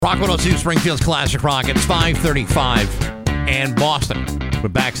Rock 102, Springfield's Classic Rock. It's 5:35 and Boston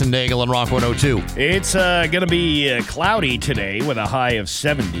with Bax and Nagle on Rock 102. It's going to be cloudy today with a high of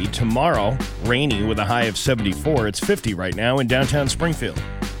 70. Tomorrow, rainy with a high of 74. It's 50 right now in downtown Springfield.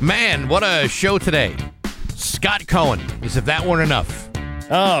 Man, what a show today. Scott Cohen, as if that weren't enough.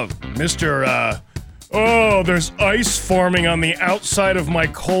 Oh, there's ice forming on the outside of my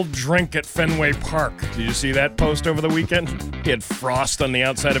cold drink at Fenway Park. Did you see that post over the weekend? He had frost on the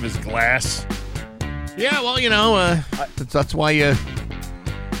outside of his glass. Yeah, well, that's why you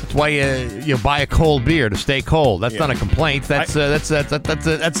buy a cold beer to stay cold. That's not a complaint. That's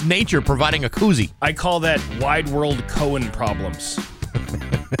nature providing a koozie. I call that wide world Cohen problems.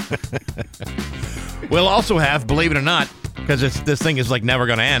 We'll also have, believe it or not, because this thing is like never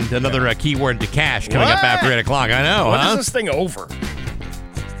going to end, another keyword to cash coming up after 8 o'clock. I know. When is this thing over?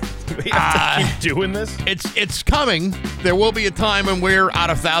 Do we have to keep doing this? It's coming. There will be a time when we're out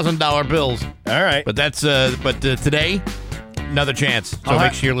of $1,000 bills. All right. But today, another chance. So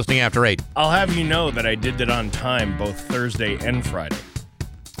make sure you're listening after 8. I'll have you know that I did it on time both Thursday and Friday.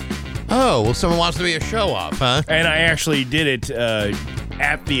 Oh, well, someone wants to be a show-off, huh? And I actually did it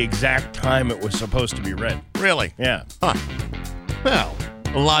at the exact time it was supposed to be read. Really? Yeah. Huh. Well,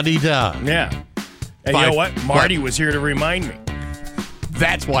 la-di-da. Yeah. And you know what? Marty was here to remind me.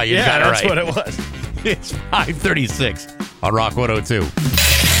 That's why you got it right. Yeah, that's what it was. It's 5:36 on Rock 102.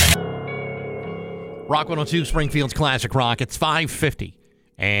 Rock 102, Springfield's Classic Rock. It's 5:50.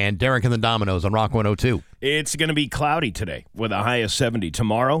 And Derek and the Dominoes on Rock 102. It's going to be cloudy today with a high of 70.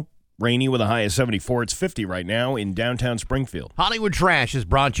 Tomorrow, rainy with a high of 74. It's 50 right now in downtown Springfield. Hollywood Trash is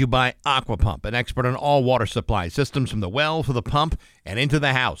brought to you by Aqua Pump, an expert on all water supply systems from the well to the pump and into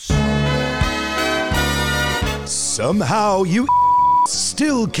the house. Somehow you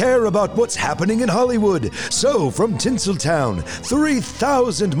still care about what's happening in Hollywood. So, from Tinseltown,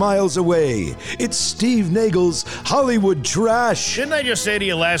 3,000 miles away, it's Steve Nagle's Hollywood Trash. Didn't I just say to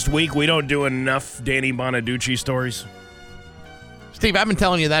you last week we don't do enough Danny Bonaducci stories? Steve, I've been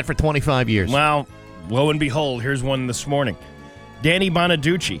telling you that for 25 years. Well, lo and behold, here's one this morning. Danny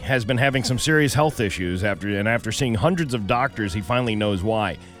Bonaducci has been having some serious health issues after seeing hundreds of doctors, he finally knows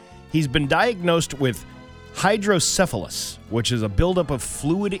why. He's been diagnosed with hydrocephalus, which is a buildup of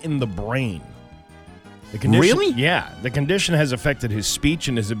fluid in the brain. The condition, really? Yeah. The condition has affected his speech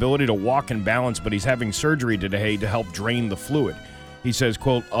and his ability to walk and balance, but he's having surgery today to help drain the fluid. He says,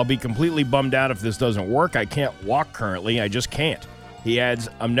 quote, "I'll be completely bummed out if this doesn't work. I can't walk currently. I just can't." He adds,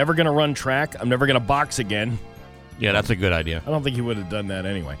 "I'm never going to run track. I'm never going to box again." Yeah, that's a good idea. I don't think he would have done that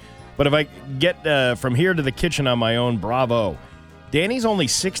anyway. But if I get from here to the kitchen on my own, bravo. Danny's only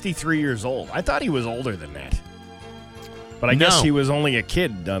 63 years old. I thought he was older than that. But I guess he was only a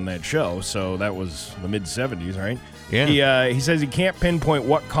kid on that show, so that was the mid-70s, right? Yeah. He says he can't pinpoint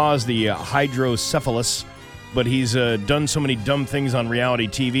what caused the hydrocephalus, but he's done so many dumb things on reality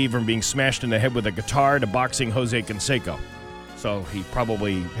TV, from being smashed in the head with a guitar to boxing Jose Canseco. So he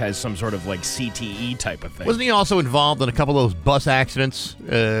probably has some sort of like CTE type of thing. Wasn't he also involved in a couple of those bus accidents?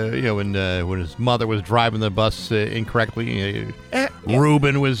 When his mother was driving the bus incorrectly.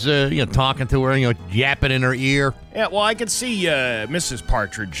 Ruben was talking to her, yapping in her ear. Yeah, well, I could see Mrs.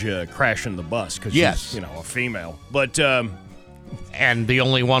 Partridge crashing the bus because she's a female, but and the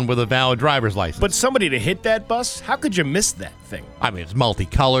only one with a valid driver's license. But somebody to hit that bus, how could you miss that thing? I mean, it's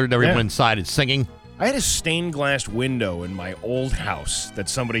multicolored. Everyone inside is singing. I had a stained glass window in my old house that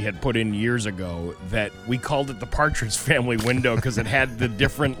somebody had put in years ago that we called it the Partridge Family window because it had the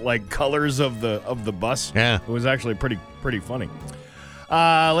different colors of the bus. Yeah. It was actually pretty funny.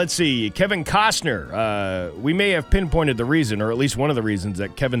 Let's see. Kevin Costner. We may have pinpointed the reason, or at least one of the reasons,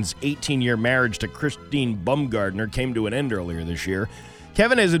 that Kevin's 18-year marriage to Christine Bumgardner came to an end earlier this year.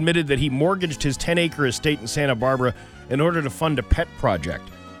 Kevin has admitted that he mortgaged his 10-acre estate in Santa Barbara in order to fund a pet project.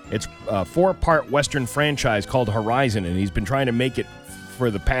 It's a 4-part Western franchise called Horizon, and he's been trying to make it for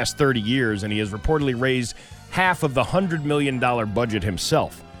the past 30 years, and he has reportedly raised half of the $100 million budget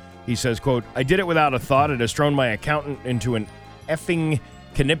himself. He says, quote, "I did it without a thought. It has thrown my accountant into an effing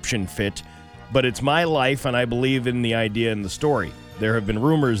conniption fit, but it's my life, and I believe in the idea and the story. There have been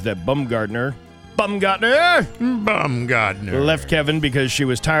rumors that Bumgardner left Kevin because she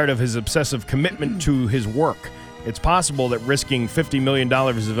was tired of his obsessive commitment to his work. It's possible that risking $50 million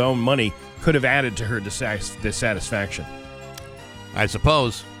of his own money could have added to her dissatisfaction." I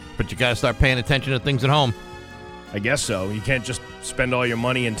suppose, but you got to start paying attention to things at home. I guess so. You can't just spend all your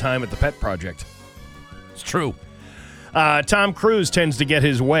money and time at the pet project. It's true. Tom Cruise tends to get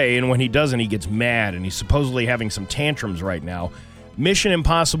his way, and when he doesn't, he gets mad, and he's supposedly having some tantrums right now. Mission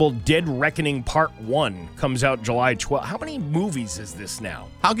Impossible Dead Reckoning Part 1 comes out July 12th. How many movies is this now?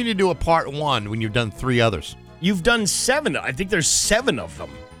 How can you do a part 1 when you've done 3 others? You've done 7. I think there's 7 of them.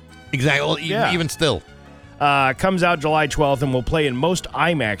 Exactly. Well, even still. Comes out July 12th and will play in most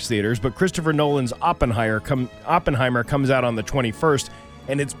IMAX theaters, but Christopher Nolan's Oppenheimer comes out on the 21st,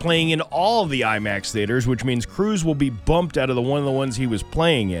 and it's playing in all of the IMAX theaters, which means Cruise will be bumped out of one of the ones he was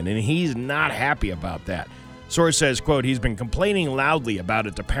playing in, and he's not happy about that. Source says, quote, he's been complaining loudly about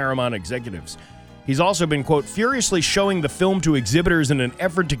it to Paramount executives. He's also been, quote, furiously showing the film to exhibitors in an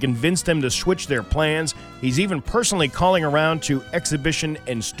effort to convince them to switch their plans. He's even personally calling around to exhibition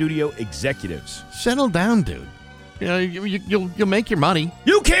and studio executives. Settle down, dude. You know, you'll make your money.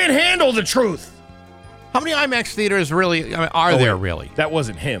 You can't handle the truth. How many IMAX theaters really are there really? That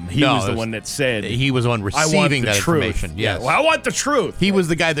wasn't him. He was the one that said he was the one receiving that truth. information. Yes. Yeah, well, I want the truth. He was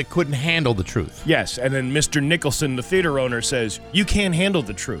the guy that couldn't handle the truth. Yes, and then Mr. Nicholson, the theater owner, says, you can't handle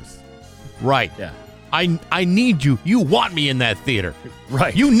the truth. Right. Yeah. I need you. You want me in that theater.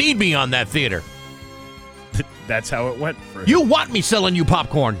 Right. You need me on that theater. That's how it went for him. You want me selling you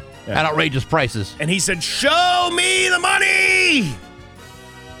popcorn at outrageous prices. And he said, show me the money!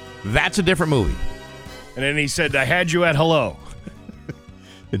 That's a different movie. And then he said, I had you at hello.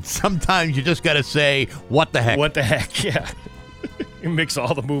 And sometimes you just got to say, what the heck? What the heck, yeah. You mix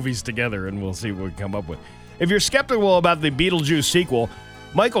all the movies together and we'll see what we come up with. If you're skeptical about the Beetlejuice sequel,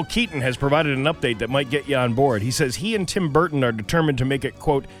 Michael Keaton has provided an update that might get you on board. He says he and Tim Burton are determined to make it,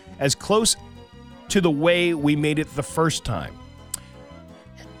 quote, as close to the way we made it the first time.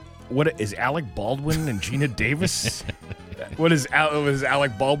 What is Alec Baldwin and Gina Davis? What is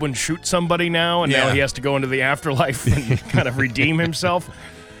Alec Baldwin shoot somebody now, and now he has to go into the afterlife and kind of redeem himself?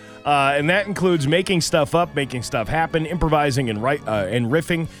 And that includes making stuff up, making stuff happen, improvising and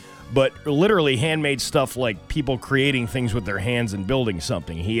riffing, but literally handmade stuff like people creating things with their hands and building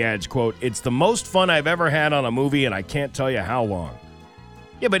something. He adds, quote, it's the most fun I've ever had on a movie, and I can't tell you how long.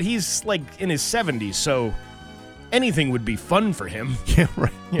 Yeah, but he's like in his 70s, so anything would be fun for him. Yeah,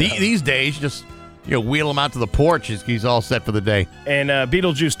 right. These days, just wheel him out to the porch. He's all set for the day. And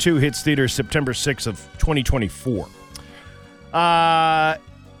Beetlejuice 2 hits theaters September 6th of 2024.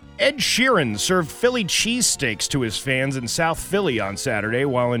 Ed Sheeran served Philly cheesesteaks to his fans in South Philly on Saturday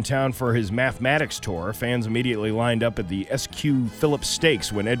while in town for his mathematics tour. Fans immediately lined up at the SQ Phillips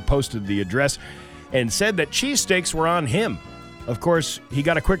Steaks when Ed posted the address and said that cheesesteaks were on him. Of course, he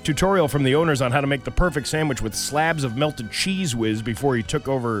got a quick tutorial from the owners on how to make the perfect sandwich with slabs of melted cheese whiz before he took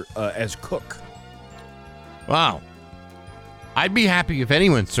over as cook. Wow. I'd be happy if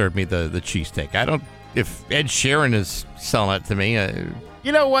anyone served me the cheesesteak. If Ed Sheeran is selling it to me.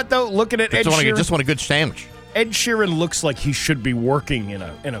 You know what, though? Looking at Ed Sheeran. I just want a good sandwich. Ed Sheeran looks like he should be working in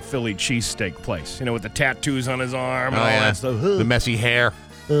a Philly cheesesteak place. With the tattoos on his arm and all that stuff. The messy hair.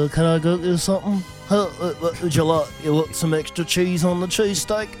 Can I go get something? Would you like some extra cheese on the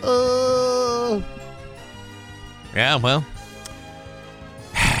cheesesteak? Yeah, well,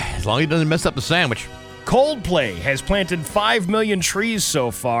 as long as he doesn't mess up the sandwich. Coldplay has planted 5 million trees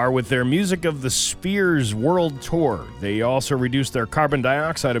so far with their Music of the Spheres World Tour. They also reduced their carbon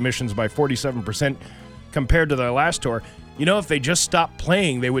dioxide emissions by 47% compared to their last tour. If they just stopped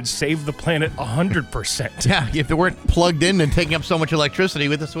playing, they would save the planet 100%. Yeah, if they weren't plugged in and taking up so much electricity,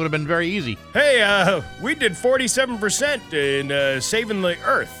 this would have been very easy. Hey, we did 47% in saving the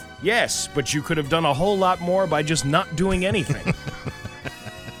Earth. Yes, but you could have done a whole lot more by just not doing anything.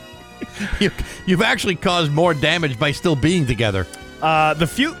 You've actually caused more damage by still being together. The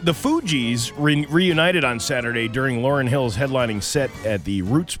Fugees reunited on Saturday during Lauryn Hill's headlining set at the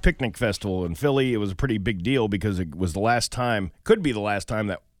Roots Picnic Festival in Philly. It was a pretty big deal because it was could be the last time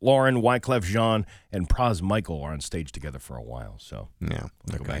that Lauryn, Wyclef Jean, and Pras Michael are on stage together for a while. So yeah,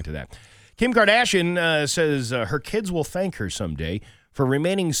 we'll go back to that. Kim Kardashian says her kids will thank her someday for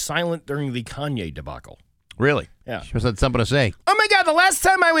remaining silent during the Kanye debacle. Really? Yeah. She must have something to say. Oh my God, the last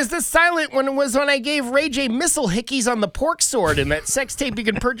time I was this silent was when I gave Ray J missile hickeys on the pork sword and that sex tape you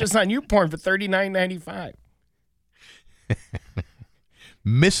can purchase on YouPorn for $39.95.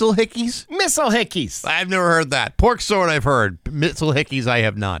 Missile hickeys? Missile hickeys. I've never heard that. Pork sword I've heard. Missile hickeys I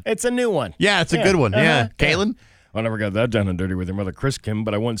have not. It's a new one. Yeah, it's a good one. Yeah. Kaylin? I never got that down and dirty with your mother, Chris Kim,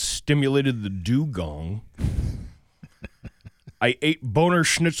 but I once stimulated the dugong. I ate boner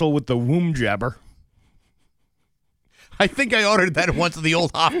schnitzel with the womb jabber. I think I ordered that once at the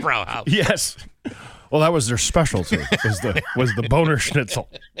old Hofbrau house. Yes. Well, that was their specialty. Was the boner schnitzel.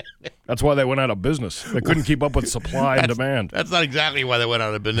 That's why they went out of business. They couldn't keep up with supply and demand. That's not exactly why they went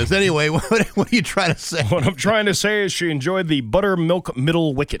out of business. Anyway, what are you trying to say? What I'm trying to say is she enjoyed the buttermilk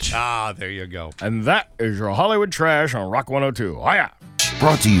middle wicket. Ah, there you go. And that is your Hollywood Trash on Rock 102. Hiya!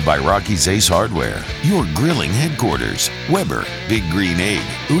 Brought to you by Rocky's Ace Hardware, your grilling headquarters. Weber, Big Green Egg,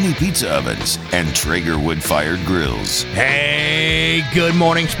 Uni Pizza Ovens, and Traeger wood-fired grills. Hey, good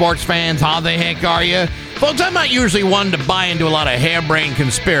morning, sports fans. How the heck are you? Folks, I'm not usually one to buy into a lot of harebrained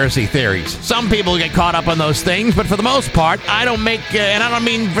conspiracy theories. Some people get caught up on those things, but for the most part, I don't make, and I don't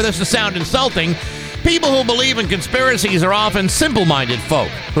mean for this to sound insulting, people who believe in conspiracies are often simple-minded folk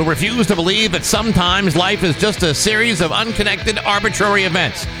who refuse to believe that sometimes life is just a series of unconnected, arbitrary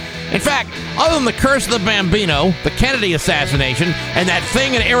events. In fact, other than the curse of the Bambino, the Kennedy assassination, and that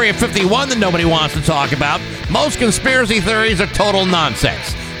thing in Area 51 that nobody wants to talk about, most conspiracy theories are total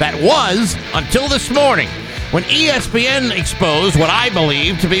nonsense. That was until this morning, when ESPN exposed what I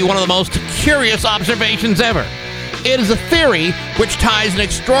believe to be one of the most curious observations ever. It is a theory which ties an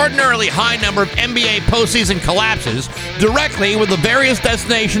extraordinarily high number of NBA postseason collapses directly with the various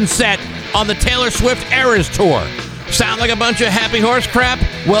destinations set on the Taylor Swift Eras Tour. Sound like a bunch of happy horse crap?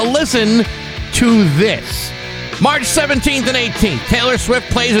 Well, listen to this. March 17th and 18th, Taylor Swift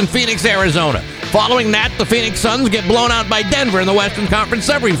plays in Phoenix, Arizona. Following that, the Phoenix Suns get blown out by Denver in the Western Conference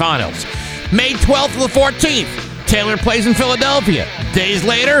semifinals. May 12th to the 14th, Taylor plays in Philadelphia. Days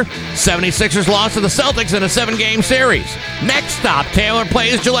later, 76ers lost to the Celtics in a 7-game series. Next stop, Taylor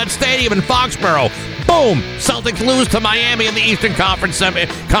plays Gillette Stadium in Foxborough. Boom! Celtics lose to Miami in the Eastern Conference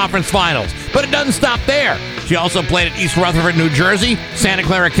Finals. But it doesn't stop there. She also played at East Rutherford, New Jersey, Santa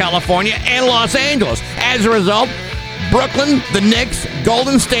Clara, California, and Los Angeles. As a result, Brooklyn, the Knicks,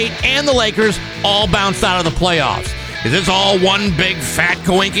 Golden State, and the Lakers all bounced out of the playoffs. Is this all one big fat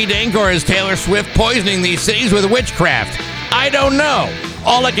coinky-dink, or is Taylor Swift poisoning these cities with witchcraft? I don't know.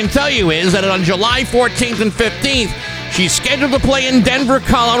 All I can tell you is that on July 14th and 15th, she's scheduled to play in Denver,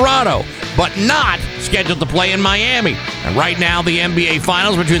 Colorado, but not scheduled to play in Miami. And right now, the NBA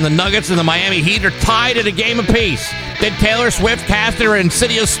Finals between the Nuggets and the Miami Heat are tied at a game apiece. Did Taylor Swift cast her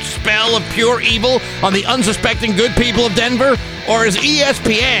insidious spell of pure evil on the unsuspecting good people of Denver? Or is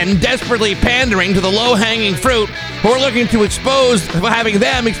ESPN desperately pandering to the low-hanging fruit who are looking to having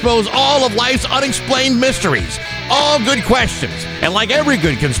them expose all of life's unexplained mysteries? All good questions. And like every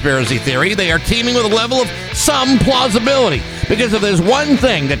good conspiracy theory, they are teeming with a level of some plausibility. Because if there's one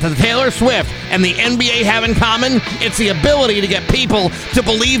thing that Taylor Swift and the NBA have in common, it's the ability to get people to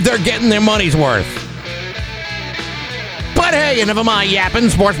believe they're getting their money's worth. But hey, enough of my yapping.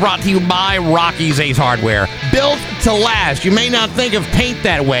 Sports brought to you by Rocky's Ace Hardware. Built to last. You may not think of paint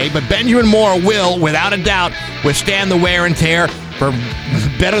that way, but Benjamin Moore will, without a doubt, withstand the wear and tear for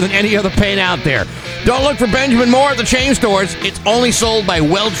better than any other paint out there. Don't look for Benjamin Moore at the chain stores. It's only sold by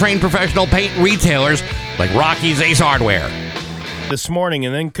well-trained professional paint retailers like Rocky's Ace Hardware. This morning,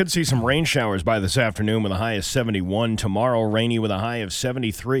 and then could see some rain showers by this afternoon with a high of 71. Tomorrow, rainy with a high of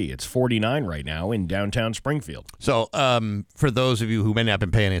 73. It's 49 right now in downtown Springfield. So, for those of you who may not have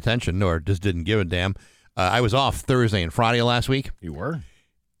been paying attention or just didn't give a damn, I was off Thursday and Friday last week. You were?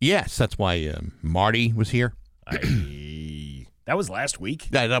 Yes, that's why Marty was here. That was last week?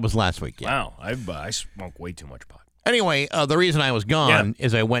 That was last week, yeah. Wow, I smoke way too much pot. Anyway, the reason I was gone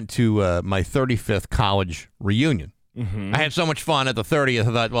is I went to my 35th college reunion. Mm-hmm. I had so much fun at the 30th.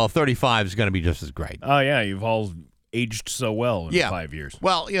 I thought, well, 35 is going to be just as great. Oh, yeah. You've all aged so well in 5 years.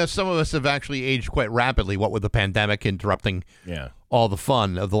 Well, some of us have actually aged quite rapidly, what with the pandemic interrupting all the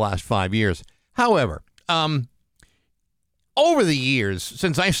fun of the last 5 years. However, over the years,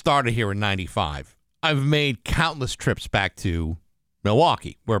 since I started here in 95, I've made countless trips back to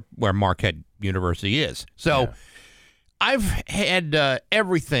Milwaukee, where Marquette University is. So I've had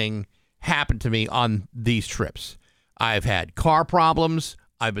everything happen to me on these trips. I've had car problems.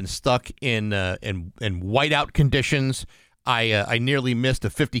 I've been stuck in whiteout conditions. I nearly missed a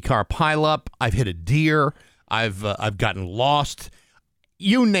 50-car pileup. I've hit a deer. I've gotten lost.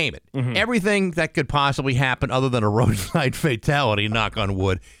 You name it. Mm-hmm. Everything that could possibly happen other than a roadside fatality, knock on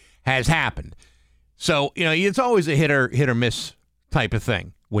wood, has happened. So, it's always a hit or miss type of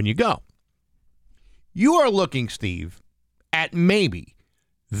thing when you go. You are looking, Steve, at maybe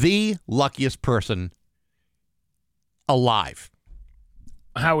the luckiest person alive.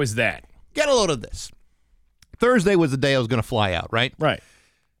 How is that? Get a load of this. Thursday was the day I was going to fly out, right? Right.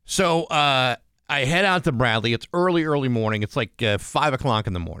 So I head out to Bradley. It's early morning. It's like 5 o'clock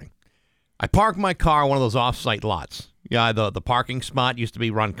in the morning. I park my car on one of those off-site lots. Yeah, the parking spot used to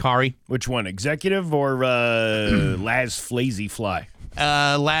be Roncari. Which one, Executive or Laz Flazy Fly?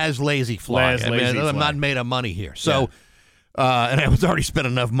 Laz Lazy Fly. Laz Lazy I'm Fly. not made of money here. So, and I was already spent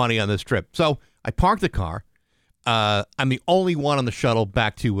enough money on this trip. So I parked the car. I'm the only one on the shuttle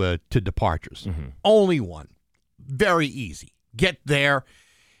back to departures. Only one. Very easy. Get there,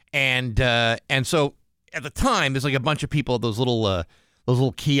 and so at the time there's like a bunch of people at those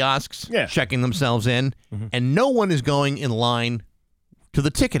little kiosks checking themselves in, and no one is going in line to the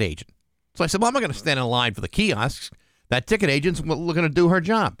ticket agent. So I said, well, I'm not going to stand in line for the kiosks. That ticket agent's looking to do her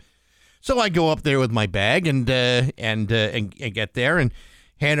job. So I go up there with my bag and get there and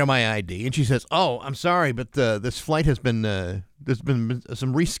hand her my ID, and she says, "Oh, I'm sorry, but this flight has been there's been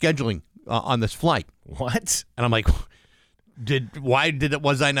some rescheduling on this flight." What? And I'm like,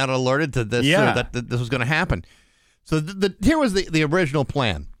 was I not alerted to this? That this was going to happen? So here was the original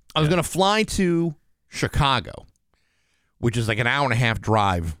plan. I was going to fly to Chicago, which is like an hour and a half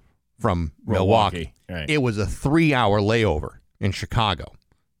drive from Milwaukee. Right. It was a 3-hour layover in Chicago,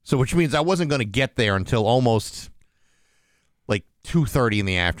 so which means I wasn't going to get there until almost like 2:30 in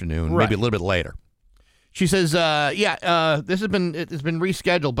the afternoon, maybe a little bit later. She says, it's been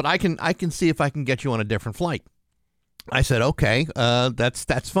rescheduled, but I can see if I can get you on a different flight." I said, okay,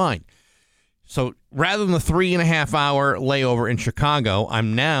 that's fine. So rather than the 3.5-hour layover in Chicago,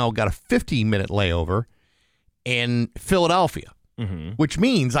 I'm now got a 50-minute layover in Philadelphia, which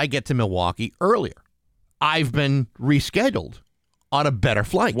means I get to Milwaukee earlier. I've been rescheduled on a better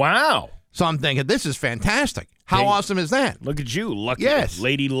flight. Wow. So I'm thinking, this is fantastic. How awesome is that? Look at you, lucky, Yes.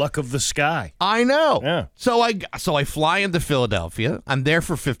 lady luck of the sky. I know. Yeah. So I fly into Philadelphia. I'm there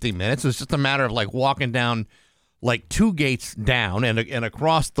for 50 minutes. It's just a matter of like walking down like 2 gates down and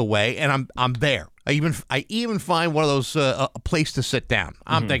across the way, and I'm there. I even find one of those a place to sit down.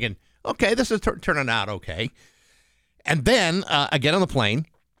 I'm thinking, okay, this is turning out okay. And then I get on the plane,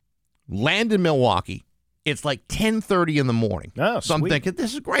 land in Milwaukee. It's like 10:30 in the morning. Oh, so I'm sweet. thinking,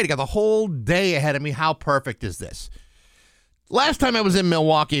 this is great. I got the whole day ahead of me. How perfect is this? Last time I was in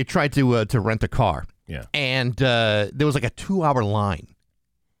Milwaukee, I tried to rent a car. Yeah. And there was like a 2-hour line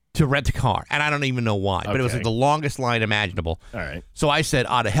to rent a car. And I don't even know why. But it was Okay. like the longest line imaginable. All right. So I said,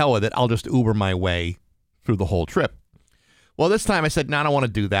 to hell with it. I'll just Uber my way through the whole trip. Well, this time I said, no, I don't want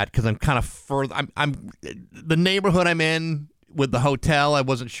to do that because I'm kind of further. I'm the neighborhood I'm in with the hotel. I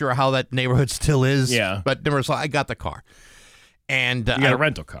wasn't sure how that neighborhood still is. Yeah. But so I got the car. And You got a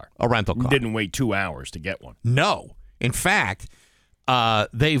rental car. A rental car. You didn't wait 2 hours to get one. No. In fact,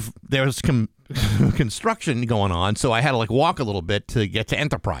 there's construction going on, so I had to like walk a little bit to get to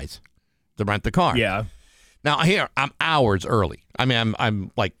Enterprise to rent the car. Yeah. Now here I'm hours early. I mean,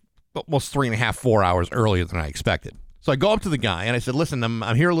 I'm like almost 3.5, 4 hours earlier than I expected. So I go up to the guy and I said, "Listen,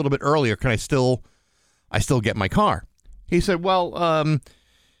 I'm here a little bit earlier. Can I still get my car?" He said, "Well,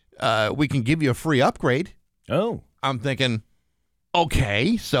 we can give you a free upgrade." Oh. I'm thinking,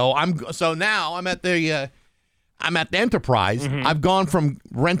 okay, so now I'm at the Enterprise. I've gone from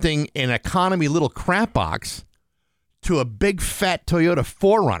renting an economy little crap box to a big fat Toyota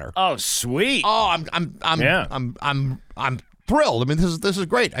 4Runner. Oh, sweet. Oh, Yeah. I'm thrilled. I mean, this is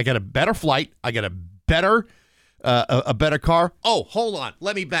great. I got a better flight. I got a better car. Oh, hold on.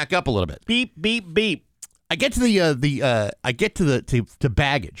 Let me back up a little bit. Beep, beep, beep. I get to the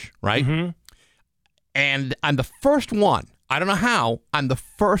baggage, right? Mm-hmm. And I'm the first one. I don't know how. I'm the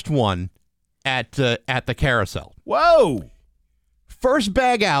first one at the carousel. Whoa. First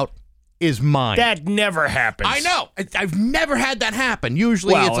bag out is mine. That never happens. I know. I've never had that happen.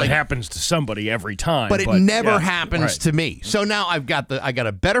 Usually Well, it's like it happens to somebody every time. but it never yeah, happens right. to me. So now I got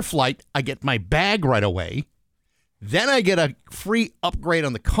a better flight. I get my bag right away. Then I get a free upgrade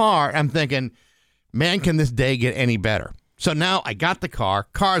on the car. I'm thinking, man, can this day get any better? So now I got the car.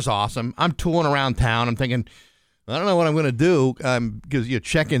 Car's awesome. I'm tooling around town. I'm thinking, I don't know what I'm going to do because your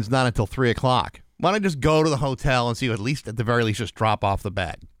check-in's not until 3 o'clock. Why don't I just go to the hotel and see, at the very least, just drop off the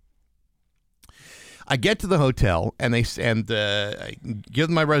bag? I get to the hotel and I give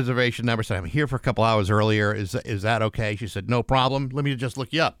them my reservation number. Said I'm here for a couple hours earlier. Is that okay? She said no problem. Let me just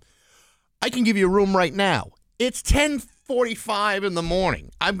look you up. I can give you a room right now. It's 10:45 in the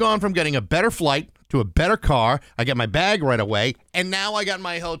morning. I've gone from getting a better flight to a better car. I get my bag right away, and now I got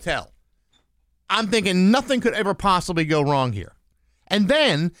my hotel. I'm thinking nothing could ever possibly go wrong here. And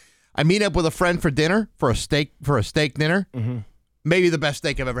then I meet up with a friend for dinner for a steak dinner. Mm-hmm. Maybe the best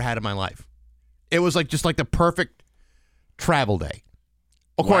steak I've ever had in my life. It was just like the perfect travel day.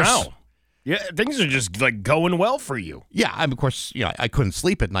 Of course, yeah, things are just like going well for you. Yeah, of course, I couldn't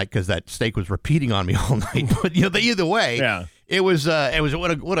sleep at night because that steak was repeating on me all night. But either way, yeah. it was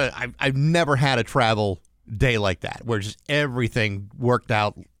I've never had a travel day like that where just everything worked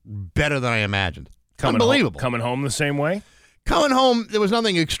out better than I imagined. Unbelievable. Coming home the same way. Coming home, there was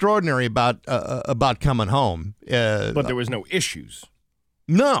nothing extraordinary about coming home. But there was no issues.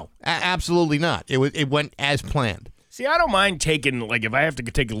 No, absolutely not. It went as planned. See, I don't mind taking, like, if I have to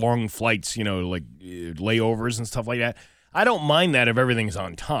take long flights, like layovers and stuff like that, I don't mind that if everything's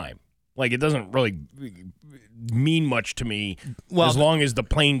on time. Like, it doesn't really mean much to me as long as the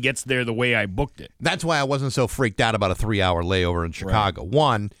plane gets there the way I booked it. That's why I wasn't so freaked out about a 3-hour layover in Chicago. Right.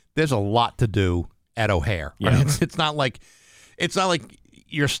 One, there's a lot to do at O'Hare. Yeah. I mean, it's not like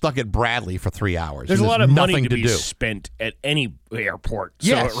you're stuck at Bradley for 3 hours. There's a lot of money to be do. spent at any airport,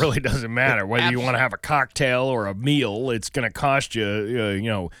 so it really doesn't matter whether you want to have a cocktail or a meal. It's going to cost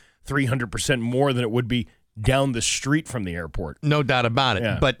you, 300% more than it would be down the street from the airport. No doubt about it.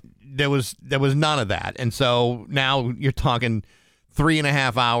 Yeah. But there was none of that, and so now you're talking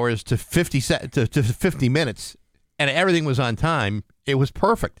 3.5 hours to 50 minutes, and everything was on time. It was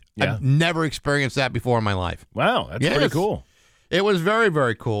perfect. Yeah. I've never experienced that before in my life. Wow, that's pretty cool. It was very,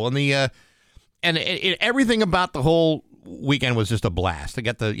 very cool, and everything about the whole weekend was just a blast. I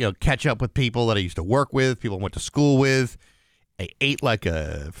got to catch up with people that I used to work with, people I went to school with. I ate like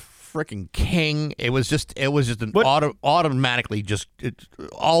a freaking king. It was just an automatically just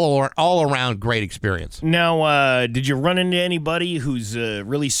all around great experience. Now, did you run into anybody who's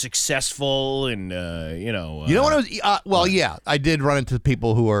really successful and you know what it was? Yeah, I did run into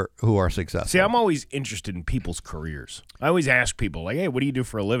people who are successful. See, I'm always interested in people's careers. I always ask people like, "Hey, what do you do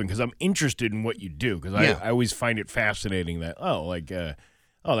for a living?" Because I'm interested in what you do. Because I always find it fascinating that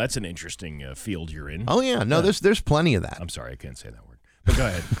that's an interesting field you're in. Oh yeah, no, there's plenty of that. I'm sorry, I can't say that word. But go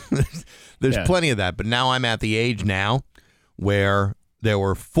ahead. There's plenty of that, but now I'm at the age now where there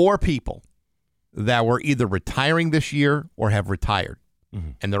were 4 people that were either retiring this year or have retired,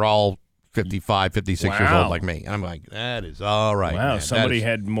 and they're all 55, 56 years old like me. And I'm like, that is all right. Wow, man. somebody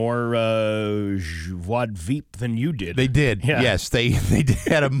had more joie de vivre than you did. They did. Yeah. Yes, they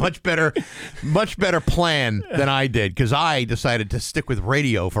had a much better plan than I did because I decided to stick with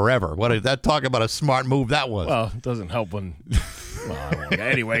radio forever. Talk about a smart move that was. Well, it doesn't help when.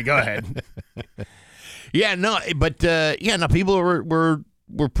 Anyway, go ahead. People were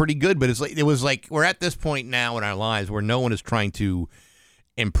pretty good, but it was like we're at this point now in our lives where no one is trying to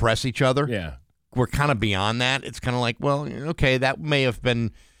impress each other. Yeah. We're kind of beyond that. It's kind of like, well, okay, that may have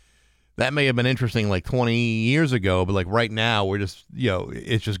been interesting like 20 years ago, but like right now we're just,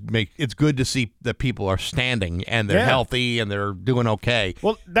 it's good to see that people are standing and they're healthy and they're doing okay.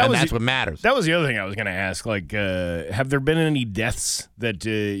 Well, that's what matters. That was the other thing I was going to ask. Like, have there been any deaths that,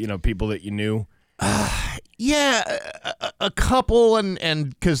 people that you knew? A couple, and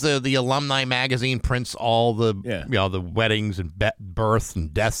because the alumni magazine prints all the the weddings and births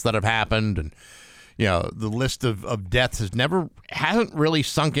and deaths that have happened, and the list of deaths hasn't really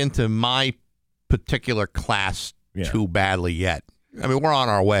sunk into my particular class too badly yet. I mean, we're on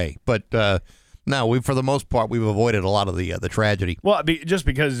our way, but no, for the most part we've avoided a lot of the tragedy. Well, just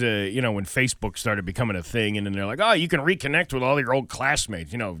because when Facebook started becoming a thing, and then they're like, oh, you can reconnect with all your old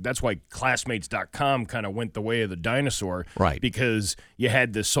classmates. That's why classmates.com kind of went the way of the dinosaur, right? Because you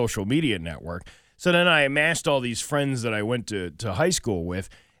had this social media network. So then I amassed all these friends that I went to high school with.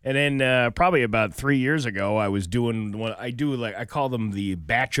 And then probably about 3 years ago, I was doing what I do, like I call them the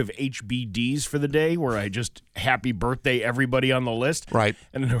batch of HBDs for the day, where I just happy birthday everybody on the list. Right.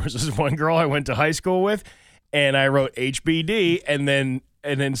 And there was this one girl I went to high school with, and I wrote HBD, and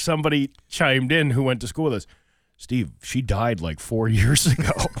then somebody chimed in who went to school with us. Steve, she died like 4 years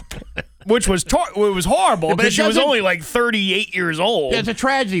ago. Which was it was horrible because she was only like 38 years old. Yeah, it's a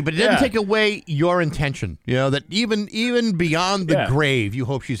tragedy, but it doesn't take away your intention. That even beyond the grave, you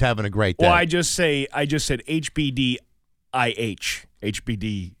hope she's having a great day. Well, I just said HBD IH.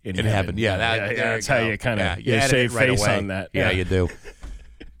 HBD in heaven. Yeah, that's how you kind of save right face away. on that. Yeah, you do.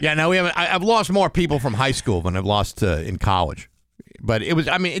 Yeah, now I've lost more people from high school than I've lost in college. But it was,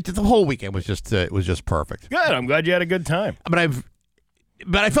 the whole weekend was just perfect. Good. I'm glad you had a good time.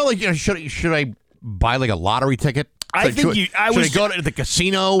 But I felt like, should I buy like a lottery ticket? Should I go to the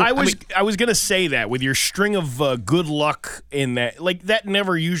casino? I was gonna say that with your string of good luck in that, like that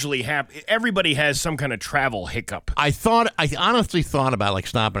never usually happens. Everybody has some kind of travel hiccup. I honestly thought about like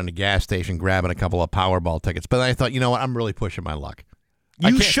stopping at a gas station, grabbing a couple of Powerball tickets, but then I thought, you know what, I'm really pushing my luck.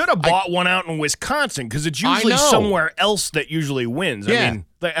 You should have bought one out in Wisconsin because it's usually somewhere else that usually wins. Yeah. I mean,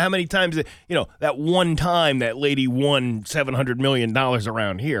 how many times, that one time that lady won $700 million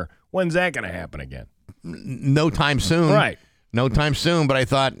around here, when's that going to happen again? No time soon. Right. No time soon, but I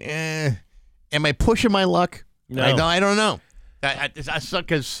thought, am I pushing my luck? No. I don't know. I suck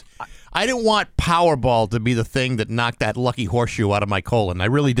because I didn't want Powerball to be the thing that knocked that lucky horseshoe out of my colon. I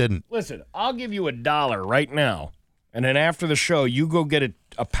really didn't. Listen, I'll give you $1 right now. and then after the show, you go get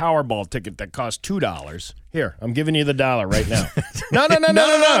a Powerball ticket that costs $2. Here, I'm giving you the dollar right now. No.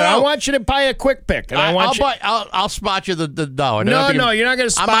 I want you to buy a quick pick. And I'll spot you the dollar. No, you're not going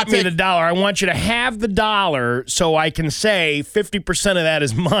to spot me the dollar. I want you to have the dollar so I can say 50% of that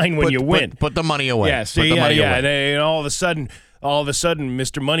is mine when you win. Put the money away. Yeah, and all of a sudden,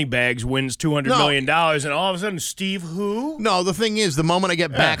 Mr. Moneybags wins $200 million, and all of a sudden, Steve who? No, the thing is, the moment I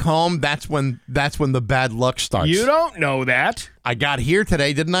get back home, that's when the bad luck starts. You don't know that. I got here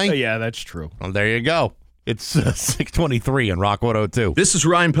today, didn't I? Yeah, that's true. Well, there you go. It's 6:23 on Rock 102. This is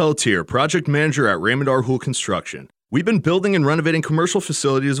Ryan Pelletier, project manager at Raymond R. Hool Construction. We've been building and renovating commercial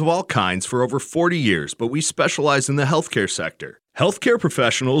facilities of all kinds for over 40 years, but we specialize in the healthcare sector. Healthcare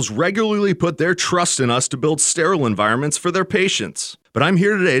professionals regularly put their trust in us to build sterile environments for their patients. But I'm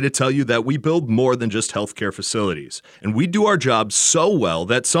here today to tell you that we build more than just healthcare facilities, and we do our job so well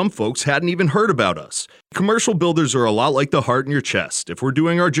that some folks hadn't even heard about us. Commercial builders are a lot like the heart in your chest. If we're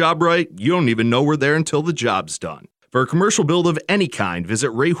doing our job right, you don't even know we're there until the job's done. For a commercial build of any kind, visit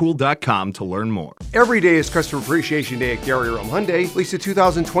rayhool.com to learn more. Every day is Customer Appreciation Day at Gary Rome Hyundai. Lease a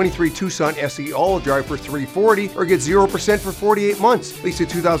 2023 Tucson SE all-wheel drive for $340 or get 0% for 48 months. Lease a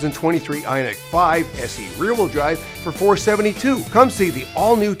 2023 Ioniq 5 SE rear-wheel drive for $472. Come see the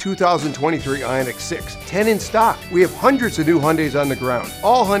all-new 2023 Ioniq 6, 10 in stock. We have hundreds of new Hyundais on the ground.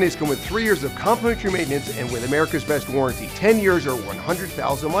 All Hyundais come with 3 years of complimentary maintenance and with America's Best warranty, 10 years or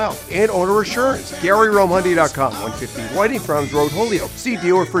 100,000 miles, and owner assurance. GaryRomeHyundai.com, 150 Whiting Farms Road, Holyoke. See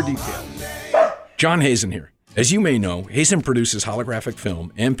dealer for details. John Hazen here. As you may know, Hazen produces holographic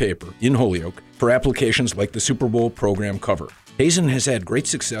film and paper in Holyoke for applications like the Super Bowl program cover. Hazen has had great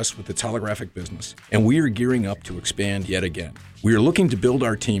success with its holographic business, and we are gearing up to expand yet again. We are looking to build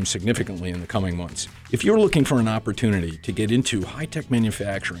our team significantly in the coming months. If you're looking for an opportunity to get into high-tech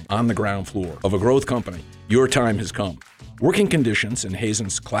manufacturing on the ground floor of a growth company, your time has come. Working conditions in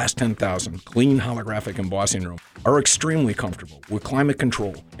Hazen's Class 10,000 clean holographic embossing room are extremely comfortable with climate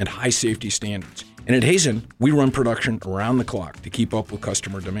control and high safety standards. And at Hazen, we run production around the clock to keep up with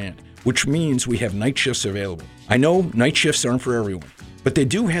customer demand, which means we have night shifts available. I know night shifts aren't for everyone, but they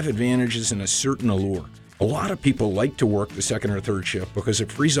do have advantages and a certain allure. A lot of people like to work the second or third shift because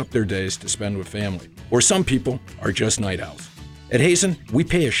it frees up their days to spend with family. Or some people are just night owls. At Hazen, we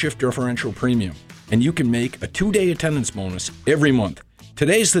pay a shift differential premium, and you can make a 2-day attendance bonus every month.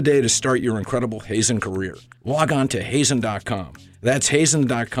 Today's the day to start your incredible Hazen career. Log on to hazen.com. That's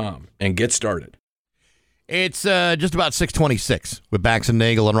hazen.com and get started. It's just about 6:26 with Bax and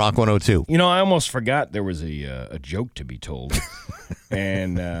Nagle on Rock 102. You know, I almost forgot there was a joke to be told.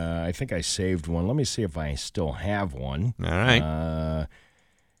 And I think I saved one. Let me see if I still have one. All right.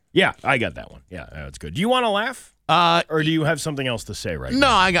 Yeah, I got that one. Yeah, that's good. Do you want to laugh? Or do you have something else to say right now? No,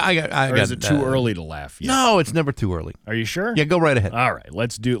 I got. Or is it too early to laugh yet? No, it's never too early. Are you sure? Yeah, go right ahead. All right,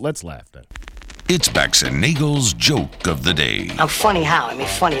 let's laugh then. It's Bax and Nagle's Joke of the Day. I'm funny how? I mean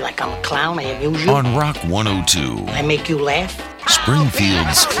funny like I'm a clown, I amuse you. On Rock 102. I make you laugh.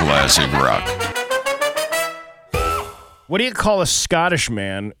 Springfield's classic rock. What do you call a Scottish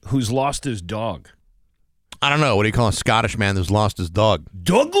man who's lost his dog? I don't know. What do you call a Scottish man who's lost his dog?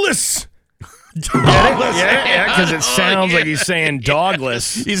 Douglas! Douglas. Yeah, because it sounds like he's saying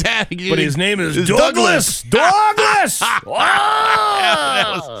dogless. But his name is Douglas. Douglas! I'm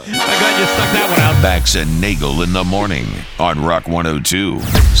glad you stuck that one out. Bax and Nagle in the morning on Rock 102.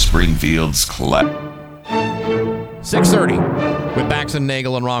 Springfield's 6:30 with Bax and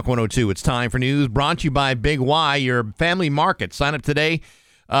Nagle on Rock 102. It's time for news brought to you by Big Y, your family market. Sign up today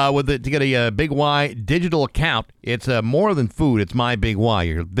to get a Big Y digital account. It's more than food. It's My Big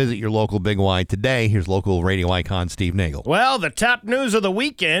Y. Visit your local Big Y today. Here's local radio icon Steve Nagle. Well, the top news of the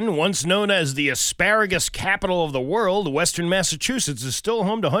weekend, once known as the asparagus capital of the world, Western Massachusetts is still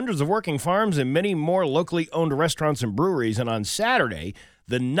home to hundreds of working farms and many more locally owned restaurants and breweries. And on Saturday,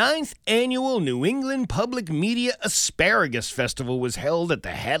 the 9th annual New England Public Media Asparagus Festival was held at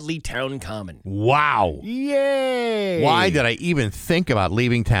the Hadley Town Common. Wow. Yay! Why did I even think about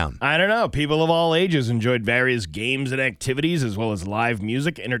leaving town? I don't know. People of all ages enjoyed various games and activities, as well as live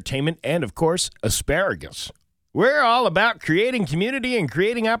music, entertainment, and, of course, asparagus. We're all about creating community and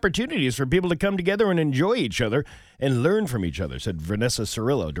creating opportunities for people to come together and enjoy each other and learn from each other, said Vanessa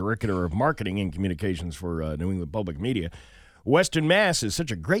Cirillo, Director of Marketing and Communications for New England Public Media. Western Mass is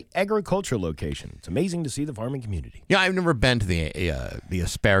such a great agricultural location. It's amazing to see the farming community. Yeah, I've never been to the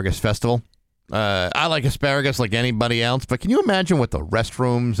Asparagus Festival. I like asparagus like anybody else, but can you imagine what the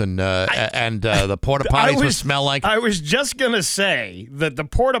restrooms and the porta potties would smell like? I was just gonna say that the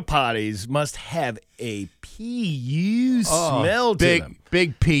porta potties must have a PU smell to them.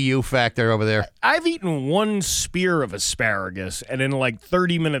 Big PU factor over there. I've eaten one spear of asparagus, and then like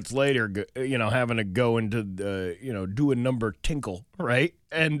 30 minutes later, having to go into do a number tinkle, right,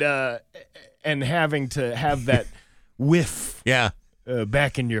 and having to have that whiff. Yeah.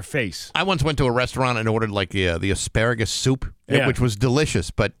 Back in your face. I once went to a restaurant and ordered like the asparagus soup, which was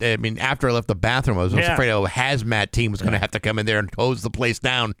delicious. But I mean, after I left the bathroom, I was afraid a hazmat team was going to have to come in there and hose the place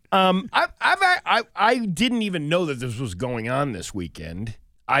down. I didn't even know that this was going on this weekend.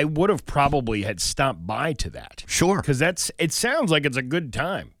 I would have probably had stopped by to that. Sure, because it sounds like it's a good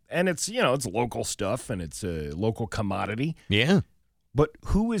time, and it's it's local stuff and it's a local commodity. Yeah, but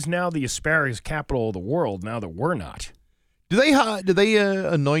who is now the asparagus capital of the world now that we're not? Do they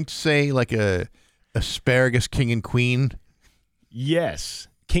anoint, say, like a asparagus king and queen? Yes,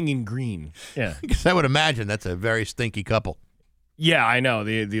 king and green. Yeah, because I would imagine that's a very stinky couple. Yeah, I know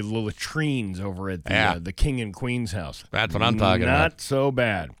the latrines over at the king and queen's house. That's what I'm talking about. Not so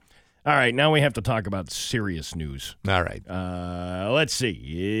bad. All right, now we have to talk about serious news. All right. Let's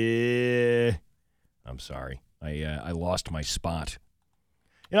see. I'm sorry, I lost my spot.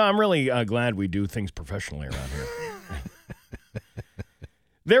 I'm really glad we do things professionally around here.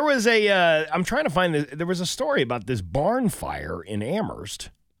 There was I'm trying to find there was a story about this barn fire in Amherst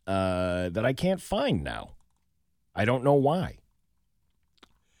that I can't find now. I don't know why.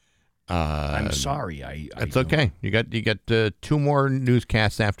 I'm sorry. It's okay. You got 2 more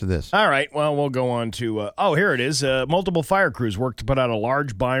newscasts after this. All right. Well, we'll go on to. Here it is. Multiple fire crews worked to put out a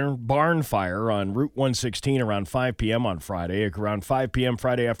large barn fire on Route 116 around 5 p.m. on Friday. Around 5 p.m.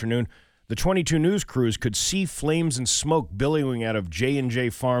 Friday afternoon, the 22 news crews could see flames and smoke billowing out of J&J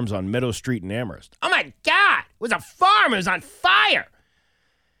Farms on Meadow Street in Amherst. Oh, my God! It was a farm! It was on fire!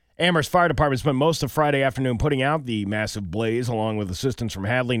 Amherst Fire Department spent most of Friday afternoon putting out the massive blaze, along with assistance from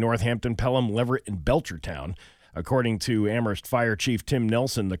Hadley, Northampton, Pelham, Leverett, and Belchertown. According to Amherst Fire Chief Tim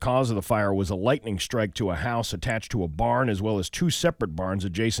Nelson, the cause of the fire was a lightning strike to a house attached to a barn, as well as 2 separate barns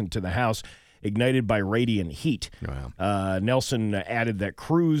adjacent to the house, ignited by radiant heat. Wow. Nelson added that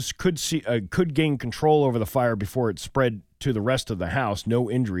crews could gain control over the fire before it spread to the rest of the house. No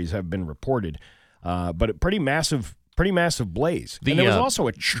injuries have been reported, but a pretty massive blaze. And there was also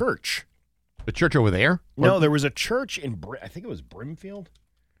a church. The church over there? No, there was a church in I think it was Brimfield.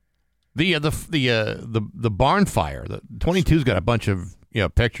 The barn fire. The 22's got a bunch of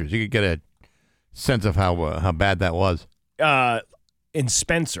pictures. You could get a sense of how bad that was. In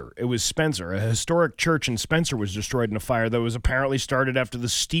Spencer. It was Spencer. A historic church in Spencer was destroyed in a fire that was apparently started after the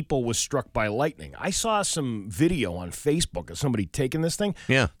steeple was struck by lightning. I saw some video on Facebook of somebody taking this thing.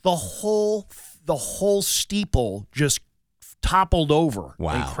 Yeah. The whole steeple just toppled over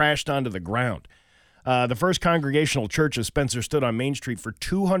and crashed onto the ground. The First Congregational Church of Spencer stood on Main Street for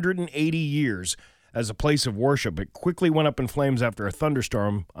 280 years as a place of worship. It quickly went up in flames after a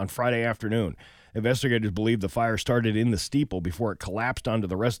thunderstorm on Friday afternoon. Investigators believe the fire started in the steeple before it collapsed onto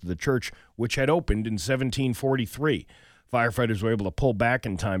the rest of the church, which had opened in 1743. Firefighters were able to pull back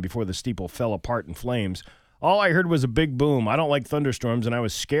in time before the steeple fell apart in flames. All I heard was a big boom. I don't like thunderstorms, and I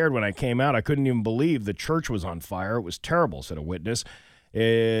was scared when I came out. I couldn't even believe the church was on fire. It was terrible, said a witness.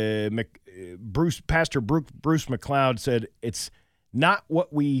 Pastor Bruce McLeod said, It's not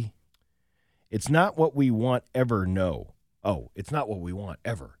what we want ever know. Oh, it's not what we want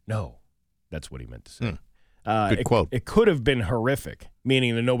ever. No. That's what he meant to say. Good quote. It could have been horrific,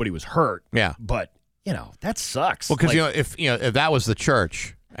 meaning that nobody was hurt. Yeah. But, that sucks. Well, because, if that was the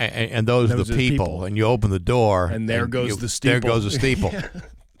church and those are the people, and you open the door. And there goes the steeple. There goes the steeple.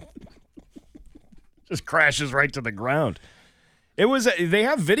 Just crashes right to the ground. It was. They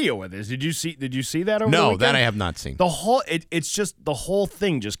have video of this. Did you see that over the No, weekend? that I have not seen. The whole the whole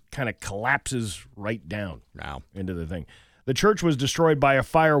thing just kind of collapses right down into the thing. The church was destroyed by a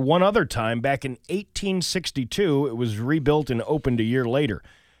fire one other time back in 1862. It was rebuilt and opened a year later.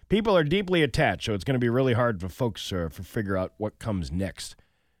 People are deeply attached, so it's going to be really hard for folks to figure out what comes next.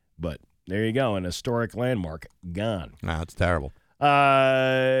 But there you go, an historic landmark gone. No, it's terrible.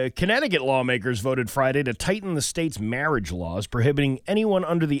 Connecticut lawmakers voted Friday to tighten the state's marriage laws, prohibiting anyone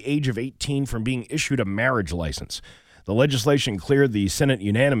under the age of 18 from being issued a marriage license. The legislation cleared the Senate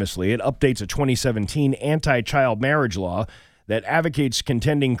unanimously. It updates a 2017 anti-child marriage law that advocates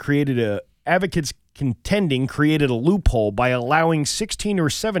contending created a loophole by allowing 16 or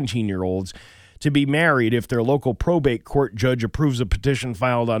 17-year-olds to be married if their local probate court judge approves a petition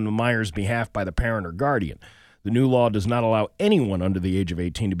filed on the minor's behalf by the parent or guardian. The new law does not allow anyone under the age of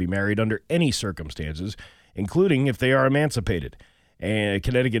 18 to be married under any circumstances, including if they are emancipated. And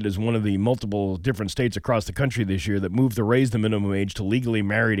Connecticut is one of the multiple different states across the country this year that moved to raise the minimum age to legally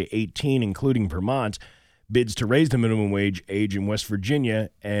marry to 18, including Vermont. Bids to raise the minimum wage age in West Virginia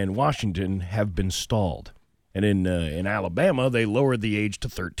and Washington have been stalled. And in Alabama, they lowered the age to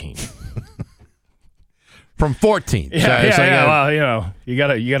 13. From 14. Yeah. Well,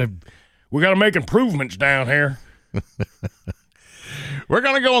 we gotta make improvements down here. We're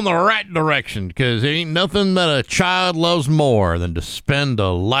going to go in the right direction because there ain't nothing that a child loves more than to spend a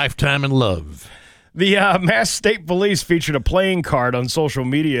lifetime in love. The Mass State Police featured a playing card on social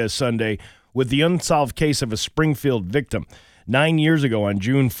media Sunday with the unsolved case of a Springfield victim. 9 years ago, on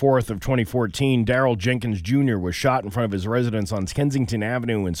June 4th of 2014, Darrell Jenkins Jr. was shot in front of his residence on Kensington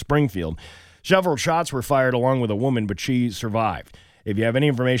Avenue in Springfield. Several shots were fired along with a woman, but she survived. If you have any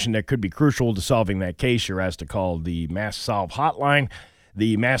information that could be crucial to solving that case, you're asked to call the Mass Solve Hotline.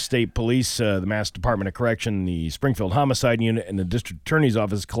 The Mass State Police, the Mass Department of Correction, the Springfield Homicide Unit, and the District Attorney's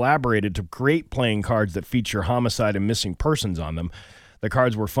Office collaborated to create playing cards that feature homicide and missing persons on them. The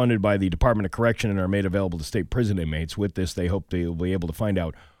cards were funded by the Department of Correction and are made available to state prison inmates. With this, they hope they will be able to find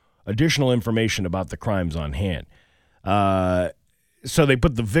out additional information about the crimes on hand. So they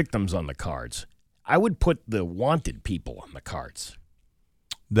put the victims on the cards. I would put the wanted people on the cards.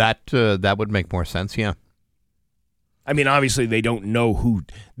 That would make more sense, yeah. I mean, obviously, they don't know who.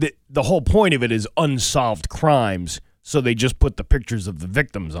 The whole point of it is unsolved crimes, so they just put the pictures of the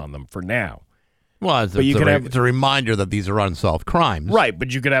victims on them for now. Well, it's a reminder that these are unsolved crimes. Right,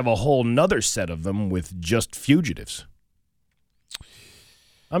 but you could have a whole nother set of them with just fugitives.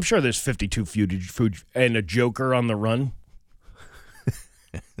 I'm sure there's 52 fugitives and a joker on the run.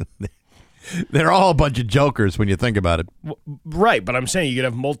 They're all a bunch of jokers when you think about it. Right, but I'm saying you could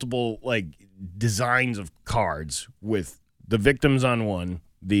have multiple designs of cards with the victims on one,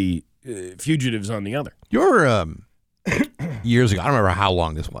 the fugitives on the other. You're years ago, I don't remember how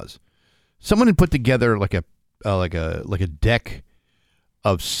long this was. Someone had put together like a deck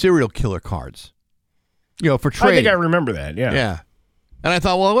of serial killer cards, for trade. I think I remember that. Yeah. Yeah. And I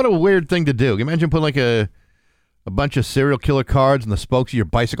thought, well, what a weird thing to do. Can you imagine putting a bunch of serial killer cards in the spokes of your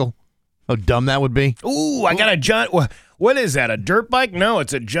bicycle? How dumb that would be. Ooh, I got a John. What is that? A dirt bike? No,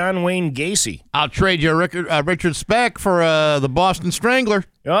 it's a John Wayne Gacy. I'll trade you Richard Speck for the Boston Strangler.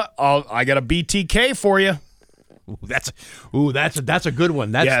 I got a BTK for you. That's a good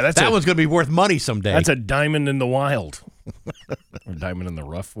one. That one's going to be worth money someday. That's a diamond in the wild. Or diamond in the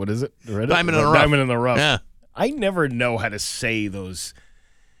rough. What is it? Diamond in the rough. Diamond in the rough. Yeah. I never know how to say those.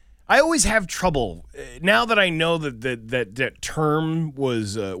 I always have trouble now that I know that term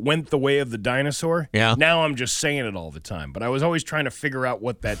went the way of the dinosaur. Yeah. Now I'm just saying it all the time. But I was always trying to figure out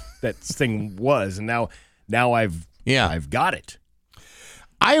what that thing was, and now I've got it.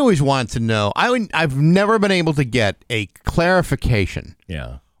 I always want to know. I've never been able to get a clarification.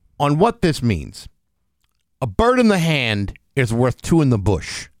 Yeah. On what this means. A bird in the hand is worth two in the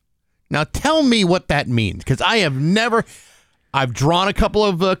bush. Now tell me what that means, because I have never. I've drawn a couple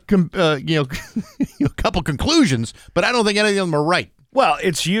of couple conclusions, but I don't think any of them are right. Well,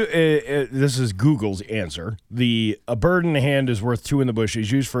 it's you. This is Google's answer. A bird in the hand is worth two in the bush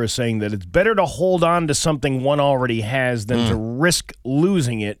is used for a saying that it's better to hold on to something one already has than to risk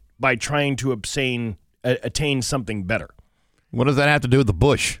losing it by trying to attain something better. What does that have to do with the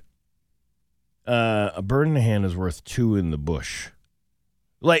bush? A bird in the hand is worth two in the bush.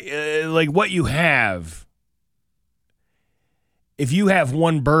 Like what you have. If you have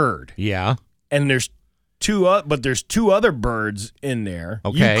one bird, yeah, and there's two other birds in there,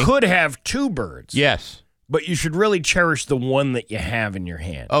 okay, you could have two birds. Yes, but you should really cherish the one that you have in your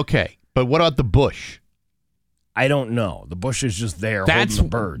hand. Okay, but what about the bush? I don't know. The bush is just there holding the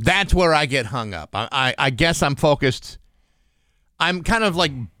birds. That's where I get hung up. I guess I'm focused. I'm kind of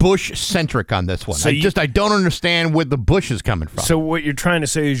like bush-centric on this one. So I don't understand where the bush is coming from. So what you're trying to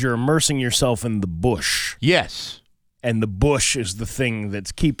say is you're immersing yourself in the bush. Yes. And the bush is the thing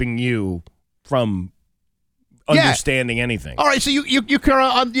that's keeping you from understanding anything. All right, so you're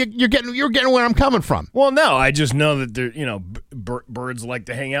getting where I'm coming from. Well, no, I just know that birds like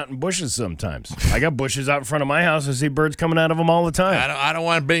to hang out in bushes sometimes. I got bushes out in front of my house. I see birds coming out of them all the time. I don't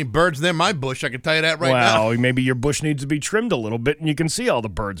want any birds near my bush. I can tell you that now. Well, maybe your bush needs to be trimmed a little bit, and you can see all the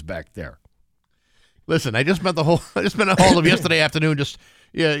birds back there. Listen, I just spent a whole of yesterday afternoon just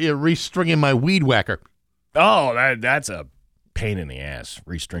restringing my weed whacker. Oh, that's a pain in the ass,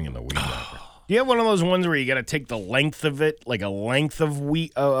 restringing the weed whacker. Do you have one of those ones where you got to take the length of it, like a length of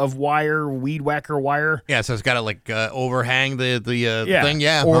wire, weed whacker wire? Yeah, so it's got to like overhang the thing.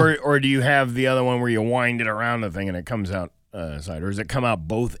 Yeah. Or do you have the other one where you wind it around the thing and it comes out side, or does it come out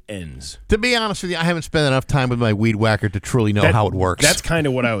both ends? To be honest with you, I haven't spent enough time with my weed whacker to truly know how it works. That's kind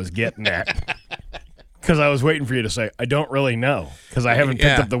of what I was getting at. Because I was waiting for you to say, I don't really know, because I haven't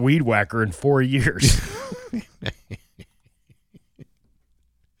picked up the weed whacker in 4 years.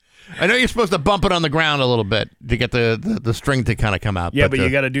 I know you're supposed to bump it on the ground a little bit to get the string to kind of come out. Yeah, but you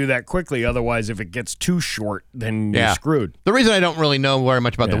got to do that quickly. Otherwise, if it gets too short, then you're screwed. The reason I don't really know very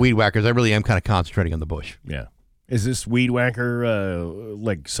much about the weed whacker is I really am kind of concentrating on the bush. Yeah. Is this weed whacker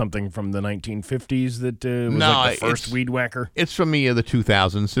like something from the 1950s that was like the first weed whacker? It's from the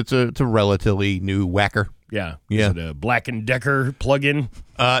 2000s. It's a relatively new whacker. Yeah. Is it a Black & Decker plug-in?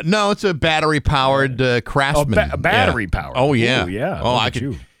 No, it's a battery-powered Craftsman. Battery-powered. Oh, yeah. Ooh, yeah. Oh, I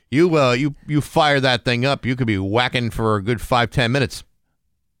could. You fire that thing up, you could be whacking for a good 5-10 minutes.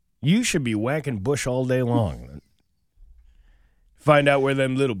 You should be whacking bush all day long. Find out where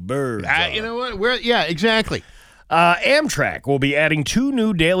them little birds are. You know what? Yeah, exactly. Amtrak will be adding 2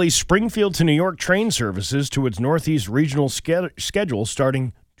 new daily Springfield to New York train services to its Northeast regional schedule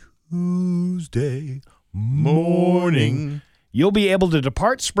starting Tuesday morning. You'll be able to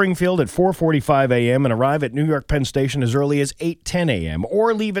depart Springfield at 4:45 a.m. and arrive at New York Penn Station as early as 8:10 a.m.,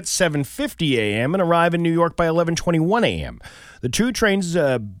 or leave at 7:50 a.m. and arrive in New York by 11:21 a.m. The 2 trains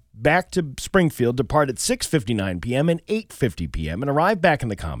back to Springfield depart at 6:59 p.m. and 8:50 p.m. and arrive back in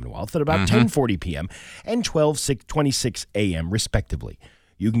the Commonwealth at about 10:40 p.m. and 12:26 a.m. respectively.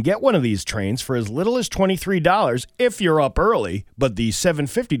 You can get one of these trains for as little as $23 if you're up early, but the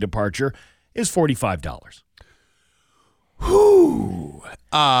 7:50 departure is $45. Whew.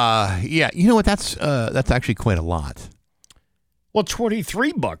 Yeah. You know what? That's actually quite a lot. Well,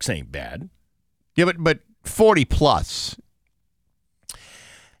 $23 ain't bad. Yeah, but 40 plus.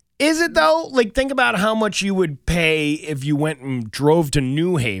 Is it though? Like, think about how much you would pay if you went and drove to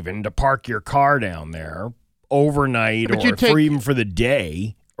New Haven to park your car down there overnight, or even for the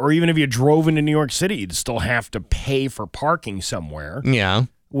day, or even if you drove into New York City, you'd still have to pay for parking somewhere. Yeah.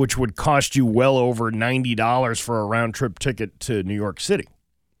 Which would cost you well over $90 for a round-trip ticket to New York City.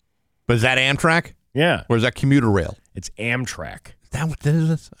 But is that Amtrak? Yeah. Or is that commuter rail? It's Amtrak. Is that what this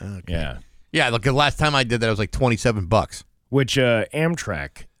is? Okay. Yeah. Yeah, look, the last time I did that, it was like $27. Which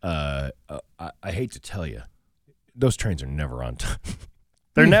Amtrak, I hate to tell you, those trains are never on time.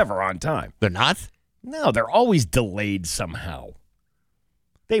 They're never on time. They're not? No, they're always delayed somehow.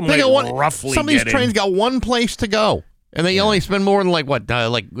 They might roughly some of these trains got one place to go. And they only spend more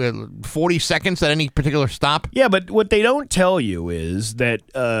than 40 seconds at any particular stop? Yeah, but what they don't tell you is that,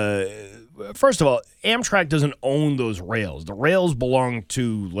 first of all, Amtrak doesn't own those rails. The rails belong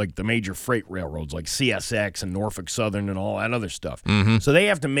to, like, the major freight railroads, like CSX and Norfolk Southern and all that other stuff. Mm-hmm. So they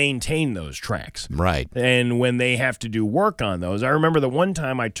have to maintain those tracks. Right. And when they have to do work on those, I remember the one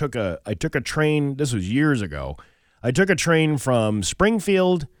time I took a train, this was years ago, I took a train from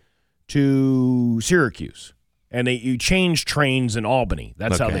Springfield to Syracuse. And you change trains in Albany.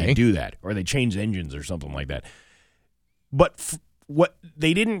 That's how they do that. Or they change engines or something like that. But what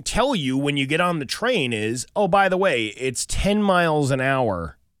they didn't tell you when you get on the train is, oh, by the way, it's 10 miles an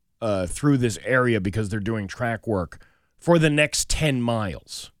hour through this area because they're doing track work for the next 10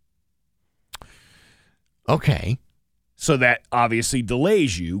 miles. Okay. So that obviously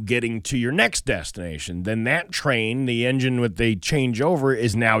delays you getting to your next destination. Then that train, the engine that they change over,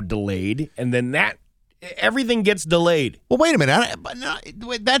 is now delayed. And then everything gets delayed. Well, wait a minute.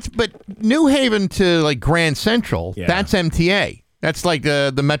 But New Haven to like Grand Central, that's MTA. That's like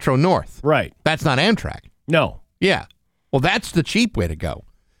the Metro North. Right. That's not Amtrak. No. Yeah. Well, that's the cheap way to go.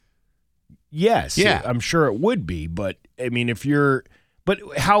 Yes. Yeah. I'm sure it would be, but I mean, but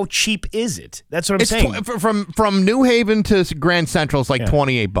how cheap is it? That's what I'm saying. From New Haven to Grand Central, it's like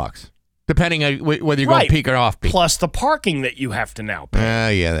 $28. Depending on whether you're going peak or off peak. Plus the parking that you have to now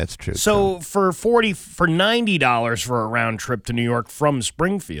pay. Yeah, that's true. So for $90 for a round trip to New York from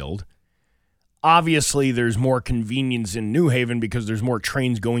Springfield, obviously there's more convenience in New Haven because there's more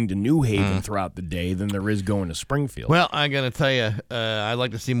trains going to New Haven throughout the day than there is going to Springfield. Well, I got to tell you, I'd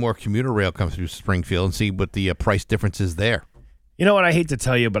like to see more commuter rail come through Springfield and see what the price difference is there. You know what? I hate to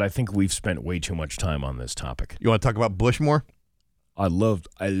tell you, but I think we've spent way too much time on this topic. You want to talk about Bush more? I love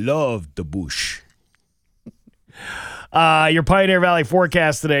the bush. Your Pioneer Valley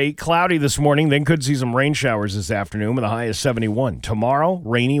forecast today, cloudy this morning, then could see some rain showers this afternoon with a high of 71. Tomorrow,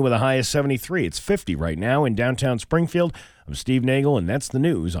 rainy with a high of 73. It's 50 right now in downtown Springfield. I'm Steve Nagle, and that's the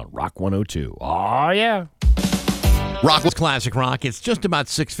news on Rock 102. Oh, yeah. Rock's Classic Rock. It's just about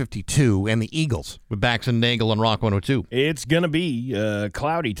 6:52, and the Eagles with Bax and Nagle on Rock 102. It's going to be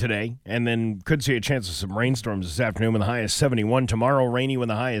cloudy today, and then could see a chance of some rainstorms this afternoon with the high is 71. Tomorrow, rainy when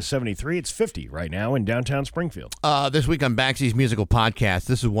the high is 73. It's 50 right now in downtown Springfield. This week on Baxy's Musical Podcast,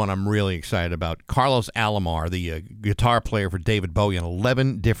 this is one I'm really excited about. Carlos Alomar, the guitar player for David Bowie on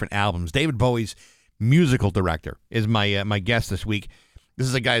 11 different albums. David Bowie's musical director is my guest this week. This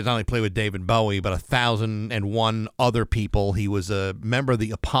is a guy who's not only played with David Bowie, but 1,001 other people. He was a member of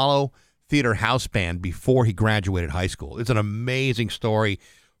the Apollo Theater House Band before he graduated high school. It's an amazing story.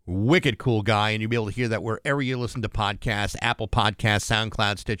 Wicked cool guy, and you'll be able to hear that wherever you listen to podcasts, Apple Podcasts,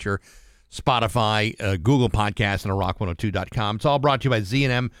 SoundCloud, Stitcher, Spotify, Google Podcasts, and rock102.com. It's all brought to you by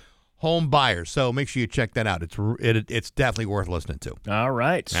Z&M Home Buyers, so make sure you check that out. It's definitely worth listening to. All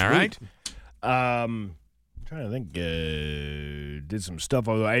right. Sweet. All right. Trying to think, did some stuff.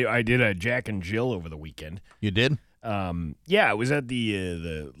 I did a Jack and Jill over the weekend. You did? Yeah, I was at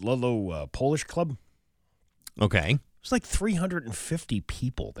the Ludlow Polish Club. Okay. There's like 350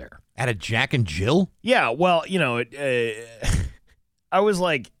 people there. At a Jack and Jill? Yeah, well, I was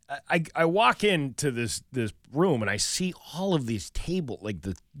like, I walk into this room and I see all of these tables, like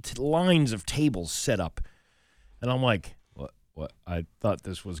the lines of tables set up, and I'm like, what? I thought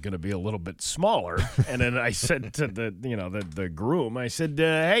this was going to be a little bit smaller, and then I said to the groom, I said,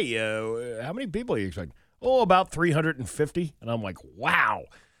 hey, how many people are you expecting? Oh, about 350, and I'm like, wow.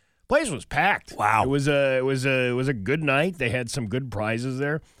 Place was packed. Wow. It was a good night. They had some good prizes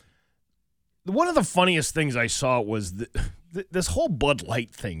there. One of the funniest things I saw was this whole Bud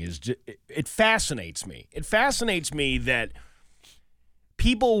Light thing it fascinates me. It fascinates me that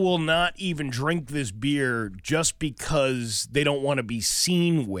people will not even drink this beer just because they don't want to be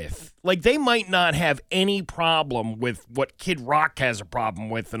seen with. Like, they might not have any problem with what Kid Rock has a problem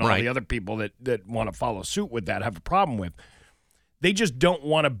with, and all the other people that want to follow suit with that have a problem with. They just don't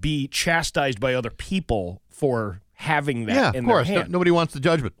want to be chastised by other people for having that in their hand. Nobody wants the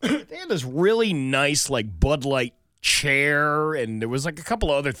judgment. They had this really nice, like, Bud Light chair, and there was, like, a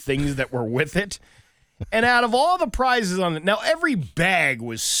couple of other things that were with it. And out of all the prizes on it, now every bag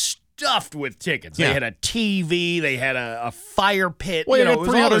was stuffed with tickets. They had a TV, they had a fire pit. Well, it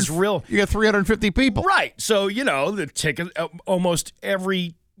was all this real. You got 350 people, right? So the ticket, almost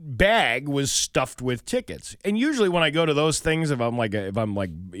every bag was stuffed with tickets. And usually when I go to those things, if I'm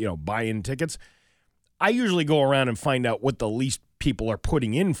buying tickets, I usually go around and find out what the least people are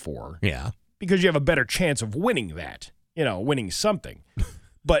putting in for. Yeah, because you have a better chance of winning that. Winning something,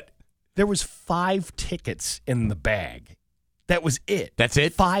 but. There was 5 tickets in the bag. That was it. That's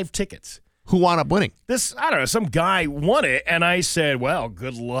it? 5 tickets. Who wound up winning? I don't know, some guy won it, and I said, well,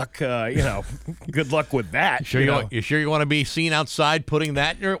 good luck, good luck with that. You sure you want to be seen outside putting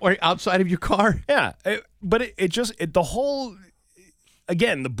that or outside of your car? Yeah, but the whole,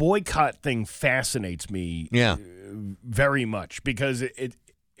 again, the boycott thing fascinates me very much because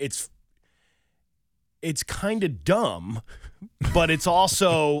it's kind of dumb, but it's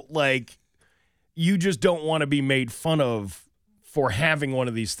also like you just don't want to be made fun of for having one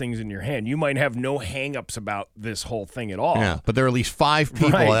of these things in your hand. You might have no hang-ups about this whole thing at all. Yeah, but there are at least 5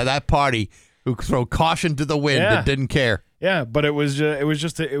 people at that party who throw caution to the wind and didn't care. Yeah, but it was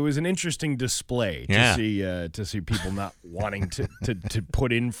an interesting display to see people not wanting to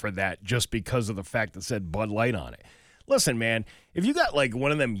put in for that just because of the fact that said Bud Light on it. Listen, man, if you got like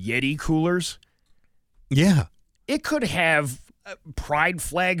one of them Yeti coolers. Yeah. It could have pride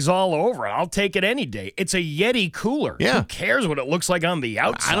flags all over it. I'll take it any day. It's a Yeti cooler. Yeah. Who cares what it looks like on the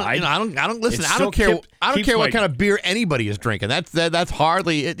outside? I don't listen. I don't care. I don't care what kind of beer anybody is drinking. That's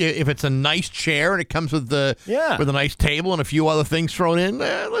hardly if it's a nice chair and it comes with with a nice table and a few other things thrown in.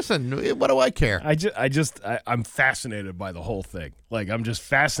 Listen, what do I care? I'm fascinated by the whole thing. Like, I'm just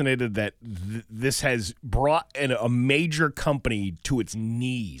fascinated that this has brought a major company to its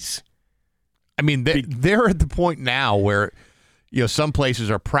knees. I mean, they're at the point now where, some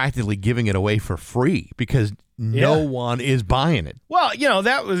places are practically giving it away for free because no one is buying it. Well,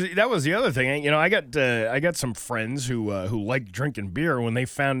 that was the other thing. I got some friends who like drinking beer when they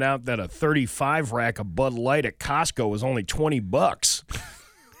found out that a 35 rack of Bud Light at Costco was only $20.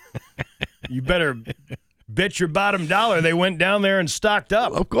 You better bet your bottom dollar they went down there and stocked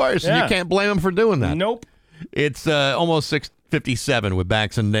up. Of course, and you can't blame them for doing that. Nope. It's almost 6:57 with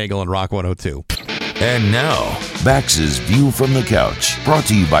Bax and Nagle on Rock 102. And now, Bax's View from the Couch, brought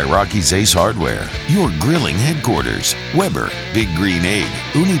to you by Rocky's Ace Hardware, your grilling headquarters, Weber, Big Green Egg,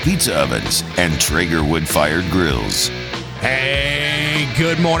 Uni Pizza Ovens, and Traeger wood-fired grills. Hey,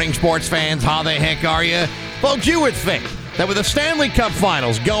 good morning, sports fans. How the heck are you? Folks, you would think that with the Stanley Cup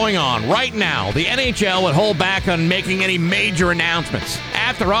Finals going on right now, the NHL would hold back on making any major announcements.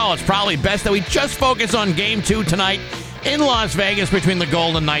 After all, it's probably best that we just focus on Game 2 tonight in Las Vegas between the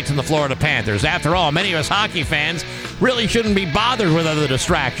Golden Knights and the Florida Panthers. After all, many of us hockey fans really shouldn't be bothered with other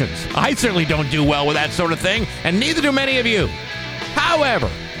distractions. I certainly don't do well with that sort of thing, and neither do many of you. However,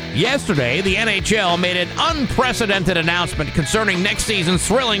 yesterday, the NHL made an unprecedented announcement concerning next season's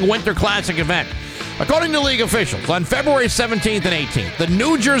thrilling Winter Classic event. According to league officials, on February 17th and 18th, the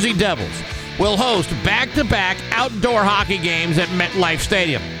New Jersey Devils will host back-to-back outdoor hockey games at MetLife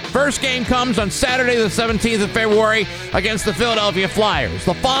Stadium. First game comes on Saturday, the 17th of February, against the Philadelphia Flyers.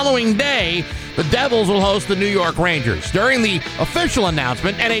 The following day, the Devils will host the New York Rangers. During the official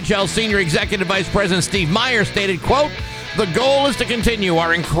announcement, NHL Senior Executive Vice President Steve Meyer stated, quote, "The goal is to continue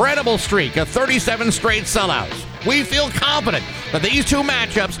our incredible streak of 37 straight sellouts. We feel confident that these two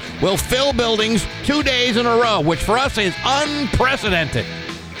matchups will fill buildings 2 days in a row, which for us is unprecedented."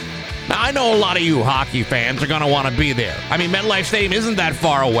 Now, I know a lot of you hockey fans are going to want to be there. I mean, MetLife Stadium isn't that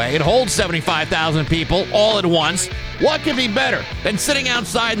far away. It holds 75,000 people all at once. What could be better than sitting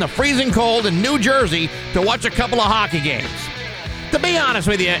outside in the freezing cold in New Jersey to watch a couple of hockey games? To be honest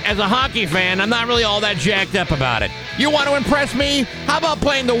with you, as a hockey fan, I'm not really all that jacked up about it. You want to impress me? How about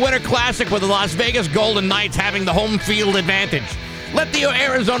playing the Winter Classic with the Las Vegas Golden Knights having the home field advantage? Let the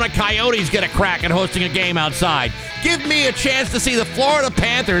Arizona Coyotes get a crack at hosting a game outside. Give me a chance to see the Florida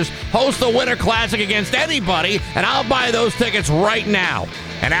Panthers host the Winter Classic against anybody, and I'll buy those tickets right now.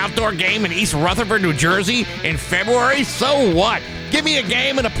 An outdoor game in East Rutherford, New Jersey in February? So what? Give me a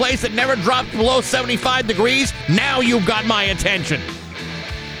game in a place that never dropped below 75 degrees. Now you've got my attention.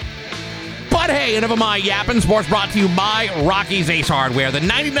 But hey, enough of my yapping. Sports brought to you by Rocky's Ace Hardware. The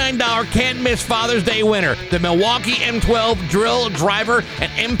 $99 can't-miss Father's Day winner. The Milwaukee M12 Drill Driver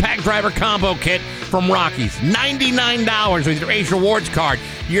and Impact Driver Combo Kit from Rocky's. $99 with your Ace Rewards card.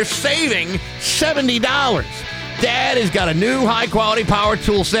 You're saving $70. Dad has got a new high-quality power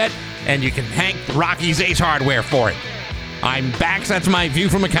tool set, and you can thank Rocky's Ace Hardware for it. I'm Bax. That's my view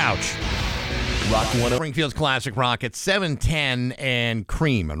from the couch. Rock 102. Springfield's Classic Rock at 7:10 and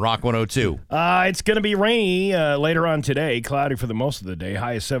Cream and Rock 102. It's going to be rainy later on today. Cloudy for the most of the day.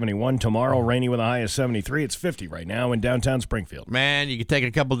 High of 71. Tomorrow, rainy with a high of 73. It's 50 right now in downtown Springfield. Man, you can take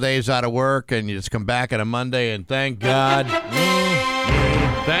a couple of days out of work and you just come back on a Monday and thank God.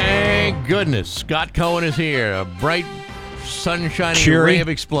 Thank goodness. Scott Cohen is here. A bright, sunshiny ray of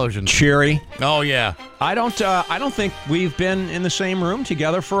explosions. Cheery. Oh, yeah. I don't think we've been in the same room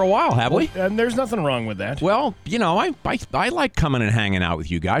together for a while, have we? And there's nothing wrong with that. Well, I like coming and hanging out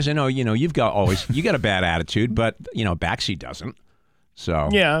with you guys. I know, you've got a bad attitude, but Baxi doesn't. So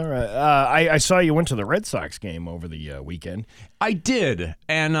yeah, I saw you went to the Red Sox game over the weekend. I did,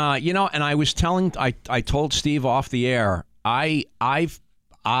 and and I was I told Steve off the air. I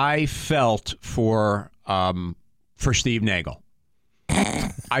felt for Steve Nagle.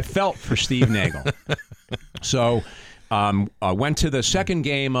 I felt for Steve Nagle. So I went to the second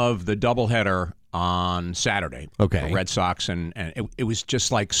game of the doubleheader on Saturday. Okay. The Red Sox, and it was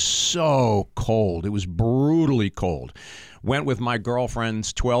just like so cold. It was brutally cold. Went with my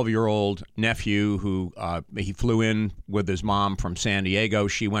girlfriend's 12-year-old nephew who he flew in with his mom from San Diego.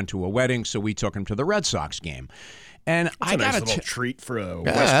 She went to a wedding, so we took him to the Red Sox game. And that's I got got a little treat for a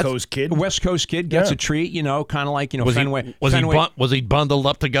West Coast kid. A West Coast kid gets a treat, kind of like Fenway. Was he bundled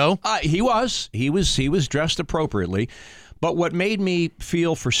up to go? He was. He was dressed appropriately. But what made me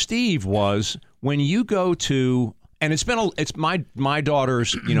feel for Steve was when you go to, and it's my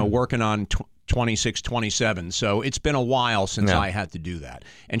daughter's working on 26, 27, so it's been a while since I had to do that.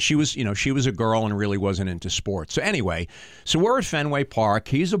 And she was a girl and really wasn't into sports. So anyway, we're at Fenway Park.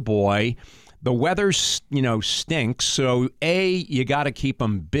 He's a boy. The weather, stinks, so you got to keep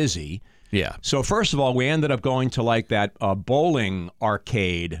them busy. Yeah. So first of all, we ended up going to like that bowling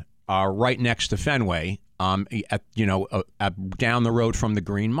arcade right next to Fenway, down the road from the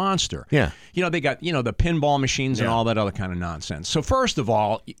Green Monster. Yeah. They got the pinball machines and all that other kind of nonsense. So first of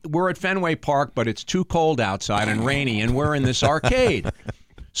all, we're at Fenway Park, but it's too cold outside and rainy, and we're in this arcade.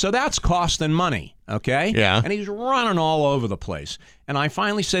 So that's costing money, okay? Yeah. And he's running all over the place. And I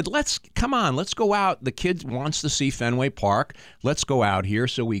finally said, let's go out. The kid wants to see Fenway Park. Let's go out here.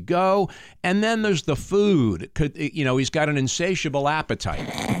 So we go. And then there's the food. He's got an insatiable appetite.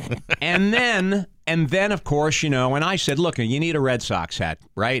 and then, of course, and I said, look, you need a Red Sox hat,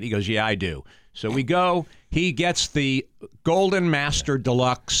 right? He goes, yeah, I do. So we go. He gets the Golden Master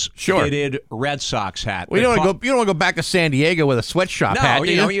Deluxe Sure. fitted Red Sox hat. Well, you don't want to go back to San Diego with a sweatshop hat. No,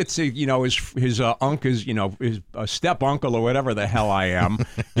 do you know, it's his uncle's, his step uncle or whatever the hell I am,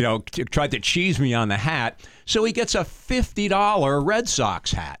 tried to cheese me on the hat. So he gets a $50 Red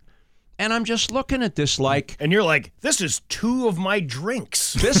Sox hat. And I'm just looking at this like, and you're like, this is 2 of my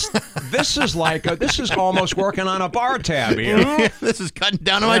drinks. This is almost working on a bar tab here. This is cutting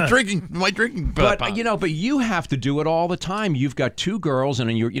down on my drinking. But you have to do it all the time. You've got 2 girls,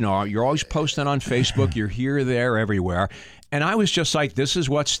 and you're always posting on Facebook. You're here, there, everywhere. And I was just like, this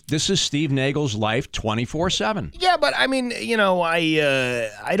is Steve Nagle's life 24/7. Yeah, but I mean,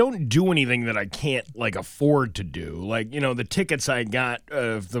 I don't do anything that I can't afford to do. Like, the tickets I got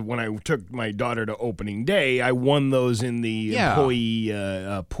when I took my daughter to opening day, I won those in the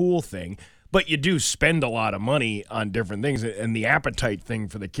employee pool thing. But you do spend a lot of money on different things, and the appetite thing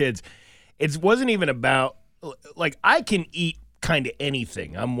for the kids. It wasn't even about I can eat kind of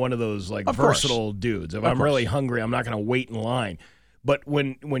anything. I'm one of those versatile dudes. If I'm really hungry, I'm not going to wait in line. But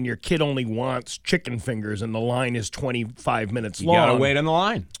when your kid only wants chicken fingers and the line is 25 minutes long, you got to wait in the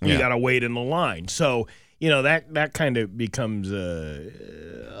line. You got to wait in the line. So, that kind of becomes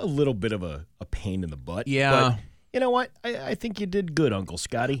a little bit of a pain in the butt. Yeah. But you know what? I think you did good, Uncle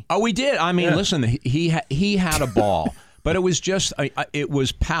Scotty. Oh, we did. I mean, listen, he had a ball, but it was just it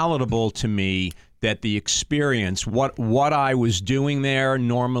was palatable to me that the experience, what I was doing there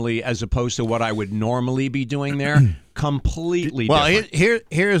normally as opposed to what I would normally be doing there, completely different. Well,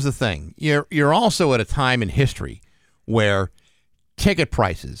 here's the thing. You're also at a time in history where ticket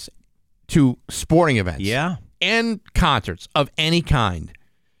prices to sporting events and concerts of any kind,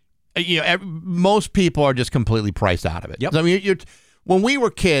 most people are just completely priced out of it. Yep. So, I mean, when we were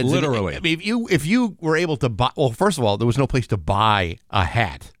kids, literally, if you were able to buy, well, first of all, there was no place to buy a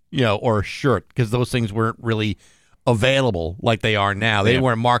hat. Or a shirt, because those things weren't really available like they are now. They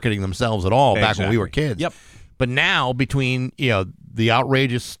weren't marketing themselves at all back when we were kids. Yep. But now, between the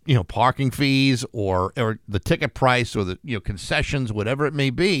outrageous parking fees or the ticket price or the concessions, whatever it may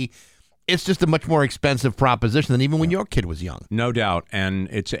be, it's just a much more expensive proposition than even when your kid was young. No doubt. And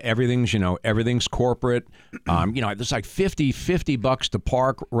everything's corporate. There's like $50 to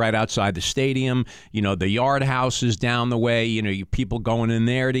park right outside the stadium. The yard house is down the way. You people going in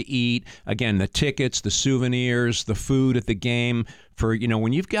there to eat. Again, the tickets, the souvenirs, the food at the game. For,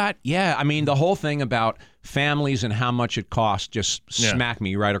 when you've got, the whole thing about families and how much it costs just smack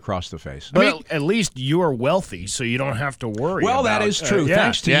me right across the face. But at least you're wealthy, so you don't have to worry. Well, that is true.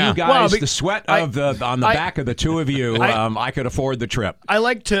 Thanks to you guys, the sweat on the back of the 2 of you, I could afford the trip. I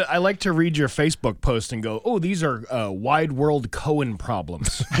like to read your Facebook post and go, oh, these are wide world Cohen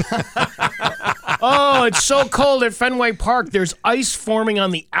problems. Oh, it's so cold at Fenway Park. There's ice forming on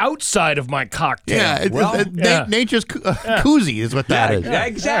the outside of my cocktail. Yeah, nature's koozie is what that is. Yeah,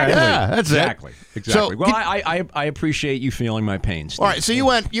 exactly. Yeah, that's exactly. it. Exactly. Well, I appreciate you feeling my pain, Steve. All right, so you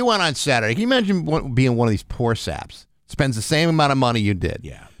went on Saturday. Can you imagine being one of these poor saps? Spends the same amount of money you did.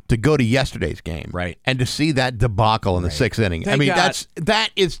 Yeah. To go to yesterday's game. Right. And to see that debacle in the 6th inning.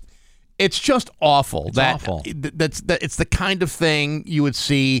 It's just awful. It's awful. It's the kind of thing you would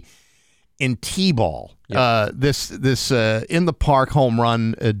see in T-ball. Yep. This in the park home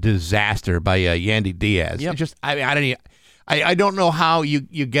run disaster by Yandy Diaz. Yep. I don't know how you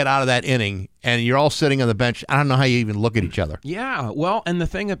get out of that inning and you're all sitting on the bench. I don't know how you even look at each other. Yeah, well, and the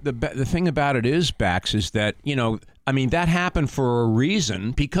thing about it is, Bax, is that that happened for a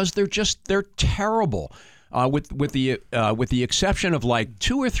reason because they're terrible. With the exception of like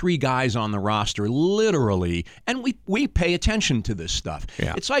 2 or 3 guys on the roster, literally, and we pay attention to this stuff.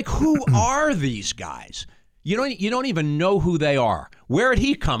 Yeah. It's like, who are these guys? You don't even know who they are. Where did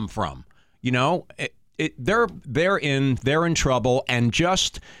he come from? They're in trouble. And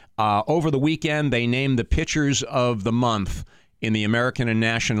just over the weekend, they named the pitchers of the month in the American and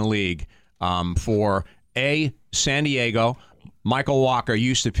National League for San Diego. Michael Walker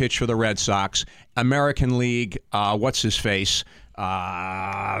used to pitch for the Red Sox. American League, what's his face?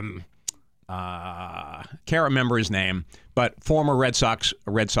 Can't remember his name, but former Red Sox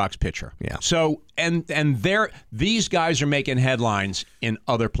pitcher. Yeah. So and these guys are making headlines in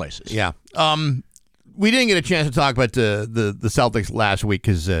other places. Yeah. We didn't get a chance to talk about the Celtics last week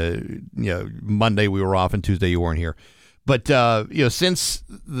because Monday we were off and Tuesday you weren't here. But since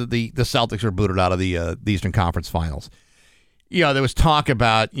the Celtics are booted out of the Eastern Conference Finals. There was talk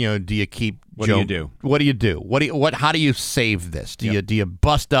about, do you keep What Joe? do you do? What do you do? How do you save this? Do you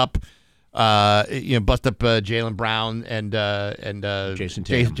bust up Jaylen Brown and Jason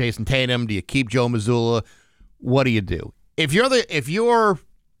Tatum? Jason Tatum? Do you keep Joe Mazzulla? What do you do? If you're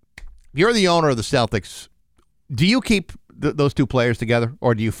you're the owner of the Celtics, do you keep those two players together,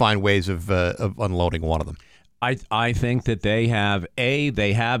 or do you find ways of unloading one of them? I think that they have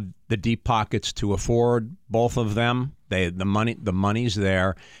the deep pockets to afford both of them. The money's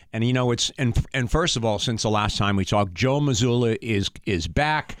there, and and first of all, since the last time we talked, Joe Mazzulla is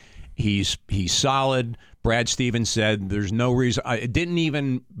back. He's solid. Brad Stevens said there's no reason. It didn't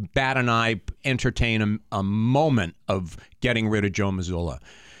even bat an eye entertain a moment of getting rid of Joe Mazzulla.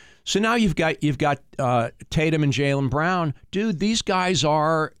 So now you've got Tatum and Jaylen Brown. Dude, these guys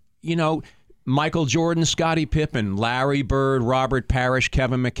are, Michael Jordan, Scottie Pippen, Larry Bird, Robert Parrish,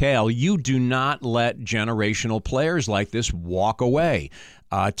 Kevin McHale. You do not let generational players like this walk away.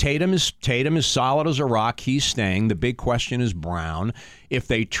 Tatum is solid as a rock. He's staying. The big question is Brown. If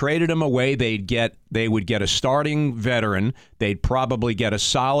they traded him away, they would get a starting veteran. They'd probably get a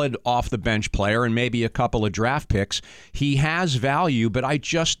solid off the bench player and maybe a couple of draft picks. He has value, but I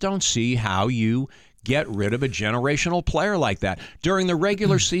just don't see how you get rid of a generational player like that. During the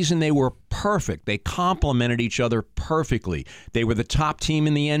regular season, they were perfect. They complemented each other perfectly. They were the top team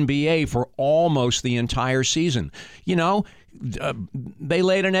in the NBA for almost the entire season. They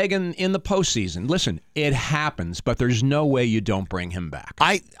laid an egg in the postseason. Listen, it happens, but there's no way you don't bring him back.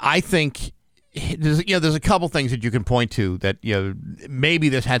 I think there's a couple things that you can point to that maybe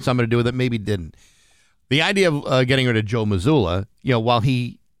this had something to do with it, maybe didn't. The idea of getting rid of Joe Mazzulla, while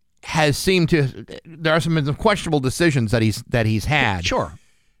he has seemed to, there are some questionable decisions that he's had. Sure.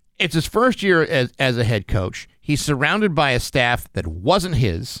 It's his first year as a head coach. He's surrounded by a staff that wasn't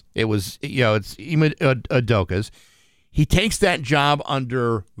his. It was, it's Ime Udoka's. He takes that job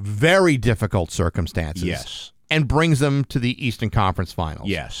under very difficult circumstances. Yes. And brings them to the Eastern Conference Finals.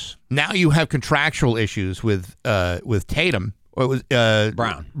 Yes. Now you have contractual issues with Tatum or with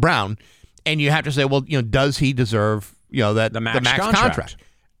Brown, and you have to say, well, does he deserve the max contract?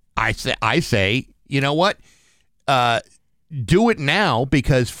 I say, you know what? Do it now,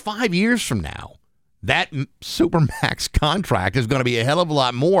 because 5 years from now, that Supermax contract is going to be a hell of a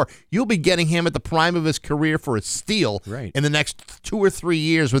lot more. You'll be getting him at the prime of his career for a steal in the next 2 or 3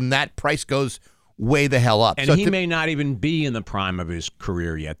 years when that price goes way the hell up. And he may not even be in the prime of his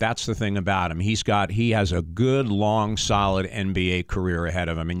career yet. That's the thing about him. He has a good, long, solid NBA career ahead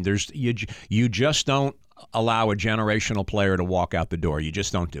of him. I mean, you just don't allow a generational player to walk out the door. You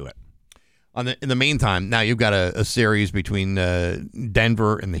just don't do it. In the meantime, now you've got a series between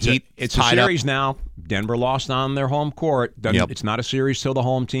Denver and the Heat. It's a series now. Denver lost on their home court. It's not a series till the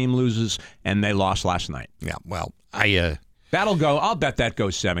home team loses, and they lost last night. Yeah, well, that'll go. I'll bet that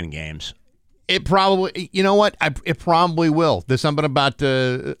goes 7 games. It probably, it probably will. There's something about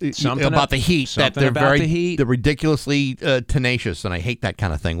the Heat that they're ridiculously tenacious, and I hate that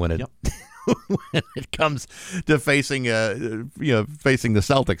kind of thing when it when it comes to facing the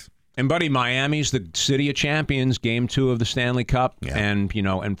Celtics. And buddy, Miami's the city of champions. Game 2 of the Stanley Cup,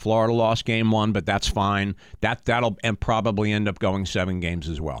 and Florida lost Game 1, but that's fine. That'll probably end up going 7 games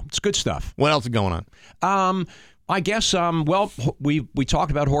as well. It's good stuff. What else is going on? I guess. We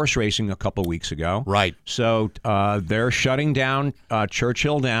talked about horse racing a couple weeks ago, right? So they're shutting down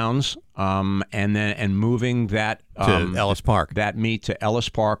Churchill Downs, and moving that to Ellis Park. That meet to Ellis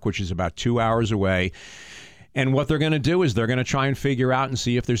Park, which is about 2 hours away. And what they're going to do is they're going to try and figure out and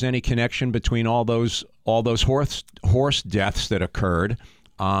see if there's any connection between all those horse deaths that occurred.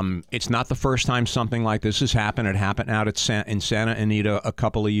 It's not the first time something like this has happened. It happened out in Santa Anita a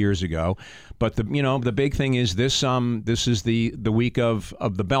couple of years ago. But the big thing is this is the week of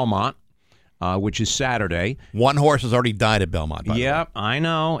the Belmont, which is Saturday. One horse has already died at Belmont. By the way. I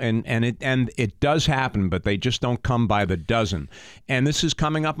know, and it does happen, but they just don't come by the dozen. And this is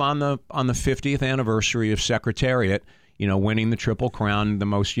coming up on the 50th anniversary of Secretariat, winning the Triple Crown, the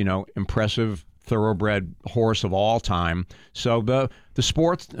most impressive thoroughbred horse of all time. So the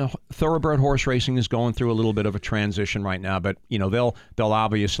sport, thoroughbred horse racing, is going through a little bit of a transition right now, but they'll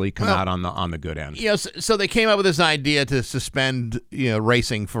obviously come out on the good end. Yes, so they came up with this idea to suspend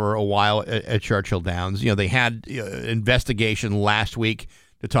racing for a while at Churchill Downs. They had investigation last week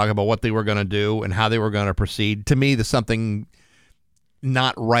to talk about what they were going to do and how they were going to proceed. To me, there's something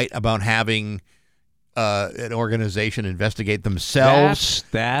not right about having an organization investigate themselves.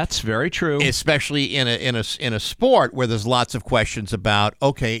 That's very true. Especially in a sport where there's lots of questions about,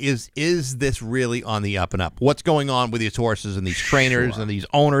 okay, is this really on the up and up? What's going on with these horses and these trainers and these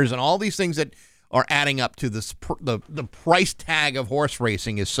owners and all these things that are adding up to this? The price tag of horse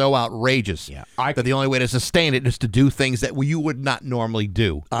racing is so outrageous that the only way to sustain it is to do things that you would not normally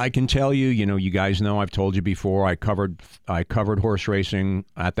do. I can tell you, you guys know, I've told you before, I covered horse racing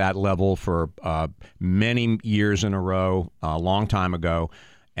at that level for many years in a row, a long time ago.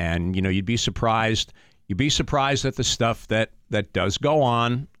 And you'd be surprised. You'd be surprised at the stuff that does go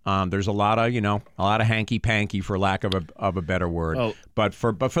on. There's a lot of hanky panky, for lack of a better word. Oh. But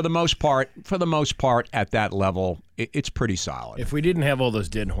for the most part, at that level, it's pretty solid. If we didn't have all those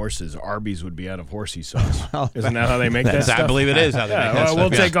dead horses, Arby's would be out of horsey sauce. Isn't that how they make that stuff? I believe it is how they make that stuff. We'll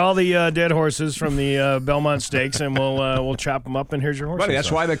take all the dead horses from the Belmont Steaks and we'll chop them up, and here's your horsey Buddy, that's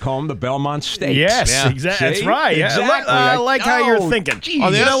sauce. why they call them the Belmont Steaks. Yes, exactly. That's right. Yeah. Exactly. I like how you're thinking. Geez.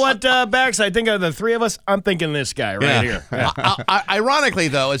 You know what, Bax? I think of the three of us, I'm thinking this guy right here. Yeah. Ironically,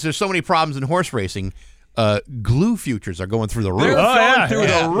 though, as there's so many problems in horse racing, glue futures are going through the roof. They're going through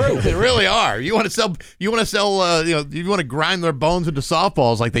the roof. They really are. You want to sell. You want to grind their bones into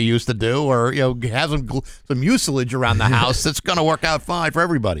softballs like they used to do, or have some mucilage around the house. That's going to work out fine for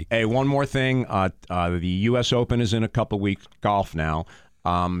everybody. Hey, one more thing. The U.S. Open is in a couple of weeks. Golf now.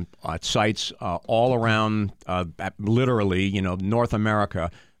 At sites all around, literally, North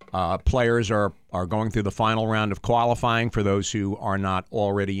America. Players are going through the final round of qualifying for those who are not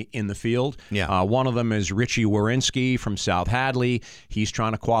already in the field. Yeah. One of them is Richie Wierenski from South Hadley. He's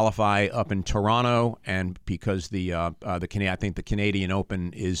trying to qualify up in Toronto, and because I think the Canadian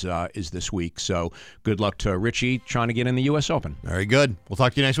Open is this week. So good luck to Richie trying to get in the U.S. Open. Very good. We'll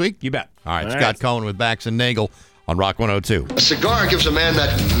talk to you next week. You bet. All right. Scott Cohen with Bax and Nagle on Rock 102. A cigar gives a man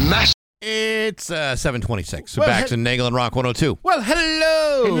that massive. It's 7:26. So Bax and Nagle on Rock 102. Well,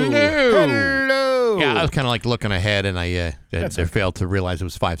 hello. Yeah, I was kind of like looking ahead, and I failed to realize it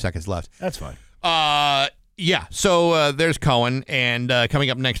was 5 seconds left. That's fine. Yeah. So there's Cohen, and coming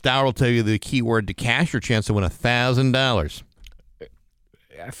up next hour, we'll tell you the keyword to cash your chance to win $1,000.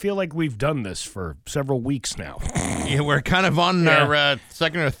 I feel like we've done this for several weeks now. Yeah, we're kind of on our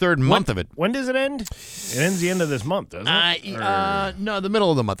second or third month of it. When does it end? It ends the end of this month, doesn't it? No, the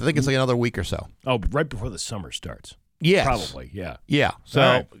middle of the month. I think it's like another week or so. Oh, right before the summer starts. Yes. Probably, yeah. Yeah.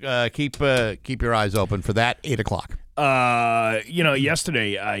 So keep your eyes open for that, 8 o'clock.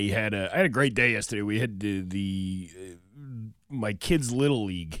 Yesterday I had a great day yesterday. We had my kids' Little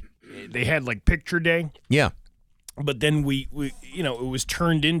League. They had like picture day. Yeah. But then we it was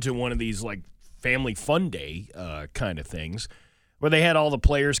turned into one of these like family fun day kind of things where they had all the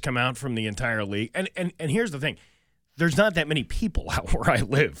players come out from the entire league. And here's the thing. There's not that many people out where I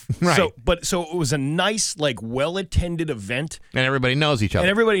live. Right. So it was a nice, like, well-attended event. And everybody knows each other.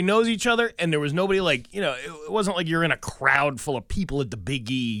 And there was nobody it wasn't like you're in a crowd full of people at the Big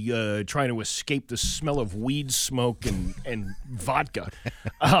E trying to escape the smell of weed smoke and vodka.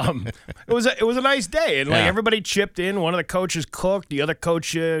 It was a nice day, and everybody chipped in. One of the coaches cooked. The other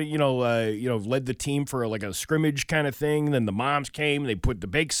coach, led the team for like a scrimmage kind of thing. Then the moms came. They put the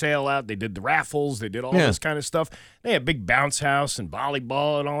bake sale out. They did the raffles. They did all this kind of stuff. They had a big bounce house and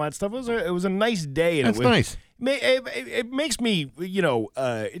volleyball and all that stuff. It was a nice day. And That's nice. It makes me,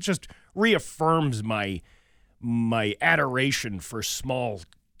 it just reaffirms my adoration for small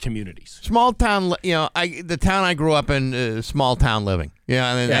communities. Small town, the town I grew up in, small town living.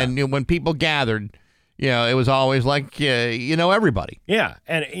 And when people gathered, it was always like, everybody. Yeah,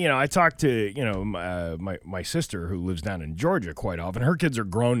 and I talked to my sister who lives down in Georgia quite often. Her kids are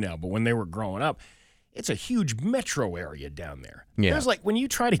grown now, but when they were growing up, it's a huge metro area down there. Yeah. There's when you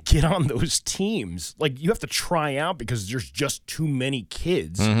try to get on those teams, you have to try out because there's just too many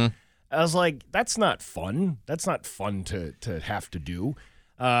kids. Mm-hmm. I was like, that's not fun. That's not fun to have to do.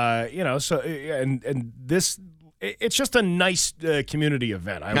 And this, it's just a nice community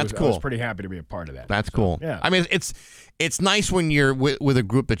event. I was pretty happy to be a part of that. That's cool. Yeah. I mean, it's nice when you're with a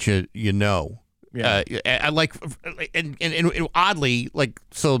group that you know. Yeah. I like, and oddly,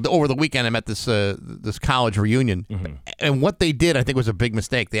 so over the weekend I met this college reunion, and what they did I think was a big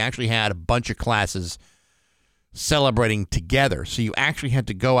mistake. They actually had a bunch of classes celebrating together, so you actually had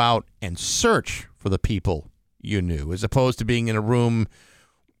to go out and search for the people you knew, as opposed to being in a room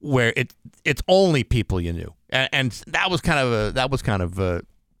where it's only people you knew, and that was kind of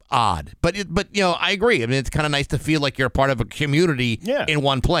odd, but I agree. I mean, it's kind of nice to feel like you're a part of a community in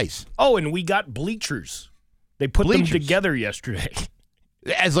one place. Oh, and we got bleachers. They put them together yesterday.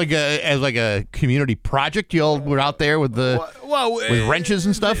 As like a community project, you all were out there with with wrenches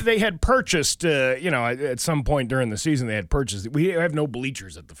and stuff. They had purchased, at some point during the season, they had purchased. We have no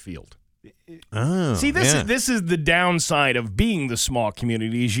bleachers at the field. Oh, see, this is the downside of being the small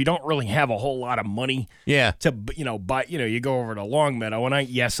community is you don't really have a whole lot of money. Yeah. To buy, you go over to Longmeadow, and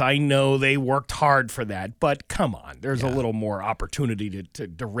I know they worked hard for that, but come on, there's a little more opportunity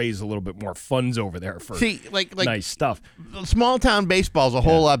to raise a little bit more funds over there for nice stuff. Small town baseball is a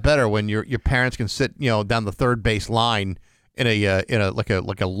whole lot better when your parents can sit down the third base line in a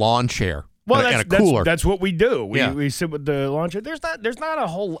lawn chair. Well, and a cooler. That's what we do. Yeah. We sit with the lawn chair. There's not a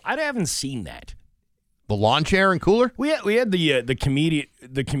whole. I haven't seen that. The lawn chair and cooler? We had the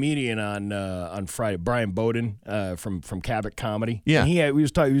comedian on Friday, Brian Bowden from Cabot Comedy. Yeah. And he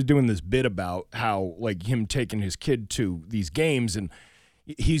was doing this bit about how like him taking his kid to these games and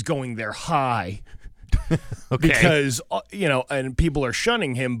he's going there high. Okay. Because and people are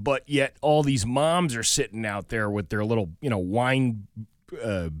shunning him, but yet all these moms are sitting out there with their little wine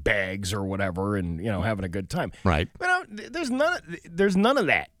bags or whatever, and having a good time. Right. There's none of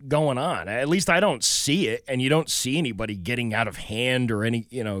that going on. At least I don't see it, and you don't see anybody getting out of hand or any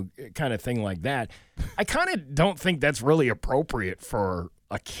kind of thing like that. I kind of don't think that's really appropriate for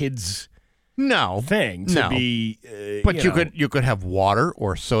a kid's thing to be. But you could have water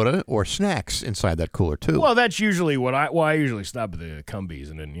or soda or snacks inside that cooler too. Well, that's usually what I usually stop at the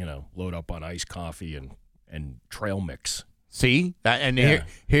Cumbies and then load up on iced coffee and trail mix. See? Here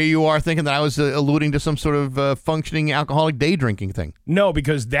you are thinking that I was alluding to some sort of functioning alcoholic day drinking thing. No,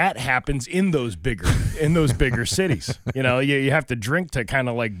 because that happens in those bigger cities. You have to drink to kind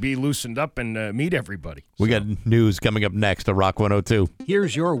of like be loosened up and meet everybody. We got news coming up next to Rock 102.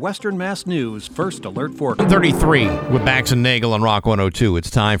 Here's your Western Mass News First Alert for 33 with Bax and Nagle on Rock 102. It's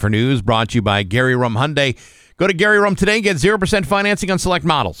time for news brought to you by Gary Rum Hyundai. Go to Gary Rum today and get 0% financing on select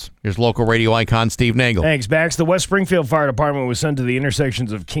models. Here's local radio icon Steve Nagle. Thanks, Bax. The West Springfield Fire Department was sent to the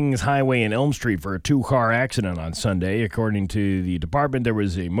intersections of Kings Highway and Elm Street for a two-car accident on Sunday. According to the department, there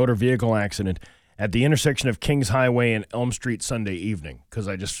was a motor vehicle accident at the intersection of Kings Highway and Elm Street Sunday evening, because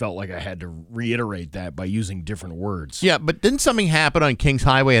I just felt like I had to reiterate that by using different words. Yeah, but didn't something happen on Kings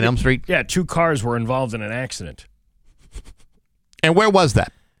Highway and Elm Street? Yeah, two cars were involved in an accident. And where was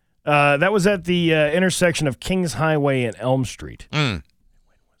that? That was at the intersection of Kings Highway and Elm Street.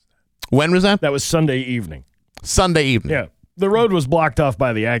 When was that? That was Sunday evening. Sunday evening. Yeah. The road was blocked off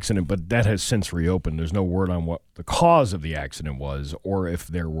by the accident, but that has since reopened. There's no word on what the cause of the accident was or if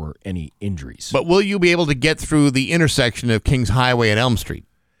there were any injuries. But will you be able to get through the intersection of Kings Highway and Elm Street?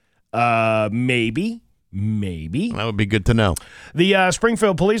 Maybe. That would be good to know. The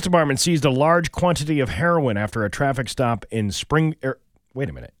Springfield Police Department seized a large quantity of heroin after a traffic stop in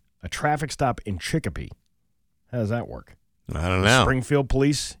a traffic stop in Chicopee. How does that work? I don't know. Springfield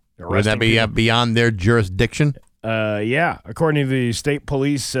Police. Would that be beyond their jurisdiction? Yeah. According to the State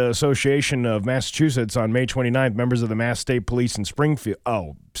Police Association of Massachusetts, on May 29th, members of the Mass State Police in Springfield.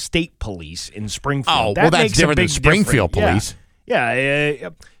 Oh, State Police in Springfield. Oh, well, that's different than Springfield Police. Yeah.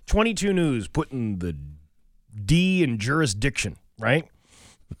 22 News putting the D in jurisdiction, right?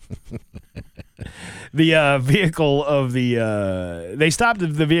 The vehicle of they stopped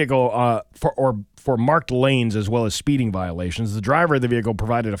the vehicle for marked lanes as well as speeding violations. The driver of the vehicle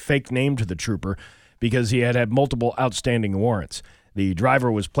provided a fake name to the trooper because he had multiple outstanding warrants. The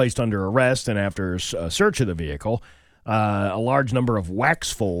driver was placed under arrest, and after a search of the vehicle, a large number of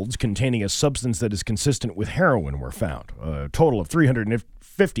wax folds containing a substance that is consistent with heroin were found. A total of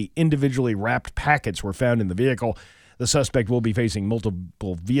 350 individually wrapped packets were found in the vehicle. The suspect will be facing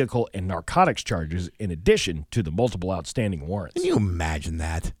multiple vehicle and narcotics charges in addition to the multiple outstanding warrants. Can you imagine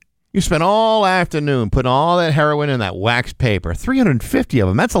that? You spent all afternoon putting all that heroin in that wax paper. 350 of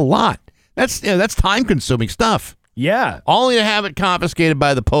them. That's a lot. That's time-consuming stuff. Yeah. Only to have it confiscated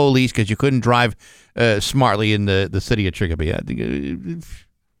by the police because you couldn't drive smartly in the city of Chicopee.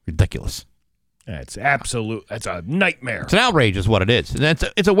 Ridiculous. That's a nightmare. It's an outrage, is what it is, and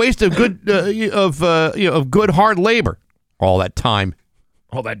it's a waste of good of good hard labor. All that time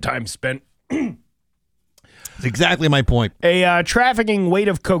spent. That's exactly my point. A trafficking weight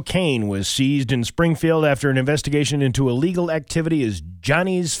of cocaine was seized in Springfield after an investigation into illegal activity as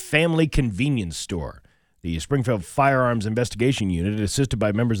Johnny's Family Convenience Store. The Springfield Firearms Investigation Unit, assisted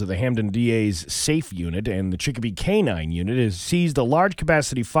by members of the Hamden DA's SAFE Unit and the Chicopee K-9 Unit, has seized a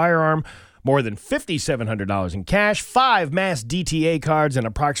large-capacity firearm, more than $5,700 in cash, 5 mass DTA cards, and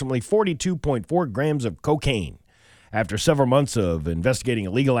approximately 42.4 grams of cocaine. After several months of investigating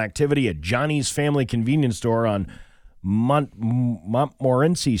illegal activity at Johnny's Family Convenience Store on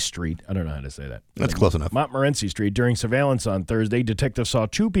Montmorency Street. I don't know how to say that. That's close enough. Montmorency Street. During surveillance on Thursday, detectives saw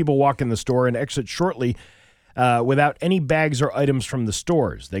 2 people walk in the store and exit shortly without any bags or items from the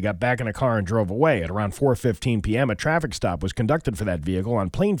stores. They got back in a car and drove away. At around 4:15 p.m., a traffic stop was conducted for that vehicle on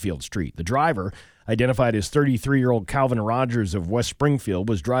Plainfield Street. The driver, identified as 33-year-old Calvin Rogers of West Springfield,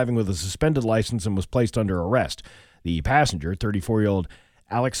 was driving with a suspended license and was placed under arrest. The passenger, 34-year-old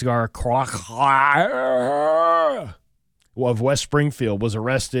Alexgar of West Springfield, was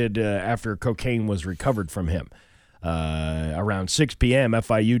arrested after cocaine was recovered from him. Around 6 p.m.,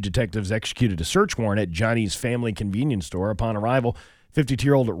 FIU detectives executed a search warrant at Johnny's Family Convenience Store. Upon arrival,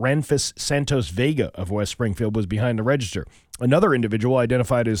 52-year-old Ranfis Santos Vega of West Springfield was behind the register. Another individual,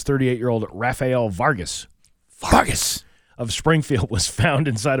 identified as 38-year-old Rafael Vargas of Springfield, was found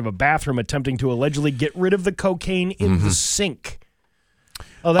inside of a bathroom attempting to allegedly get rid of the cocaine in the sink.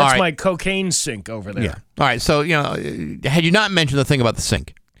 Oh, that's my cocaine sink over there. Yeah. All right, so, had you not mentioned the thing about the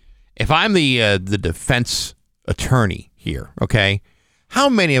sink, if I'm the defense attorney here, okay, how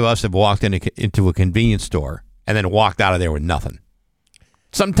many of us have walked into a convenience store and then walked out of there with nothing?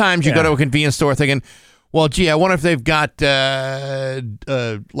 Sometimes you go to a convenience store thinking, well, gee, I wonder if they've got Diet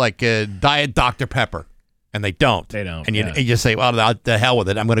Dr. Pepper, and they don't. They don't. And you just say, well, the hell with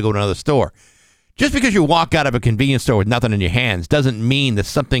it. I'm going to go to another store. Just because you walk out of a convenience store with nothing in your hands doesn't mean that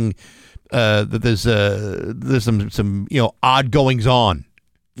something that there's some odd goings on.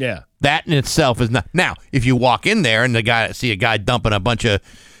 Yeah. That in itself is not. Now, if you walk in there and see a guy dumping a bunch of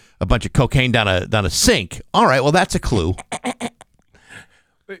cocaine down a sink, all right, well, that's a clue.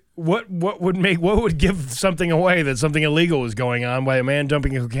 What would give something away that something illegal was going on by a man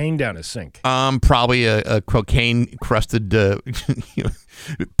dumping cocaine down his sink? Probably a cocaine crusted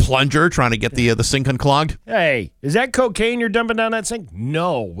plunger trying to get the sink unclogged. Hey, is that cocaine you're dumping down that sink?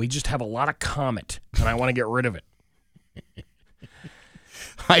 No, we just have a lot of Comet, and I want to get rid of it.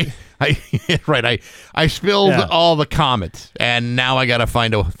 I spilled all the Comet, and now I got to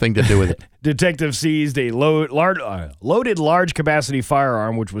find a thing to do with it. Detective seized a loaded large capacity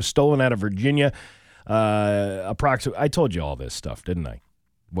firearm which was stolen out of Virginia. I told you all this stuff, didn't I?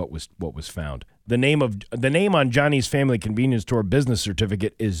 What was found? The name on Johnny's family convenience store business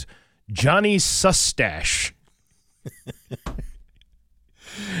certificate is Johnny Sustache.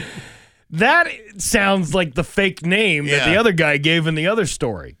 That sounds like the fake name that the other guy gave in the other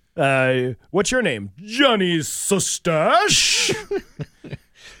story. What's your name? Johnny Sustache.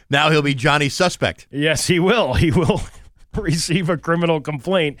 Now he'll be Johnny Suspect. Yes, he will. He will receive a criminal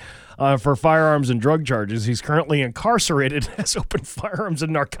complaint for firearms and drug charges. He's currently incarcerated as open firearms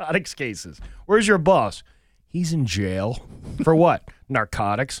and narcotics cases. Where's your boss? He's in jail. For what?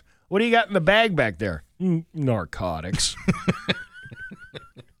 Narcotics. What do you got in the bag back there? Narcotics.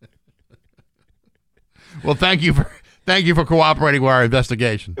 Well, thank you for cooperating with our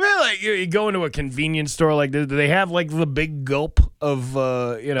investigation. Really, you go into a convenience store like this. Do they have like the big gulp of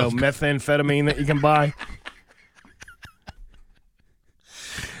methamphetamine that you can buy?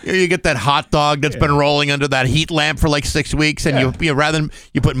 You get that hot dog that's been rolling under that heat lamp for like 6 weeks, and you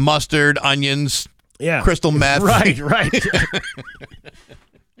put mustard, onions, crystal meth. Right.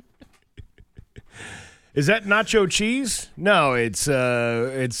 Is that nacho cheese? No, it's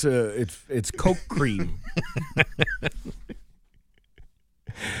Coke cream.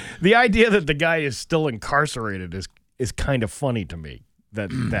 The idea that the guy is still incarcerated is kind of funny to me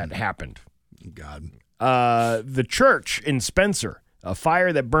that happened. God. The church in Spencer, a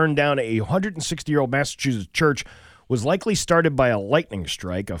fire that burned down a 160-year-old Massachusetts church, was likely started by a lightning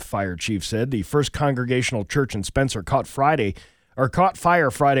strike, a fire chief said. The First Congregational Church in Spencer caught fire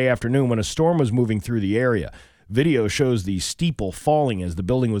Friday afternoon when a storm was moving through the area. Video shows the steeple falling as the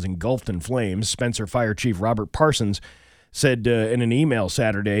building was engulfed in flames. Spencer Fire Chief Robert Parsons said in an email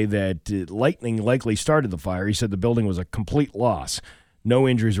Saturday that lightning likely started the fire. He said the building was a complete loss. No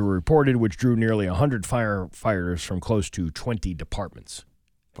injuries were reported, which drew nearly 100 firefighters from close to 20 departments.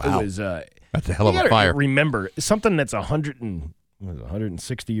 Wow. It was, that's a hell of a fire. Remember, something that's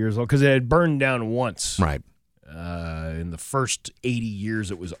 160 years old, because it had burned down once. Right. In the first 80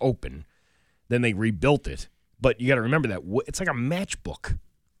 years it was open. Then they rebuilt it. But you got to remember that it's like a matchbook.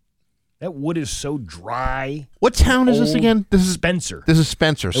 That wood is so dry. What town is this again? This is Spencer. This is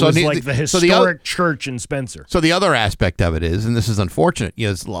Spencer. It was like the historic church in Spencer. So the other aspect of it is, and this is unfortunate,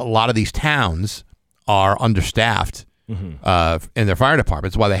 a lot of these towns are understaffed in their fire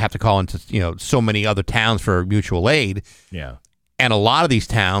departments. Why they have to call into so many other towns for mutual aid. Yeah. And a lot of these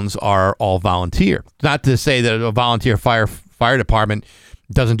towns are all volunteer. Not to say that a volunteer fire department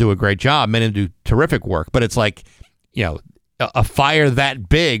doesn't do a great job. Many do terrific work. But it's like, a fire that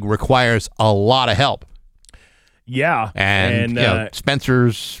big requires a lot of help. Yeah. And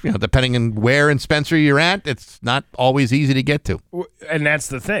Spencer's, depending on where in Spencer you're at, it's not always easy to get to. And that's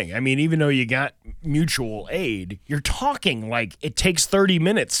the thing. I mean, even though you got mutual aid, you're talking like it takes 30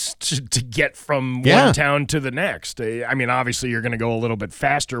 minutes to get from one town to the next. I mean, obviously you're going to go a little bit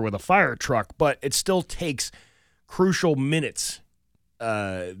faster with a fire truck, but it still takes crucial minutes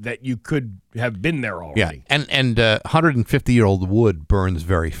that you could have been there already. Yeah, and 150-year-old wood burns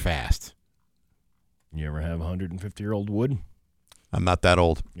very fast. You ever have 150-year-old wood? I'm not that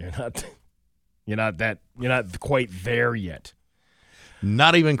old. You're not quite there yet.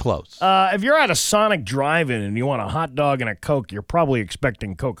 Not even close. If you're at a Sonic drive-in and you want a hot dog and a Coke, you're probably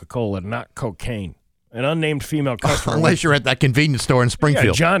expecting Coca-Cola, not cocaine. An unnamed female customer. Unless you're at that convenience store in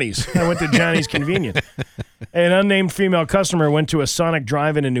Springfield. Yeah, Johnny's. I went to Johnny's Convenience. An unnamed female customer went to a Sonic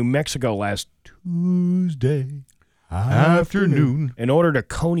drive-in in New Mexico last Tuesday afternoon and ordered a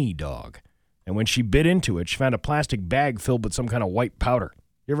Coney dog. And when she bit into it, she found a plastic bag filled with some kind of white powder.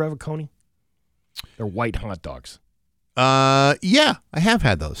 You ever have a Coney? They're white hot dogs. Yeah, I have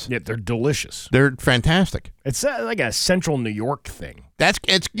had those. Yeah, they're delicious. They're fantastic. It's like a central New York thing.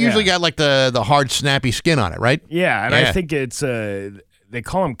 It's usually got like the hard, snappy skin on it, right? Yeah, and I think it's they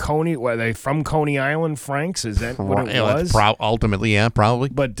call them Coney. Are they from Coney Island, Franks? Is that what it was? Ultimately, yeah, probably.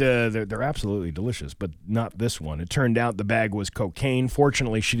 But they're absolutely delicious, but not this one. It turned out the bag was cocaine.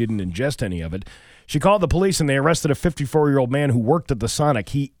 Fortunately, she didn't ingest any of it. She called the police, and they arrested a 54-year-old man who worked at the Sonic.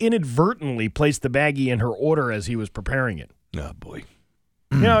 He inadvertently placed the baggie in her order as he was preparing it. Oh, boy.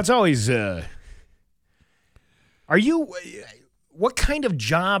 It's always... What kind of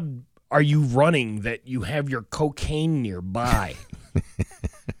job are you running that you have your cocaine nearby?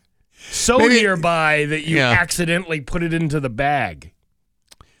 Nearby that you accidentally put it into the bag.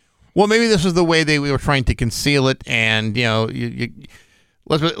 Well, maybe this is the way they were trying to conceal it, and,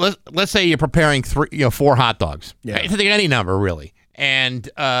 let's say you're preparing 4 hot dogs. Yeah. Take any number, really. And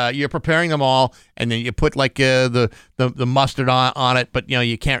you're preparing them all, and then you put like the mustard on it, but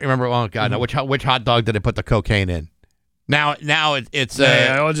you can't remember. Oh God, no, which hot dog did I put the cocaine in? Now it's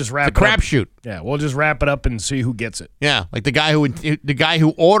we'll just wrap a crapshoot. Yeah, we'll just wrap it up and see who gets it. Yeah, like the guy who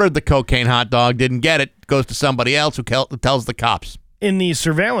ordered the cocaine hot dog didn't get it, goes to somebody else who tells the cops. In the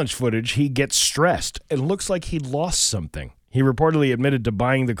surveillance footage, he gets stressed. It looks like he lost something. He reportedly admitted to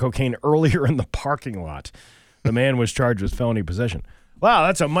buying the cocaine earlier in the parking lot. The man was charged with felony possession. Wow,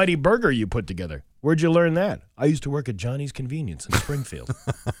 that's a mighty burger you put together. Where'd you learn that? I used to work at Johnny's Convenience in Springfield.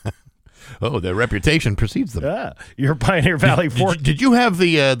 Oh, their reputation precedes them. Yeah, your Pioneer Valley Ford. Did you have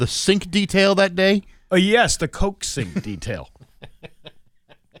the sink detail that day? Yes, the Coke sink detail.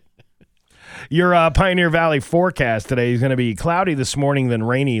 Your Pioneer Valley forecast today is going to be cloudy this morning, then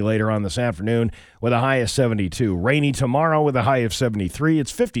rainy later on this afternoon with a high of 72. Rainy tomorrow with a high of 73.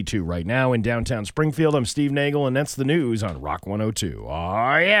 It's 52 right now in downtown Springfield. I'm Steve Nagle, and that's the news on Rock 102. Oh,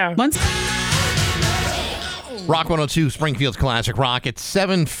 yeah. Rock 102, Springfield's classic rock. It's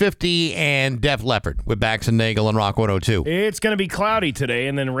 7:50 and Def Leppard with Bax and Nagle on Rock 102. It's going to be cloudy today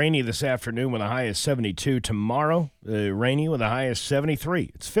and then rainy this afternoon with a high of 72. Tomorrow, rainy with a high of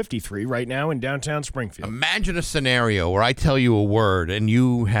 73. It's 53 right now in downtown Springfield. Imagine a scenario where I tell you a word and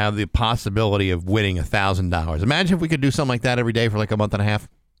you have the possibility of winning $1,000. Imagine if we could do something like that every day for like a month and a half.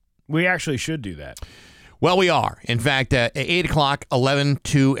 We actually should do that. Well, we are. In fact, at 8 o'clock, 11,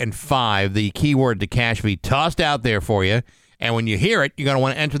 2, and 5, the keyword to cash will be tossed out there for you. And when you hear it, you're going to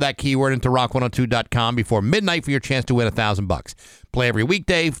want to enter that keyword into rock102.com before midnight for your chance to win $1,000. Play every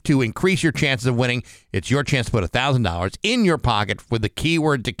weekday to increase your chances of winning. It's your chance to put $1,000 in your pocket with the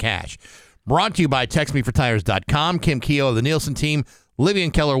keyword to cash. Brought to you by TextMeForTires.com, Kim Keogh of the Nielsen team, Livy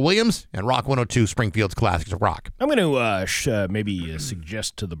and Keller Williams, and Rock 102, Springfield's Classics of Rock. I'm going to maybe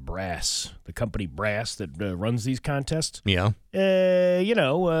suggest to the brass, the company brass that runs these contests. Yeah. Maybe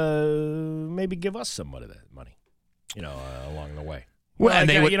give us some of that money, along the way. Well, and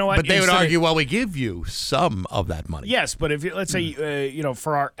they would, but they would argue, well, we give you some of that money. Yes, but if let's say,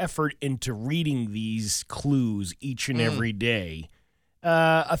 for our effort into reading these clues each and every day,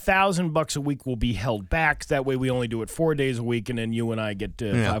 $1,000 a week will be held back. That way, we only do it 4 days a week, and then you and I get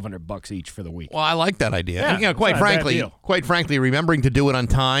 $500 each for the week. Well, I like that idea. Yeah, quite frankly, remembering to do it on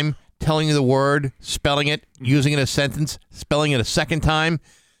time, telling you the word, spelling it, using it in a sentence, spelling it a second time.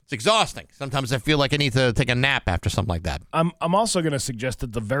 It's exhausting. Sometimes I feel like I need to take a nap after something like that. I'm also going to suggest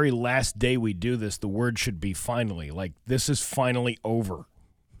that the very last day we do this, the word should be finally. Like, this is finally over.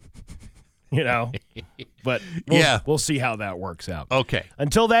 But we'll see how that works out. Okay.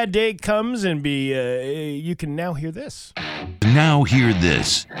 Until that day comes and you can now hear this. Now hear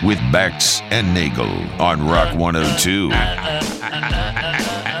this with Bax and Nagle on Rock 102.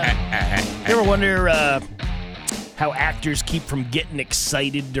 You ever wonder how actors keep from getting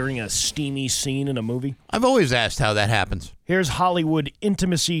excited during a steamy scene in a movie? I've always asked how that happens. Here's Hollywood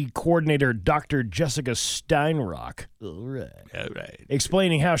intimacy coordinator Dr. Jessica Steinrock. All right.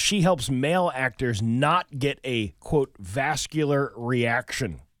 Explaining how she helps male actors not get a, quote, vascular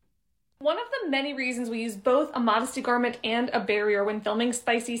reaction. One of the many reasons we use both a modesty garment and a barrier when filming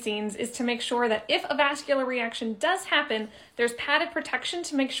spicy scenes is to make sure that if a vascular reaction does happen, there's padded protection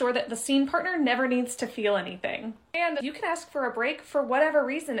to make sure that the scene partner never needs to feel anything. And you can ask for a break for whatever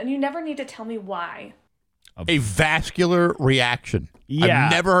reason, and you never need to tell me why. A vascular reaction. Yeah.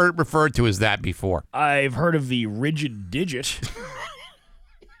 I've never heard it referred to as that before. I've heard of the rigid digit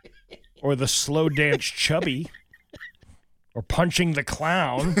or the slow dance chubby or punching the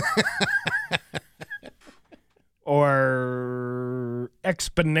clown or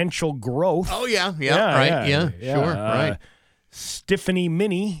exponential growth. Oh, yeah, right, sure, right. Stiffany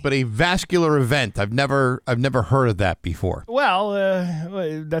Mini. But a vascular event, I've never heard of that before. Well,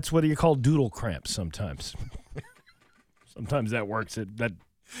 that's what you call doodle cramps sometimes. Sometimes that works. That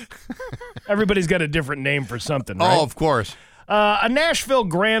everybody's got a different name for something, right? Oh, of course. A Nashville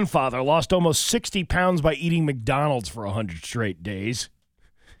grandfather lost almost 60 pounds by eating McDonald's for 100 straight days.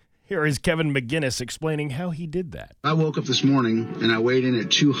 Here is Kevin McGinnis explaining how he did that. I woke up this morning and I weighed in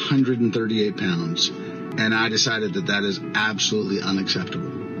at 238 pounds, and I decided that is absolutely unacceptable.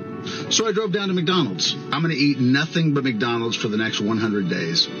 So I drove down to McDonald's. I'm going to eat nothing but McDonald's for the next 100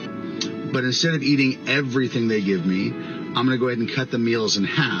 days. But instead of eating everything they give me, I'm going to go ahead and cut the meals in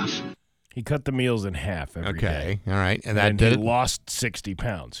half. He cut the meals in half every day. Okay, all right. And that did he it? lost 60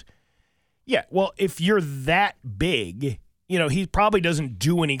 pounds. Yeah, well, if you're that big, he probably doesn't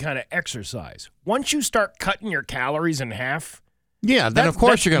do any kind of exercise. Once you start cutting your calories in half. Yeah, then of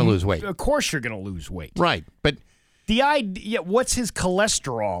course you're going to lose weight. Of course you're going to lose weight. Right, but the idea, what's his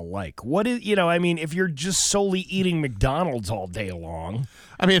cholesterol like? What is, if you're just solely eating McDonald's all day long.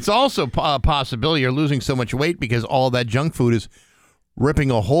 I mean, it's also a possibility you're losing so much weight because all that junk food is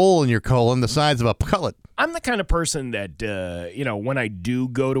ripping a hole in your colon the size of a pellet. I'm the kind of person that, when I do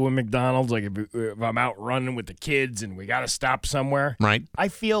go to a McDonald's, like if I'm out running with the kids and we got to stop somewhere, right? I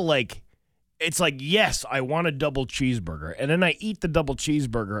feel like it's like, yes, I want a double cheeseburger. And then I eat the double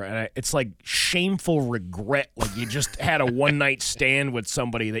cheeseburger, and it's like shameful regret. Like you just had a one-night stand with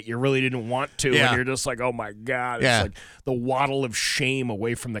somebody that you really didn't want to, and you're just like, oh, my God. It's like the waddle of shame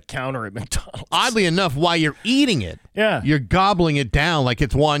away from the counter at McDonald's. Oddly enough, while you're eating it, you're gobbling it down like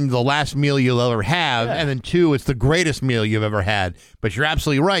it's one, the last meal you'll ever have, and then two, it's the greatest meal you've ever had. But you're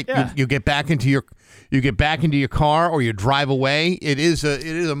absolutely right. Yeah. You get back into your car or you drive away. It is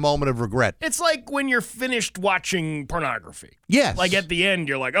a moment of regret. It's like when you're finished watching pornography. Yes. Like at the end,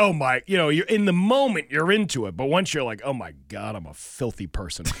 you're like, oh my, you're in the moment, you're into it. But once you're like, oh my God, I'm a filthy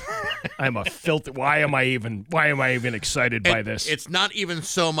person. I'm a filthy. Why am I even excited by this? It's not even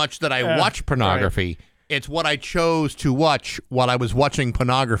so much that I watch pornography. Right. It's what I chose to watch while I was watching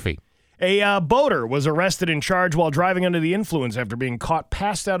pornography. A boater was arrested and charged while driving under the influence after being caught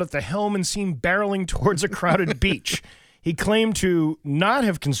passed out at the helm and seen barreling towards a crowded beach. He claimed to not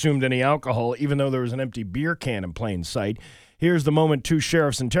have consumed any alcohol, even though there was an empty beer can in plain sight. Here's the moment two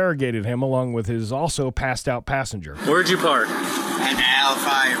sheriffs interrogated him, along with his also passed out passenger. Where'd you park? In the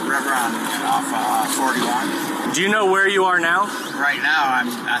Alphi River off 41. Do you know where you are now? Right now,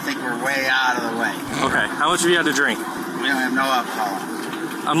 I think we're way out of the way. Okay. How much have you had to drink? We don't have no alcohol.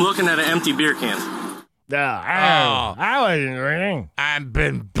 I'm looking at an empty beer can. I wasn't drinking. I've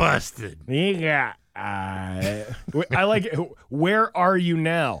been busted. You got. I like it. Where are you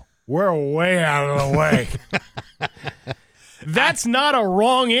now? We're way out of the way. That's not a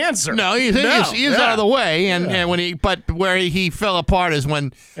wrong answer. No, he is out of the way, and where he fell apart is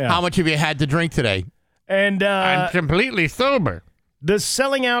when how much have you had to drink today? And I'm completely sober. Does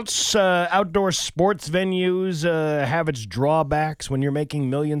selling out outdoor sports venues have its drawbacks when you're making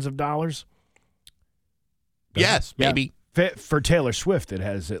millions of dollars? Yes, maybe. For Taylor Swift, it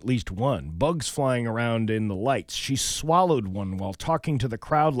has at least one. Bugs flying around in the lights. She swallowed one while talking to the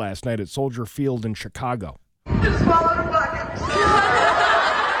crowd last night at Soldier Field in Chicago. You swallowed a bucket.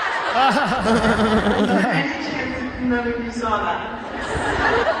 Any chance none of you saw that?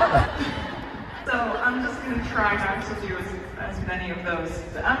 So I'm just going to try not to do as many of those.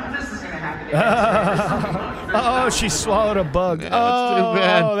 This is going to happen again. She swallowed a bug. Yeah, that's too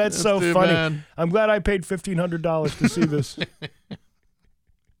bad. Oh, that's so funny. Bad. I'm glad I paid $1,500 to see this.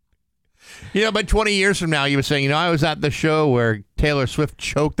 But 20 years from now, you were saying, I was at the show where Taylor Swift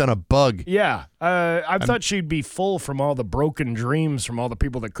choked on a bug. Yeah. I thought she'd be full from all the broken dreams from all the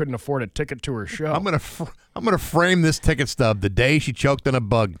people that couldn't afford a ticket to her show. I'm gonna frame this ticket stub the day she choked on a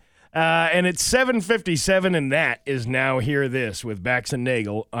bug. And it's 7:57, and that is Now Hear This with Bax and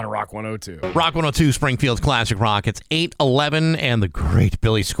Nagle on Rock 102. Rock 102, Springfield's Classic Rock. It's 8:11 and the great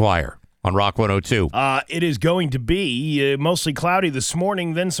Billy Squire on Rock 102. It is going to be mostly cloudy this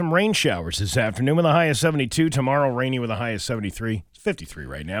morning, then some rain showers this afternoon with a high of 72. Tomorrow, rainy with a high of 73. It's 53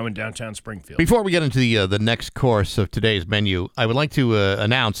 right now in downtown Springfield. Before we get into the next course of today's menu, I would like to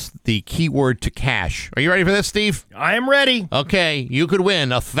announce the keyword to cash. Are you ready for this, Steve? I am ready. Okay, you could win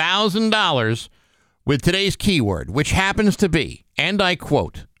 $1,000 with today's keyword, which happens to be, and I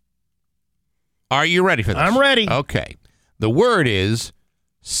quote, Are you ready for this? I'm ready. Okay. The word is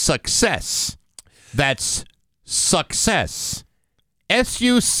success. That's success.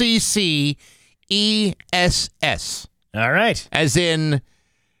 SUCCESS. All right. As in,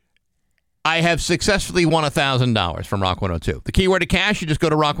 I have successfully won $1,000 from Rock 102. The keyword to cash, you just go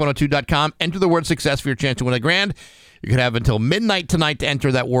to rock102.com, enter the word success for your chance to win $1,000. You could have until midnight tonight to enter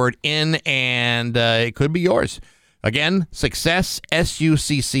that word in, and it could be yours. Again, success,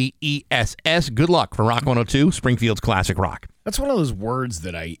 SUCCESS. Good luck for Rock 102, Springfield's classic rock. That's one of those words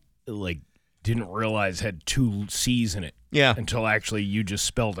that I didn't realize had 2 C's in it. Yeah. Until actually you just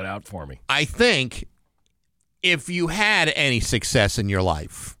spelled it out for me. I think if you had any success in your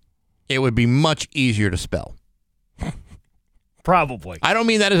life, it would be much easier to spell. Probably. I don't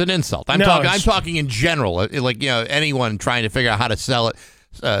mean that as an insult. I'm talking in general, like anyone trying to figure out how to spell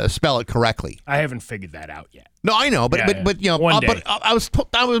it correctly. I haven't figured that out yet. No, I know, but One day. but I was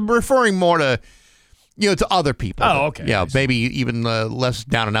referring more to to other people. Oh, okay. Yeah, maybe even less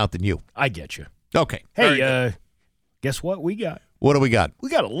down and out than you. I get you. Okay. Hey, guess what we got? What do we got? We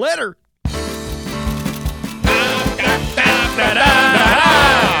got a letter.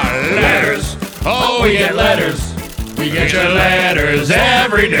 Letters. Oh, we get letters. We get your letters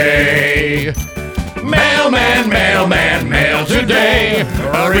every day. Mailman, mailman, mail today.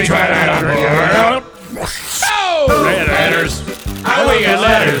 Reach right out. Oh, letters. Oh, we get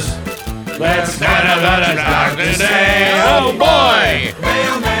letters. Let's talk today. Oh, boy.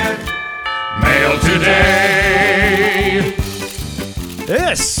 Mailman, mail today.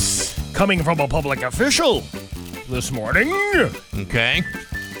 This coming from a public official this morning. Okay.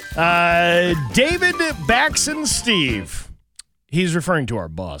 David, Bax, and Steve. He's referring to our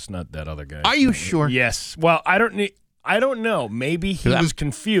boss, not that other guy. Are you sure? Yes. Well, I don't know. Maybe he was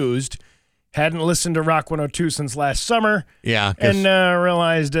confused. Hadn't listened to Rock 102 since last summer. Yeah. And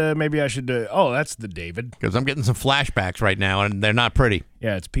realized maybe I should that's the David. Because I'm getting some flashbacks right now, and they're not pretty.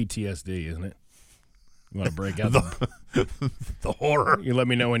 Yeah, it's PTSD, isn't it? You want to break out the horror. You let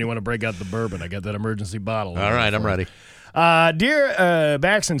me know when you want to break out the bourbon. I got that emergency bottle. All right, I'm ready. Dear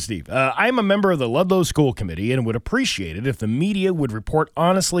Bax and Steve, I'm a member of the Ludlow School Committee and would appreciate it if the media would report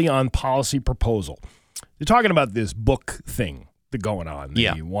honestly on policy proposal. They're talking about this book thing that's going on.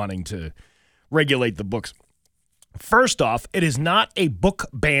 Wanting to regulate the books. First off, it is not a book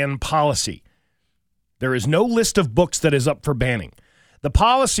ban policy. There is no list of books that is up for banning. The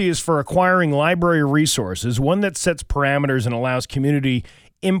policy is for acquiring library resources, one that sets parameters and allows community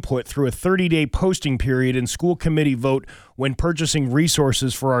input through a 30-day posting period and school committee vote when purchasing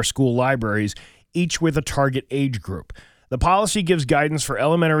resources for our school libraries, each with a target age group. The policy gives guidance for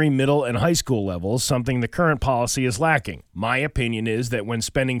elementary, middle, and high school levels, something the current policy is lacking. My opinion is that when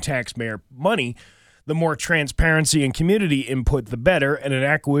spending taxpayer money, the more transparency and community input, the better, and an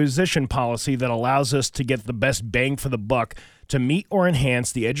acquisition policy that allows us to get the best bang for the buck to meet or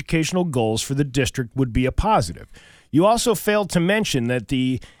enhance the educational goals for the district would be a positive. You also failed to mention that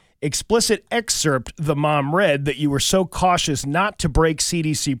the explicit excerpt the mom read that you were so cautious not to break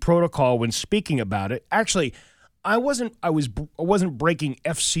CDC protocol when speaking about it. Actually, I wasn't breaking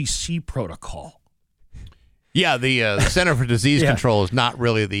FCC protocol. Yeah, the Center for Disease Control is not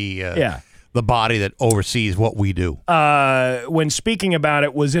really the body that oversees what we do. When speaking about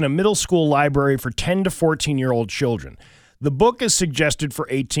it, was in a middle school library for 10 to 14-year-old children. The book is suggested for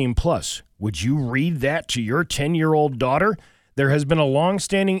 18 plus. Would you read that to your 10-year-old daughter? There has been a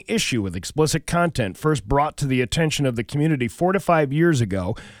long-standing issue with explicit content first brought to the attention of the community 4 to 5 years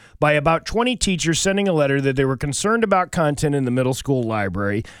ago by about 20 teachers sending a letter that they were concerned about content in the middle school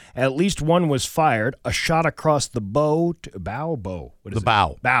library. At least one was fired. A shot across the bow. What is it?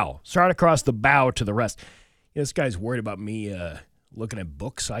 Bow. Bow. Shot across the bow to the rest. This guy's worried about me looking at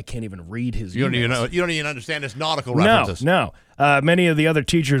books. I can't even read his You don't even understand his nautical references. No. Many of the other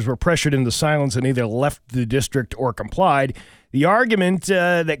teachers were pressured into silence and either left the district or complied. The argument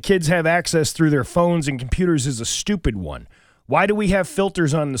that kids have access through their phones and computers is a stupid one. Why do we have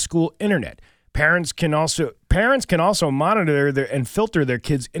filters on the school internet? Parents can also monitor and filter their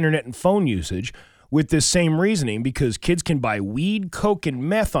kids' internet and phone usage with this same reasoning because kids can buy weed, coke, and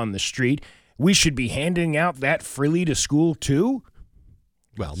meth on the street. We should be handing out that freely to school too?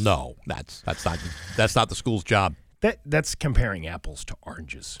 Well, no, that's not the school's job. That's comparing apples to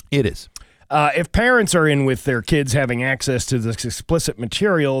oranges. It is. If parents are in with their kids having access to this explicit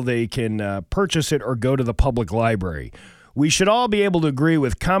material, they can purchase it or go to the public library. We should all be able to agree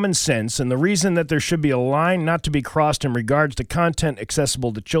with common sense and the reason that there should be a line not to be crossed in regards to content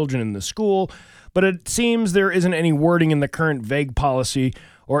accessible to children in the school, but it seems there isn't any wording in the current vague policy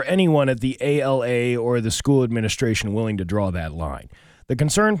or anyone at the ALA or the school administration willing to draw that line. The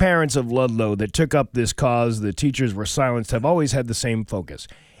concerned parents of Ludlow that took up this cause, the teachers were silenced, have always had the same focus.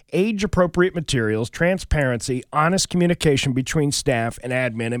 Age-appropriate materials, transparency, honest communication between staff and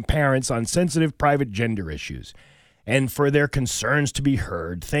admin and parents on sensitive private gender issues. And for their concerns to be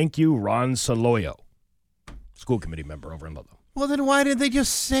heard, thank you, Ron Saloyo, school committee member over in Ludlow. Well, then why did they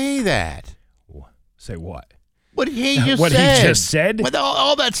just say that? Say what? What he just what said. He just said? With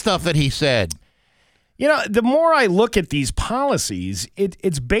all that stuff that he said. You know, the more I look at these policies,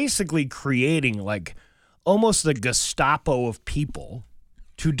 it's basically creating like almost the Gestapo of people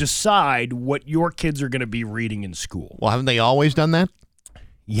to decide what your kids are going to be reading in school. Well, haven't they always done that?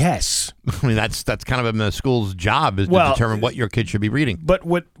 Yes. I mean, that's kind of been the school's job is to determine what your kid should be reading. But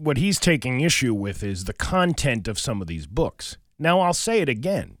what he's taking issue with is the content of some of these books. Now, I'll say it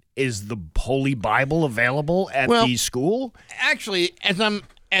again. Is the Holy Bible available at the school? Actually,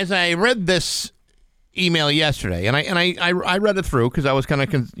 as I read this email yesterday, and I read it through because I was kind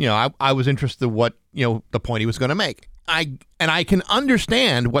of I was interested in what the point he was going to make. I can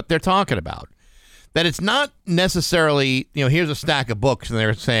understand what they're talking about. That it's not necessarily here's a stack of books and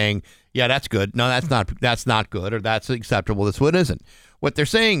they're saying that's good. No, that's not good, or that's acceptable. This one isn't. What they're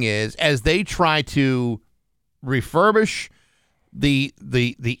saying is as they try to refurbish the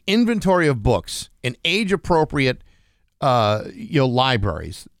inventory of books in age appropriate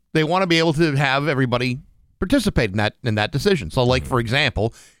libraries, they want to be able to have everybody participate in that decision. So, like for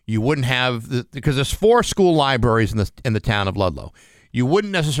example, you wouldn't have because there's 4 school libraries in the town of Ludlow. You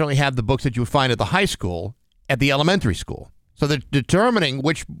wouldn't necessarily have the books that you would find at the high school at the elementary school. So they're determining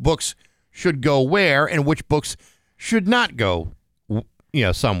which books should go where and which books should not go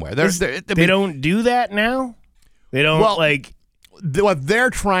somewhere. They don't do that now? They don't what they're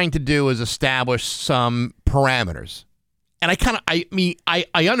trying to do is establish some parameters. And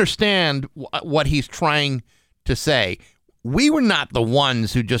I understand what he's trying to say. We were not the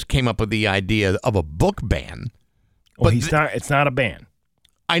ones who just came up with the idea of a book ban. Well, it's not a ban.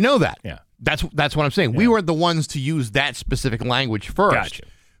 I know that. Yeah. That's what I'm saying. Yeah. We weren't the ones to use that specific language first. Gotcha.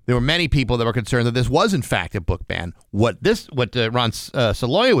 There were many people that were concerned that this was in fact a book ban. What Ron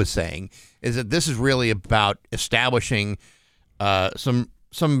Saloya was saying is that this is really about establishing some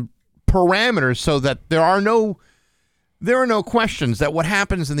parameters so that there are no questions that what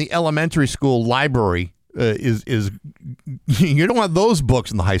happens in the elementary school library is you don't want those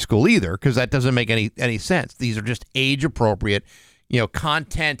books in the high school either, because that doesn't make any sense. These are just age appropriate,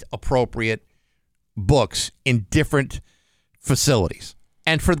 content appropriate books in different facilities.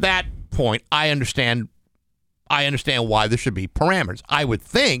 And for that point, I understand why there should be parameters. I would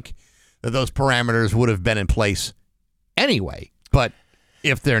think that those parameters would have been in place anyway. But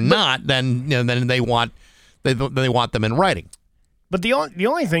if they're not, then then they want them in writing. But the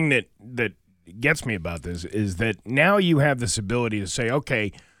only thing that gets me about this is that now you have this ability to say,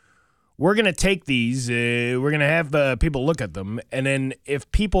 okay, we're going to take these, we're going to have people look at them, and then if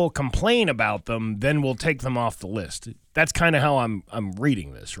people complain about them, then we'll take them off the list. That's kind of how I'm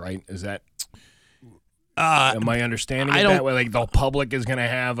reading this, right? Is that am I understanding it that way? Like the public is going to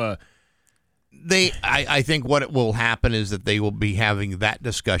have a... I think what will happen is that they will be having that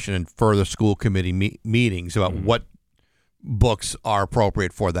discussion in further school committee meetings about what books are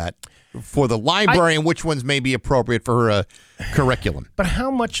appropriate for the library and which ones may be appropriate for a curriculum. But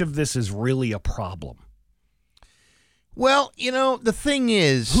how much of this is really a problem? Well, the thing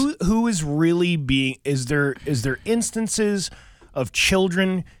is, who is really being? Is there instances of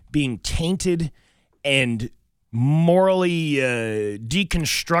children being tainted and morally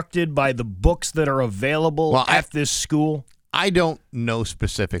deconstructed by the books that are available at this school? I don't know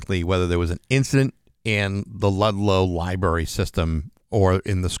specifically whether there was an incident in the Ludlow library system or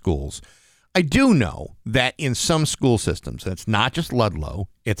in the schools. I do know that in some school systems, and it's not just Ludlow,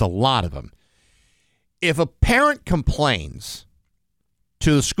 it's a lot of them, if a parent complains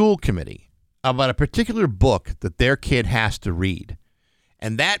to the school committee about a particular book that their kid has to read,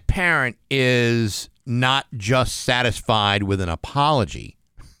 and that parent is not just satisfied with an apology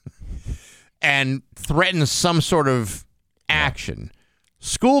and threatens some sort of action,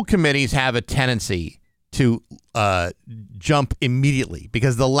 school committees have a tendency to jump immediately,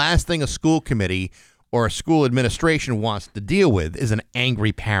 because the last thing a school committee or a school administration wants to deal with is an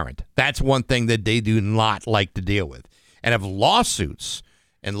angry parent. That's one thing that they do not like to deal with. And if lawsuits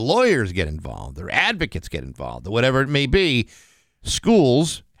and lawyers get involved or advocates get involved or whatever it may be,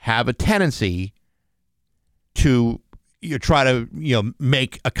 schools have a tendency to try to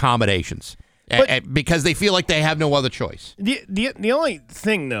make accommodations. Because they feel like they have no other choice. The only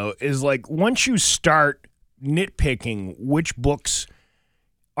thing, though, is like once you start nitpicking which books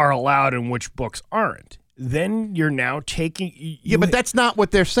are allowed and which books aren't, then you're now taking. Yeah, but that's not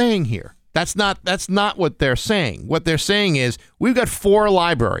what they're saying here. That's not what they're saying. What they're saying is we've got 4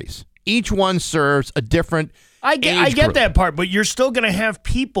 libraries. Each one serves a different. I get that part, but you're still going to have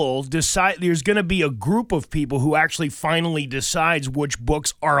people decide. There's going to be a group of people who actually finally decides which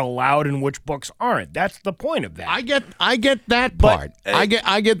books are allowed and which books aren't. That's the point of that. I get that part. I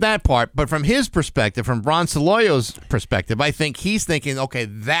get that part. But from his perspective, from Ron Soloio's perspective, I think he's thinking, okay,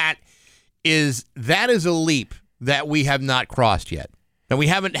 that is a leap that we have not crossed yet, and we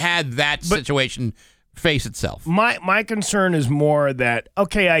haven't had that situation face itself. My concern is more that,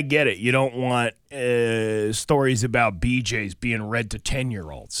 okay, I get it. You don't want stories about BJs being read to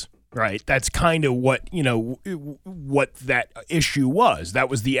 10-year-olds, right? That's kind of what that issue was. That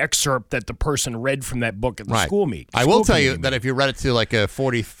was the excerpt that the person read from that book at the school meeting. I will tell you that if you read it to like a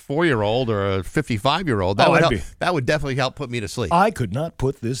 44-year-old or a 55-year-old, that would help. That would definitely help put me to sleep. I could not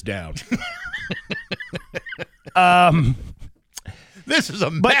put this down. This is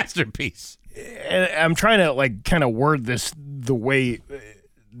a masterpiece. And I'm trying to kind of word this the way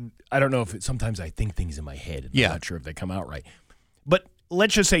I don't know if sometimes I think things in my head. And I'm not sure if they come out right. But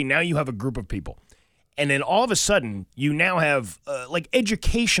let's just say now you have a group of people, and then all of a sudden you now have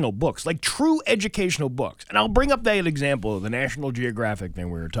educational books, like true educational books. And I'll bring up that example of the National Geographic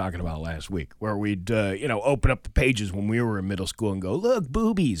thing we were talking about last week, where we'd open up the pages when we were in middle school and go, look,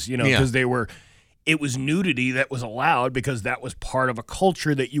 boobies, because they were. It was nudity that was allowed because that was part of a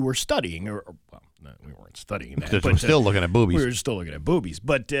culture that you were studying. Well, no, we weren't studying that. Because we're still looking at boobies. We were still looking at boobies.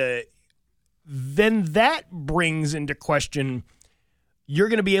 But then that brings into question, you're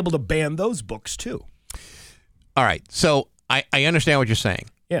going to be able to ban those books too. All right. So I understand what you're saying.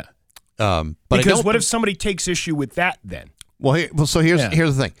 Yeah. But because what if somebody takes issue with that then? Well, here's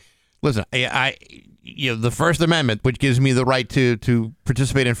the thing. Listen, the First Amendment, which gives me the right to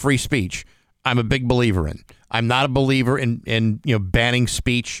participate in free speech, I'm a big believer in. I'm not a believer in banning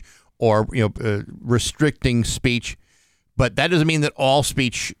speech or restricting speech, but that doesn't mean that all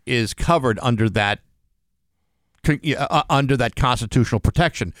speech is covered under that constitutional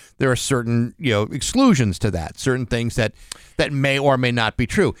protection. There are certain exclusions to that, certain things that may or may not be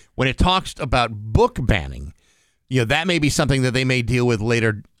true. When it talks about book banning, that may be something that they may deal with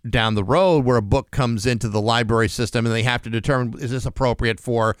later down the road, where a book comes into the library system and they have to determine, is this appropriate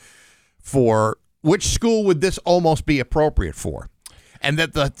for which school would this almost be appropriate for, and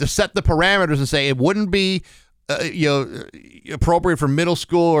that to set the parameters and say it wouldn't be appropriate for middle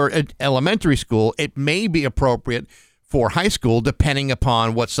school or elementary school. It may be appropriate for high school, depending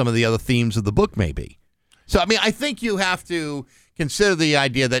upon what some of the other themes of the book may be. So, I mean, I think you have to consider the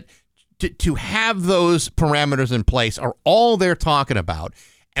idea that to have those parameters in place are all they're talking about.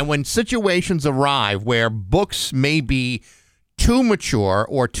 And when situations arrive where books may be too mature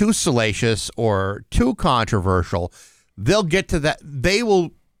or too salacious or too controversial, they'll get to that. They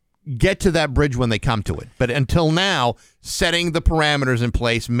will get to that bridge when they come to it. But until now, setting the parameters in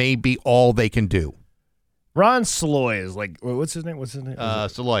place may be all they can do. Ron Soloio is like, what's his name?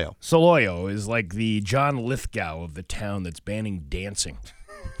 Soloio. Soloio is like the John Lithgow of the town that's banning dancing.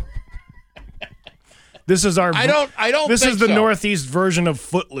 This is our. I don't. This think is the so. Northeast version of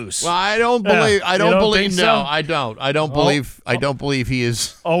Footloose. Well, I don't believe. I don't believe. No, so? I don't. I don't believe. I don't believe he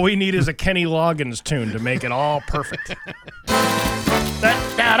is. All we need is a Kenny Loggins tune to make it all perfect.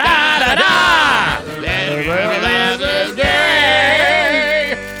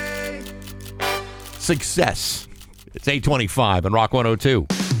 Success. It's 8:25 on Rock 102.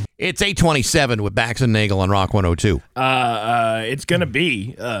 It's 8:27 with Bax and Nagle on Rock 102. It's going to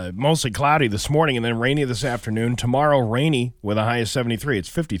be mostly cloudy this morning and then rainy this afternoon. Tomorrow, rainy with a high of 73. It's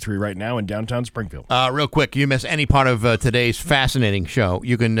 53 right now in downtown Springfield. Real quick, you miss any part of today's fascinating show,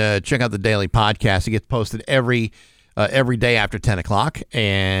 you can check out the daily podcast. It gets posted every day after 10 o'clock.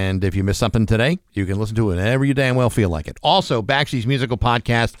 And if you miss something today, you can listen to it whenever you damn well feel like it. Also, Baxy's musical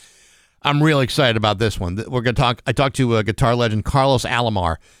podcast. I'm really excited about this one. We're going to talk. I talked to guitar legend Carlos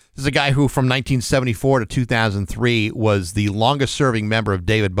Alomar. This is a guy who, from 1974 to 2003, was the longest-serving member of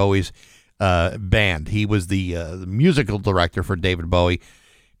David Bowie's band. He was the musical director for David Bowie.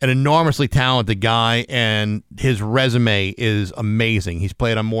 An enormously talented guy, and his resume is amazing. He's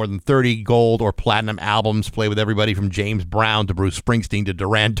played on more than 30 gold or platinum albums, played with everybody from James Brown to Bruce Springsteen to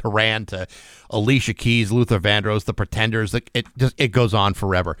Duran Duran to Alicia Keys, Luther Vandross, The Pretenders. It goes on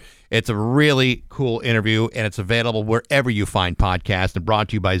forever. It's a really cool interview, and it's available wherever you find podcasts, and brought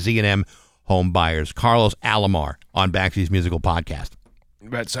to you by Z&M Home Buyers. Carlos Alomar on Baxy's musical podcast.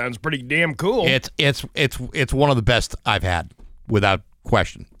 That sounds pretty damn cool. It's one of the best I've had, without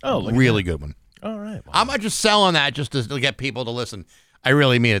question. Oh, really good one. All right. I might just sell on that just to get people to listen. I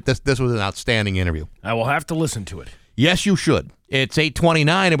really mean it. This was an outstanding interview. I will have to listen to it. Yes, you should. It's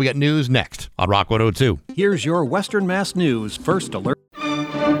 8:29, and we got news next on Rock 102. Here's your Western Mass News First Alert.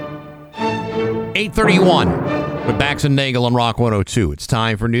 8:31 with Bax and Nagle on Rock 102. It's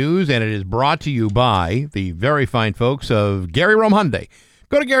time for news, and it is brought to you by the very fine folks of Gary Rome Hyundai.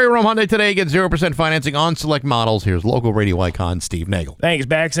 Go to Gary Rome Hyundai today. Get 0% financing on select models. Here's local radio icon Steve Nagle. Thanks,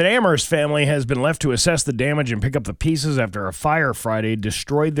 Bax. An Amherst family has been left to assess the damage and pick up the pieces after a fire Friday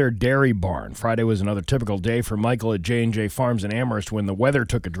destroyed their dairy barn. Friday was another typical day for Michael at J&J Farms in Amherst when the weather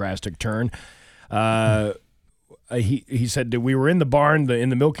took a drastic turn. He said that we were in the barn, in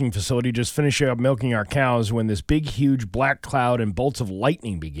the milking facility, just finishing up milking our cows when this big, huge black cloud and bolts of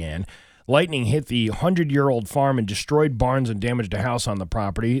lightning began. Lightning hit the 100-year-old farm and destroyed barns and damaged a house on the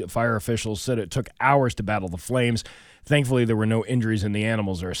property. Fire officials said it took hours to battle the flames. Thankfully, there were no injuries and the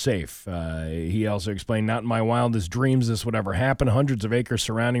animals are safe. He also explained, not in my wildest dreams this would ever happen. Hundreds of acres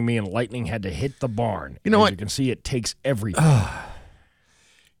surrounding me and lightning had to hit the barn. You know what? You can see it takes everything.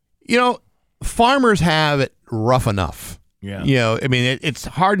 Farmers have it rough enough. Yeah. I mean, it's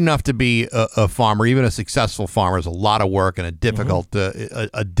hard enough to be a farmer, even a successful farmer. Is a lot of work and a difficult,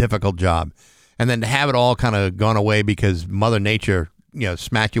 a difficult job, and then to have it all kind of gone away because Mother Nature,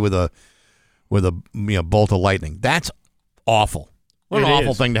 smacked you with a bolt of lightning. That's awful. What an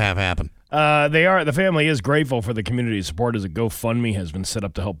awful thing to have happen. The family is grateful for the community support as a GoFundMe has been set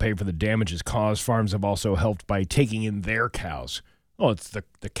up to help pay for the damages caused. Farms have also helped by taking in their cows. Oh, it's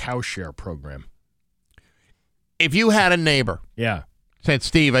the cow share program. If you had a neighbor, said,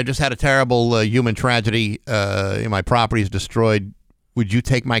 Steve, I just had a terrible human tragedy. My property is destroyed. Would you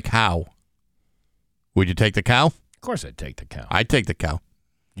take my cow? Would you take the cow? Of course I'd take the cow. I'd take the cow.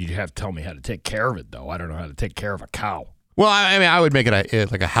 You'd have to tell me how to take care of it, though. I don't know how to take care of a cow. Well, I mean, I would make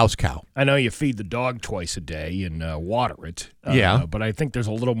it like a house cow. I know you feed the dog twice a day and water it. But I think there's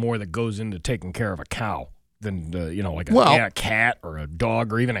a little more that goes into taking care of a cow than, like a cat or a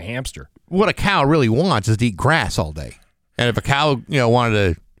dog or even a hamster. What a cow really wants is to eat grass all day. And if a cow,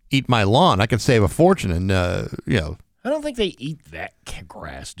 wanted to eat my lawn, I could save a fortune. And, I don't think they eat that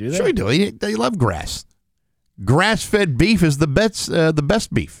grass, do they? Sure they do. They love grass. Grass-fed beef is the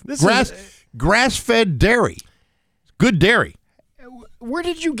best beef. Grass-fed dairy. Good dairy. Where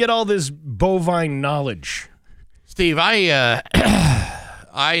did you get all this bovine knowledge? Steve, I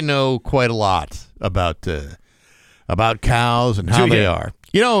know quite a lot about cows and how they are.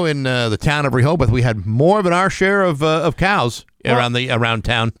 In the town of Rehoboth, we had more than our share of cows around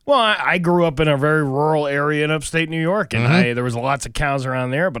town. Well, I grew up in a very rural area in upstate New York, and there was lots of cows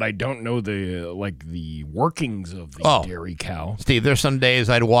around there, but I don't know the workings of the dairy cow. Steve, there's some days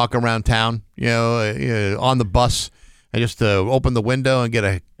I'd walk around town, on the bus. I just open the window and get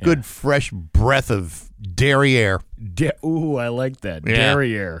a good fresh breath of dairy air. Ooh, I like that.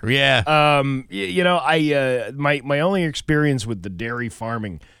 Dairy air. Yeah. My only experience with the dairy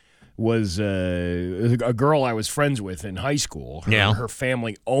farming was a girl I was friends with in high school. Her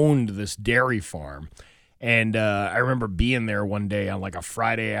family owned this dairy farm. And I remember being there one day on like a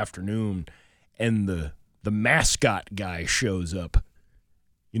Friday afternoon, and the mascot guy shows up.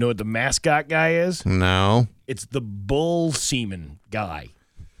 You know what the mascot guy is? No. It's the bull semen guy.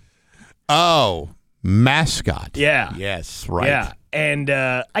 Oh, mascot. Yeah. Yes, right. Yeah. And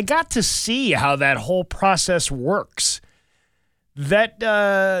I got to see how that whole process works.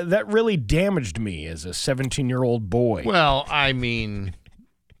 That really damaged me as a 17-year-old boy. Well, I mean,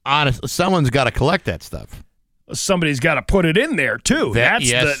 honestly, someone's got to collect that stuff. Somebody's got to put it in there too.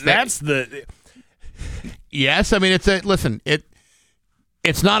 Yes, I mean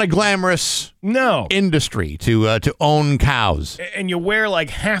it's not a glamorous industry to own cows. And you wear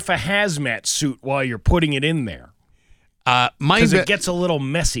like half a hazmat suit while you're putting it in there. Because it gets a little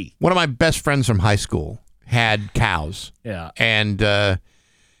messy. One of my best friends from high school had cows. Yeah. And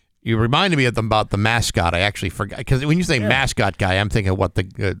you reminded me about the mascot. I actually forgot. Because when you say mascot guy, I'm thinking what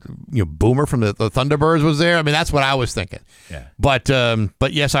Boomer from the Thunderbirds was there. I mean, that's what I was thinking. Yeah. But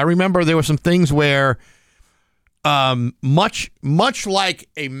yes, I remember there were some things where much like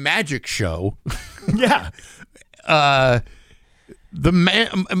a magic show. Yeah. My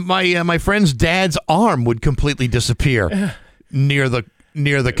friend's dad's arm would completely disappear near the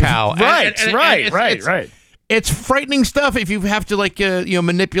cow. Right. It's frightening stuff if you have to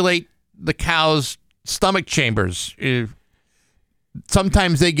manipulate the cow's stomach chambers.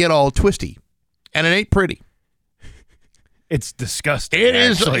 Sometimes they get all twisty, and it ain't pretty. It's disgusting. It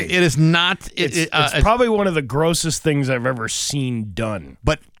is. It is not. It's probably one of the grossest things I've ever seen done.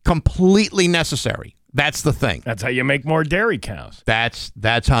 But completely necessary. That's the thing. That's how you make more dairy cows. That's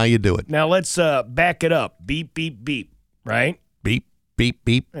how you do it. Now let's back it up. Beep, beep, beep. Right? Beep, beep,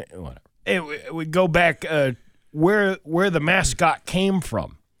 beep. Whatever. It would go back where the mascot came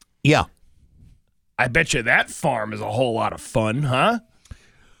from. Yeah. I bet you that farm is a whole lot of fun, huh?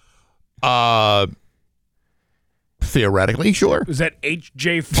 Theoretically, sure. Was that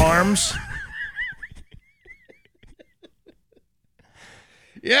H.J. Farms?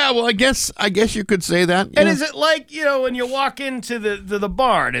 Yeah, well, I guess you could say that. And yeah. is it like, when you walk into the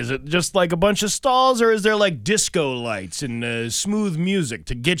barn, is it just like a bunch of stalls, or is there like disco lights and smooth music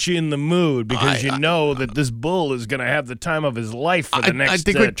to get you in the mood because you know that this bull is going to have the time of his life for the next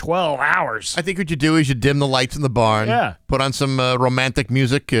 12 hours? I think what you do is you dim the lights in the barn, put on some romantic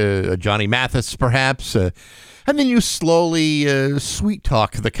music, Johnny Mathis perhaps, and then you slowly sweet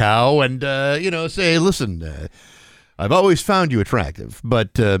talk the cow and, say, listen, I've always found you attractive,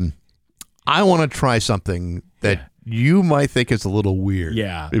 but I want to try something that you might think is a little weird.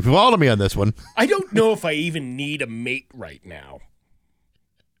 Yeah. If you follow me on this one. I don't know if I even need a mate right now.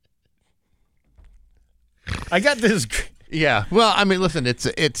 I got this. Yeah. Well, I mean, listen, it's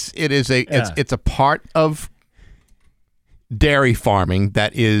a part of dairy farming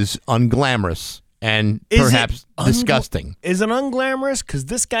that is unglamorous and perhaps disgusting. Is it unglamorous? Because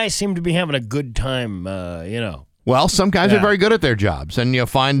this guy seemed to be having a good time, Well, some guys are very good at their jobs, and you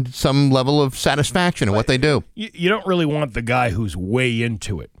find some level of satisfaction in what they do. You don't really want the guy who's way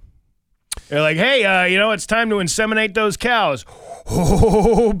into it. They're like, hey, it's time to inseminate those cows.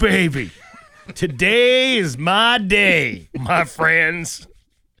 Oh, baby. Today is my day, my friends.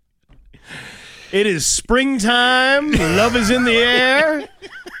 It is springtime. Love is in the air.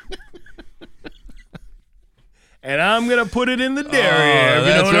 And I'm going to put it in the dairy.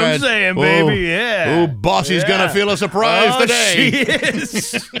 You know what I'm saying, baby? Yeah. Oh, Bossy's going to feel a surprise today. She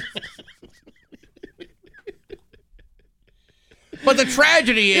is. But the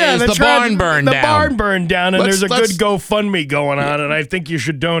tragedy is the barn burned down. The barn burned down, and there's a good GoFundMe going on, and I think you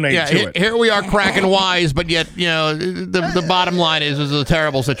should donate to it. Here we are cracking wise, but yet, the bottom line is a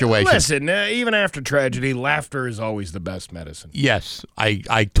terrible situation. Listen, even after tragedy, laughter is always the best medicine. Yes,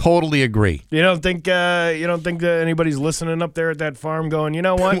 I totally agree. You don't think anybody's listening up there at that farm going, you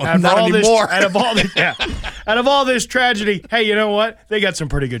know what? Well, not anymore. Out of all this tragedy, hey, you know what? They got some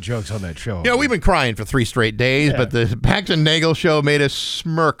pretty good jokes on that show. We've been crying for 3 straight days, but the Bax and Nagle show made us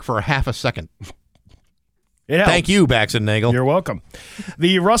smirk for half a second. Thank you, Bax and Nagle. You're welcome.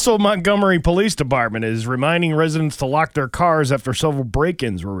 The Russell Montgomery Police Department is reminding residents to lock their cars after several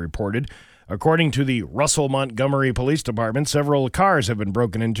break-ins were reported. According to the Russell Montgomery Police Department, several cars have been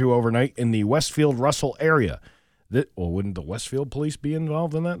broken into overnight in the Westfield-Russell area. Wouldn't the Westfield Police be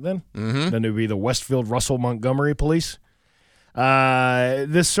involved in that then? Mm-hmm. Then it would be the Westfield-Russell Montgomery Police.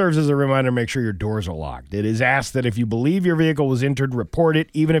 This serves as a reminder to make sure your doors are locked. It is asked that if you believe your vehicle was entered, report it,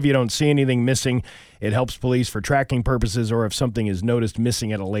 even if you don't see anything missing. It helps police for tracking purposes or if something is noticed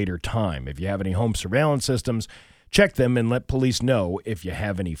missing at a later time. If you have any home surveillance systems, check them and let police know if you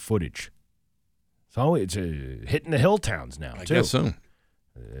have any footage. So it's hitting the hill towns now, I too. guess so.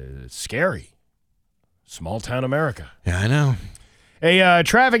 Scary. Small town America. Yeah, I know. A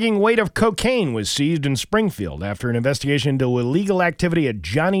trafficking weight of cocaine was seized in Springfield after an investigation into illegal activity at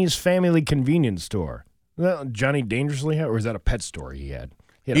Johnny's Family Convenience Store. Well, Johnny dangerously had, or is that a pet store he had?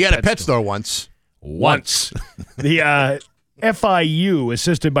 He had a pet store once. Once. The FIU,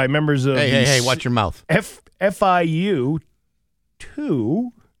 assisted by members of... Hey, watch your mouth. FIU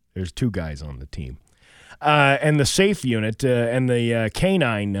 2, there's 2 guys on the team, and the SAFE unit and the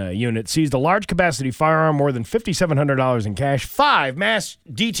Canine unit seized a large-capacity firearm, more than $5,700 in cash, 5 mass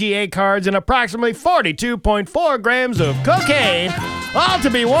DTA cards, and approximately 42.4 grams of cocaine, all to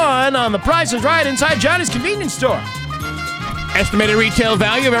be won on The Price is Right inside Johnny's convenience store. Estimated retail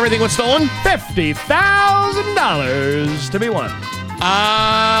value of everything was stolen? $50,000 to be won.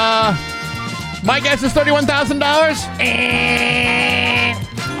 My guess is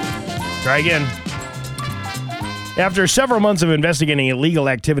 $31,000. Try again. After several months of investigating illegal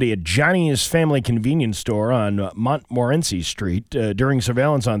activity at Johnny's Family Convenience Store on Montmorency Street, during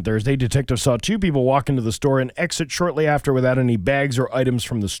surveillance on Thursday, detectives saw 2 people walk into the store and exit shortly after without any bags or items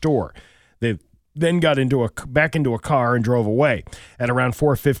from the store. They then got back into a car and drove away. At around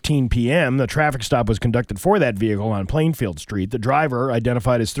 4:15 p.m., the traffic stop was conducted for that vehicle on Plainfield Street. The driver,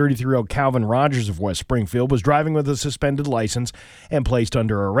 identified as 33-year-old Calvin Rogers of West Springfield, was driving with a suspended license and placed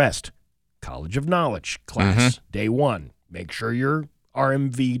under arrest. College of Knowledge class, day 1. Make sure your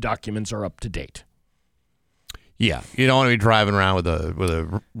RMV documents are up to date. Yeah, you don't want to be driving around with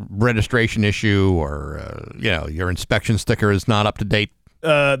a registration issue or your inspection sticker is not up to date.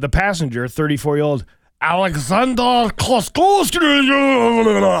 The passenger, 34-year-old Alexander Koskowski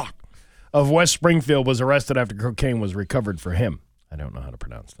of West Springfield, was arrested after cocaine was recovered for him. I don't know how to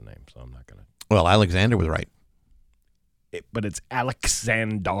pronounce the name, so I'm not going to. Well, Alexander was right. But it's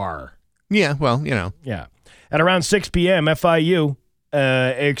Alexander. Yeah, well, you know. Yeah. At around 6 p.m., FIU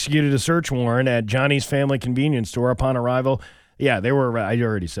executed a search warrant at Johnny's Family Convenience Store upon arrival. Yeah, they were. I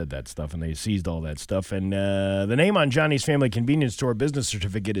already said that stuff, and they seized all that stuff. And the name on Johnny's Family Convenience Store business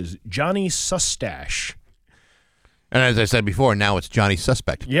certificate is Johnny Sustache. And as I said before, now it's Johnny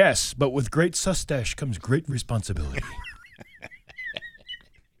Suspect. Yes, but with great sustache comes great responsibility.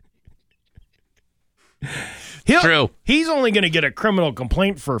 True. He's only going to get a criminal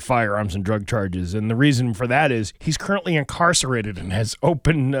complaint for firearms and drug charges, and the reason for that is he's currently incarcerated and has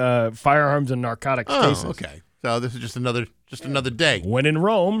open firearms and narcotics cases. Okay. So this is just another day. When in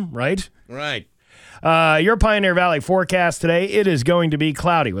Rome, right? Right. Your Pioneer Valley forecast today, it is going to be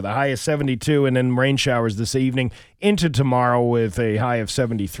cloudy with a high of 72 and then rain showers this evening into tomorrow with a high of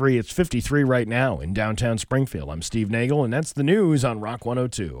 73. It's 53 right now in downtown Springfield. I'm Steve Nagle, and that's the news on Rock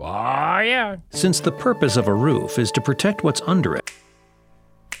 102. Yeah. Since the purpose of a roof is to protect what's under it.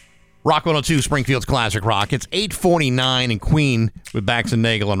 Rock 102, Springfield's Classic Rock. It's 8:49 in Queen with Bax and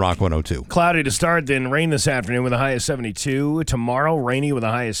Nagle on Rock 102. Cloudy to start, then rain this afternoon with a high of 72. Tomorrow, rainy with a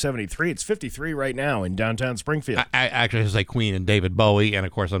high of 73. It's 53 right now in downtown Springfield. I actually say Queen and David Bowie, and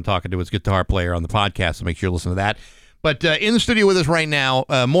of course I'm talking to his guitar player on the podcast, so make sure you listen to that. But in the studio with us right now,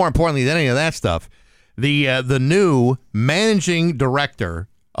 more importantly than any of that stuff, the new managing director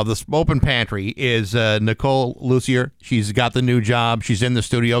of the Open Pantry is Nicole Lucier. She's got the new job. She's in the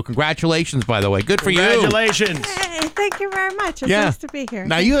studio. Congratulations, by the way. Good for you. Congratulations. Hey, thank you very much. It's nice to be here.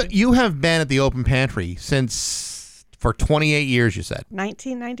 Now, you have been at the Open Pantry for 28 years, you said.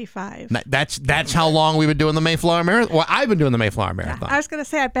 1995. That's how long we've been doing the Mayflower Marathon? Well, I've been doing the Mayflower Marathon. I was going to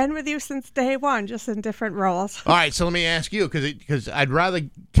say, I've been with you since day one, just in different roles. All right, so let me ask you, because I'd rather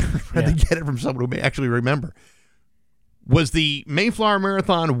get it from someone who may actually remember. Was the Mayflower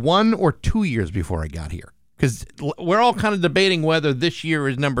Marathon 1 or 2 years before I got here? Because we're all kind of debating whether this year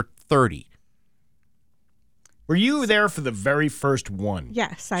is number 30. Were you there for the very first one?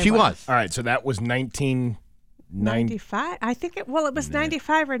 Yes, I was. She was. All right, so that was 1995. I think it was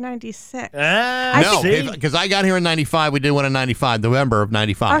 95 or 96. No, because I got here in 95. We did one in 95, November of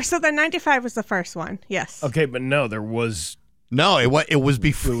 95. Oh, so the 95 was the first one. Yes. Okay, but no, there was. No, it was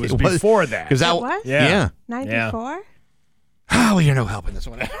before. It was before that. It was? Yeah. 94? Oh, you're no help in this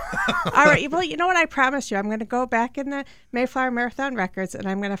one. All right. Well, you know what? I promise you, I'm going to go back in the Mayflower Marathon records, and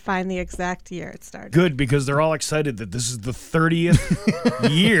I'm going to find the exact year it started. Good, because they're all excited that this is the 30th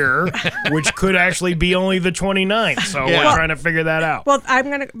year, which could actually be only the 29th. So we're trying to figure that out. Well,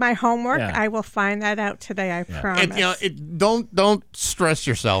 my homework. Yeah. I will find that out today. I promise. Don't stress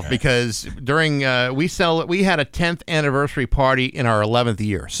yourself because during we had a 10th anniversary party in our 11th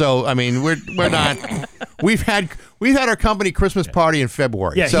year. So I mean, we're not. We've had our company Christmas party in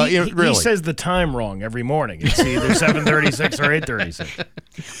February. Yeah, so really. He says the time wrong every morning. It's either 7:36 or 8:36.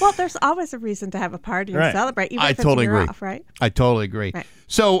 Well, there's always a reason to have a party and celebrate, even if it's totally agree. Off, right? I totally agree. Right.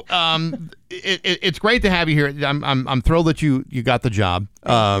 So it's great to have you here. I'm thrilled that you got the job.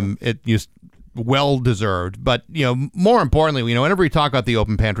 It's well deserved. But more importantly, whenever we talk about the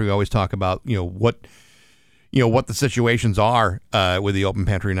Open Pantry, we always talk about what the situations are with the Open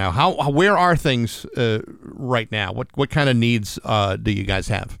Pantry now. Where are things right now? What kind of needs do you guys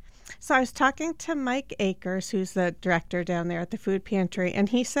have? So I was talking to Mike Akers, who's the director down there at the food pantry, and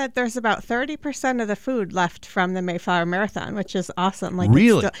he said there's about 30% of the food left from the Mayflower Marathon, which is awesome.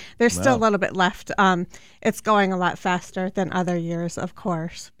 Really? There's still a little bit left. It's going a lot faster than other years, of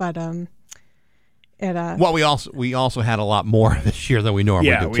course, but well, we also had a lot more this year than we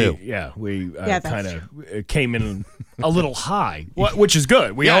normally do too. We kind of came in a little high, which is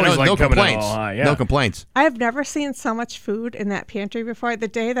good. We always like coming in a little high. Yeah. No complaints. I have never seen so much food in that pantry before. The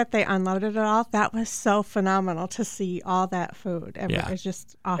day that they unloaded it all, that was so phenomenal to see all that food. It was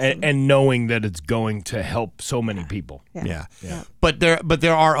just awesome. And knowing that it's going to help so many people. Yeah. But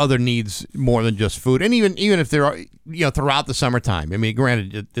there are other needs more than just food, and even if there are throughout the summertime. I mean,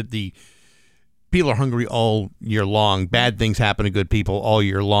 granted the people are hungry all year long. Bad things happen to good people all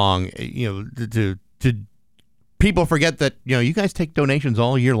year long. To people forget that you guys take donations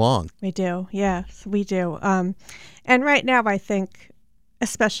all year long. We do, yes, we do. And right now, I think,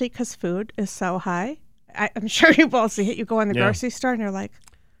 especially because food is so high, I'm sure you both see it. You go in the grocery store and you're like,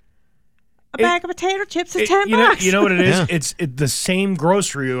 a bag of potato chips is $10. You know what it is? Yeah. It's the same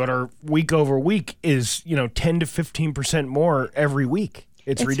grocery order week over week is 10 to 15% more every week.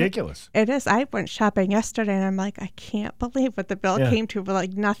 It's ridiculous. It is. I went shopping yesterday, and I'm like, I can't believe what the bill came to,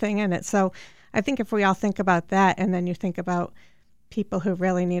 but nothing in it. So I think if we all think about that, and then you think about people who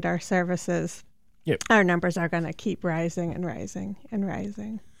really need our services, our numbers are going to keep rising and rising and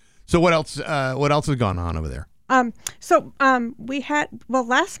rising. So what else? What else has gone on over there? We had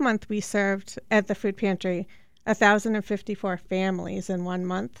last month we served at the food pantry 1,054 families in 1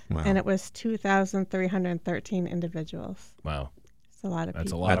 month, and it was 2,313 individuals. Wow, it's a lot of people.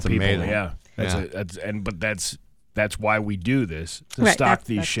 That's a lot of people. Amazing. Yeah, that's why we do this, to stock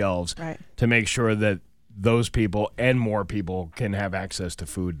these shelves, to make sure that those people and more people can have access to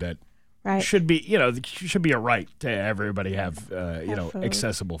food that should be a right to everybody have food.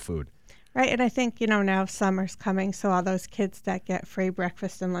 accessible food. Right, and I think, now summer's coming, so all those kids that get free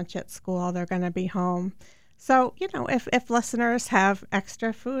breakfast and lunch at school, they're going to be home. So, if listeners have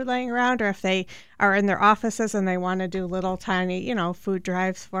extra food laying around, or if they are in their offices and they want to do little tiny, food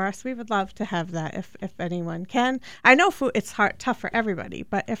drives for us, we would love to have that if anyone can. I know it's tough for everybody,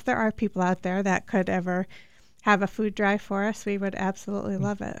 but if there are people out there that could ever have a food drive for us, we would absolutely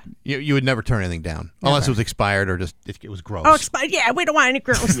love it. You would never turn anything down, unless it was expired or just it was gross. Oh, expired! Yeah, we don't want any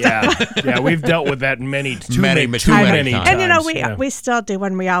gross stuff. Yeah, we've dealt with that too many times. And we still do,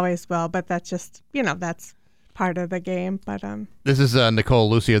 and we always will. But that's just that's part of the game. But this is Nicole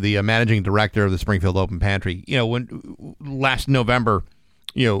Lucio, the managing director of the Springfield Open Pantry. When last November,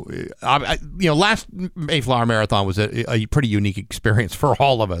 last Mayflower Marathon was a pretty unique experience for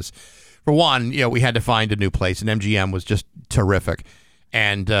all of us. For one, we had to find a new place, and MGM was just terrific.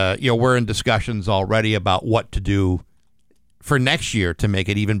 And, we're in discussions already about what to do for next year to make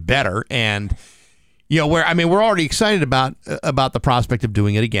it even better. And, we're already excited about the prospect of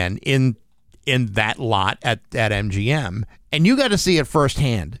doing it again in that lot at MGM. And you got to see it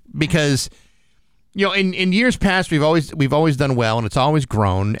firsthand because, in years past, we've always done well, and it's always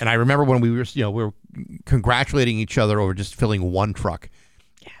grown. And I remember when we were congratulating each other over just filling one truck.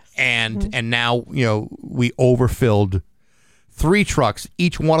 And now, we overfilled 3 trucks.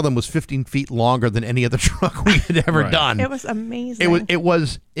 Each one of them was 15 feet longer than any other truck we had ever done. It was amazing. It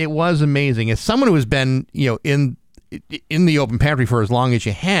was amazing. As someone who has been, in the open pantry for as long as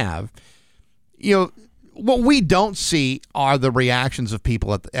you have, what we don't see are the reactions of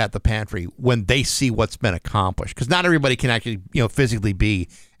people at the pantry when they see what's been accomplished. Because not everybody can actually, physically be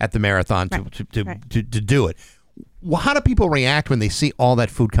at the marathon to do it. Well, how do people react when they see all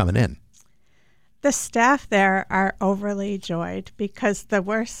that food coming in? The staff there are overly joyed because the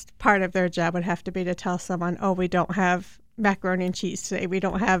worst part of their job would have to be to tell someone, oh, we don't have macaroni and cheese today. We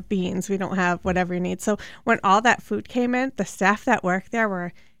don't have beans. We don't have whatever you need. So when all that food came in, the staff that worked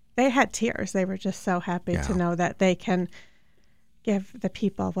there they had tears. They were just so happy to know that they can give the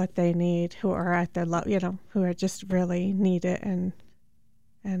people what they need who are at their who are just really need it and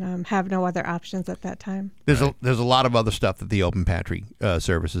have no other options at that time. There's a lot of other stuff that the open pantry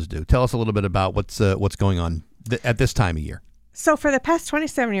services do. Tell us a little bit about what's going on at this time of year. So for the past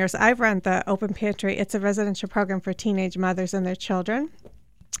 27 years, I've run the open pantry. It's a residential program for teenage mothers and their children.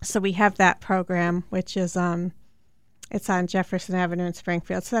 So we have that program, which is it's on Jefferson Avenue in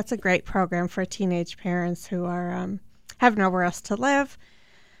Springfield. So that's a great program for teenage parents who are have nowhere else to live.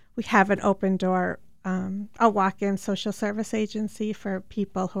 We have an open door. A walk-in social service agency for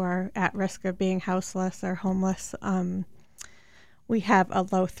people who are at risk of being houseless or homeless. We have a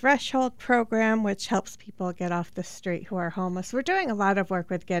low threshold program, which helps people get off the street who are homeless. We're doing a lot of work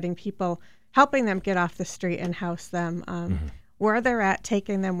with helping them get off the street and house them where they're at,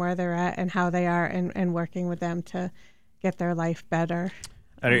 taking them where they're at and how they are, and working with them to get their life better.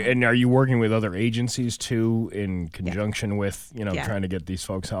 And are you working with other agencies too in conjunction with, trying to get these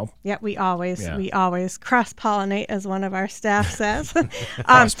folks help? Yeah, we always cross-pollinate, as one of our staff says.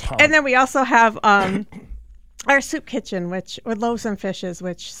 And then we also have our soup kitchen, with Loaves and Fishes,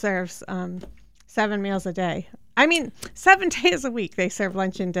 which serves 7 meals a day. 7 days a week. They serve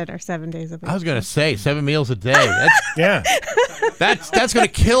lunch and dinner 7 days a week. I was going to say 7 meals a day. That's going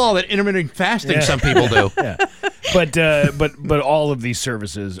to kill all that intermittent fasting some people do. Yeah. But all of these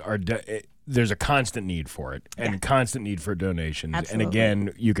services there's a constant need for it and constant need for donations. Absolutely. And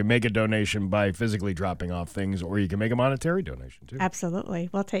again, you can make a donation by physically dropping off things, or you can make a monetary donation too. Absolutely.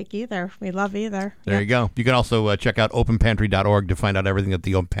 We'll take either. We love either. There you go. You can also check out openpantry.org to find out everything that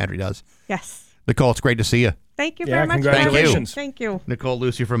the Open Pantry does. Yes. Nicole, it's great to see you. Thank you very much. Congratulations. Thank you. Nicole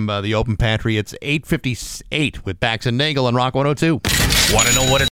Lucy from the Open Pantry. It's 8:58 with Bax and Nagle on Rock 102. Want to know what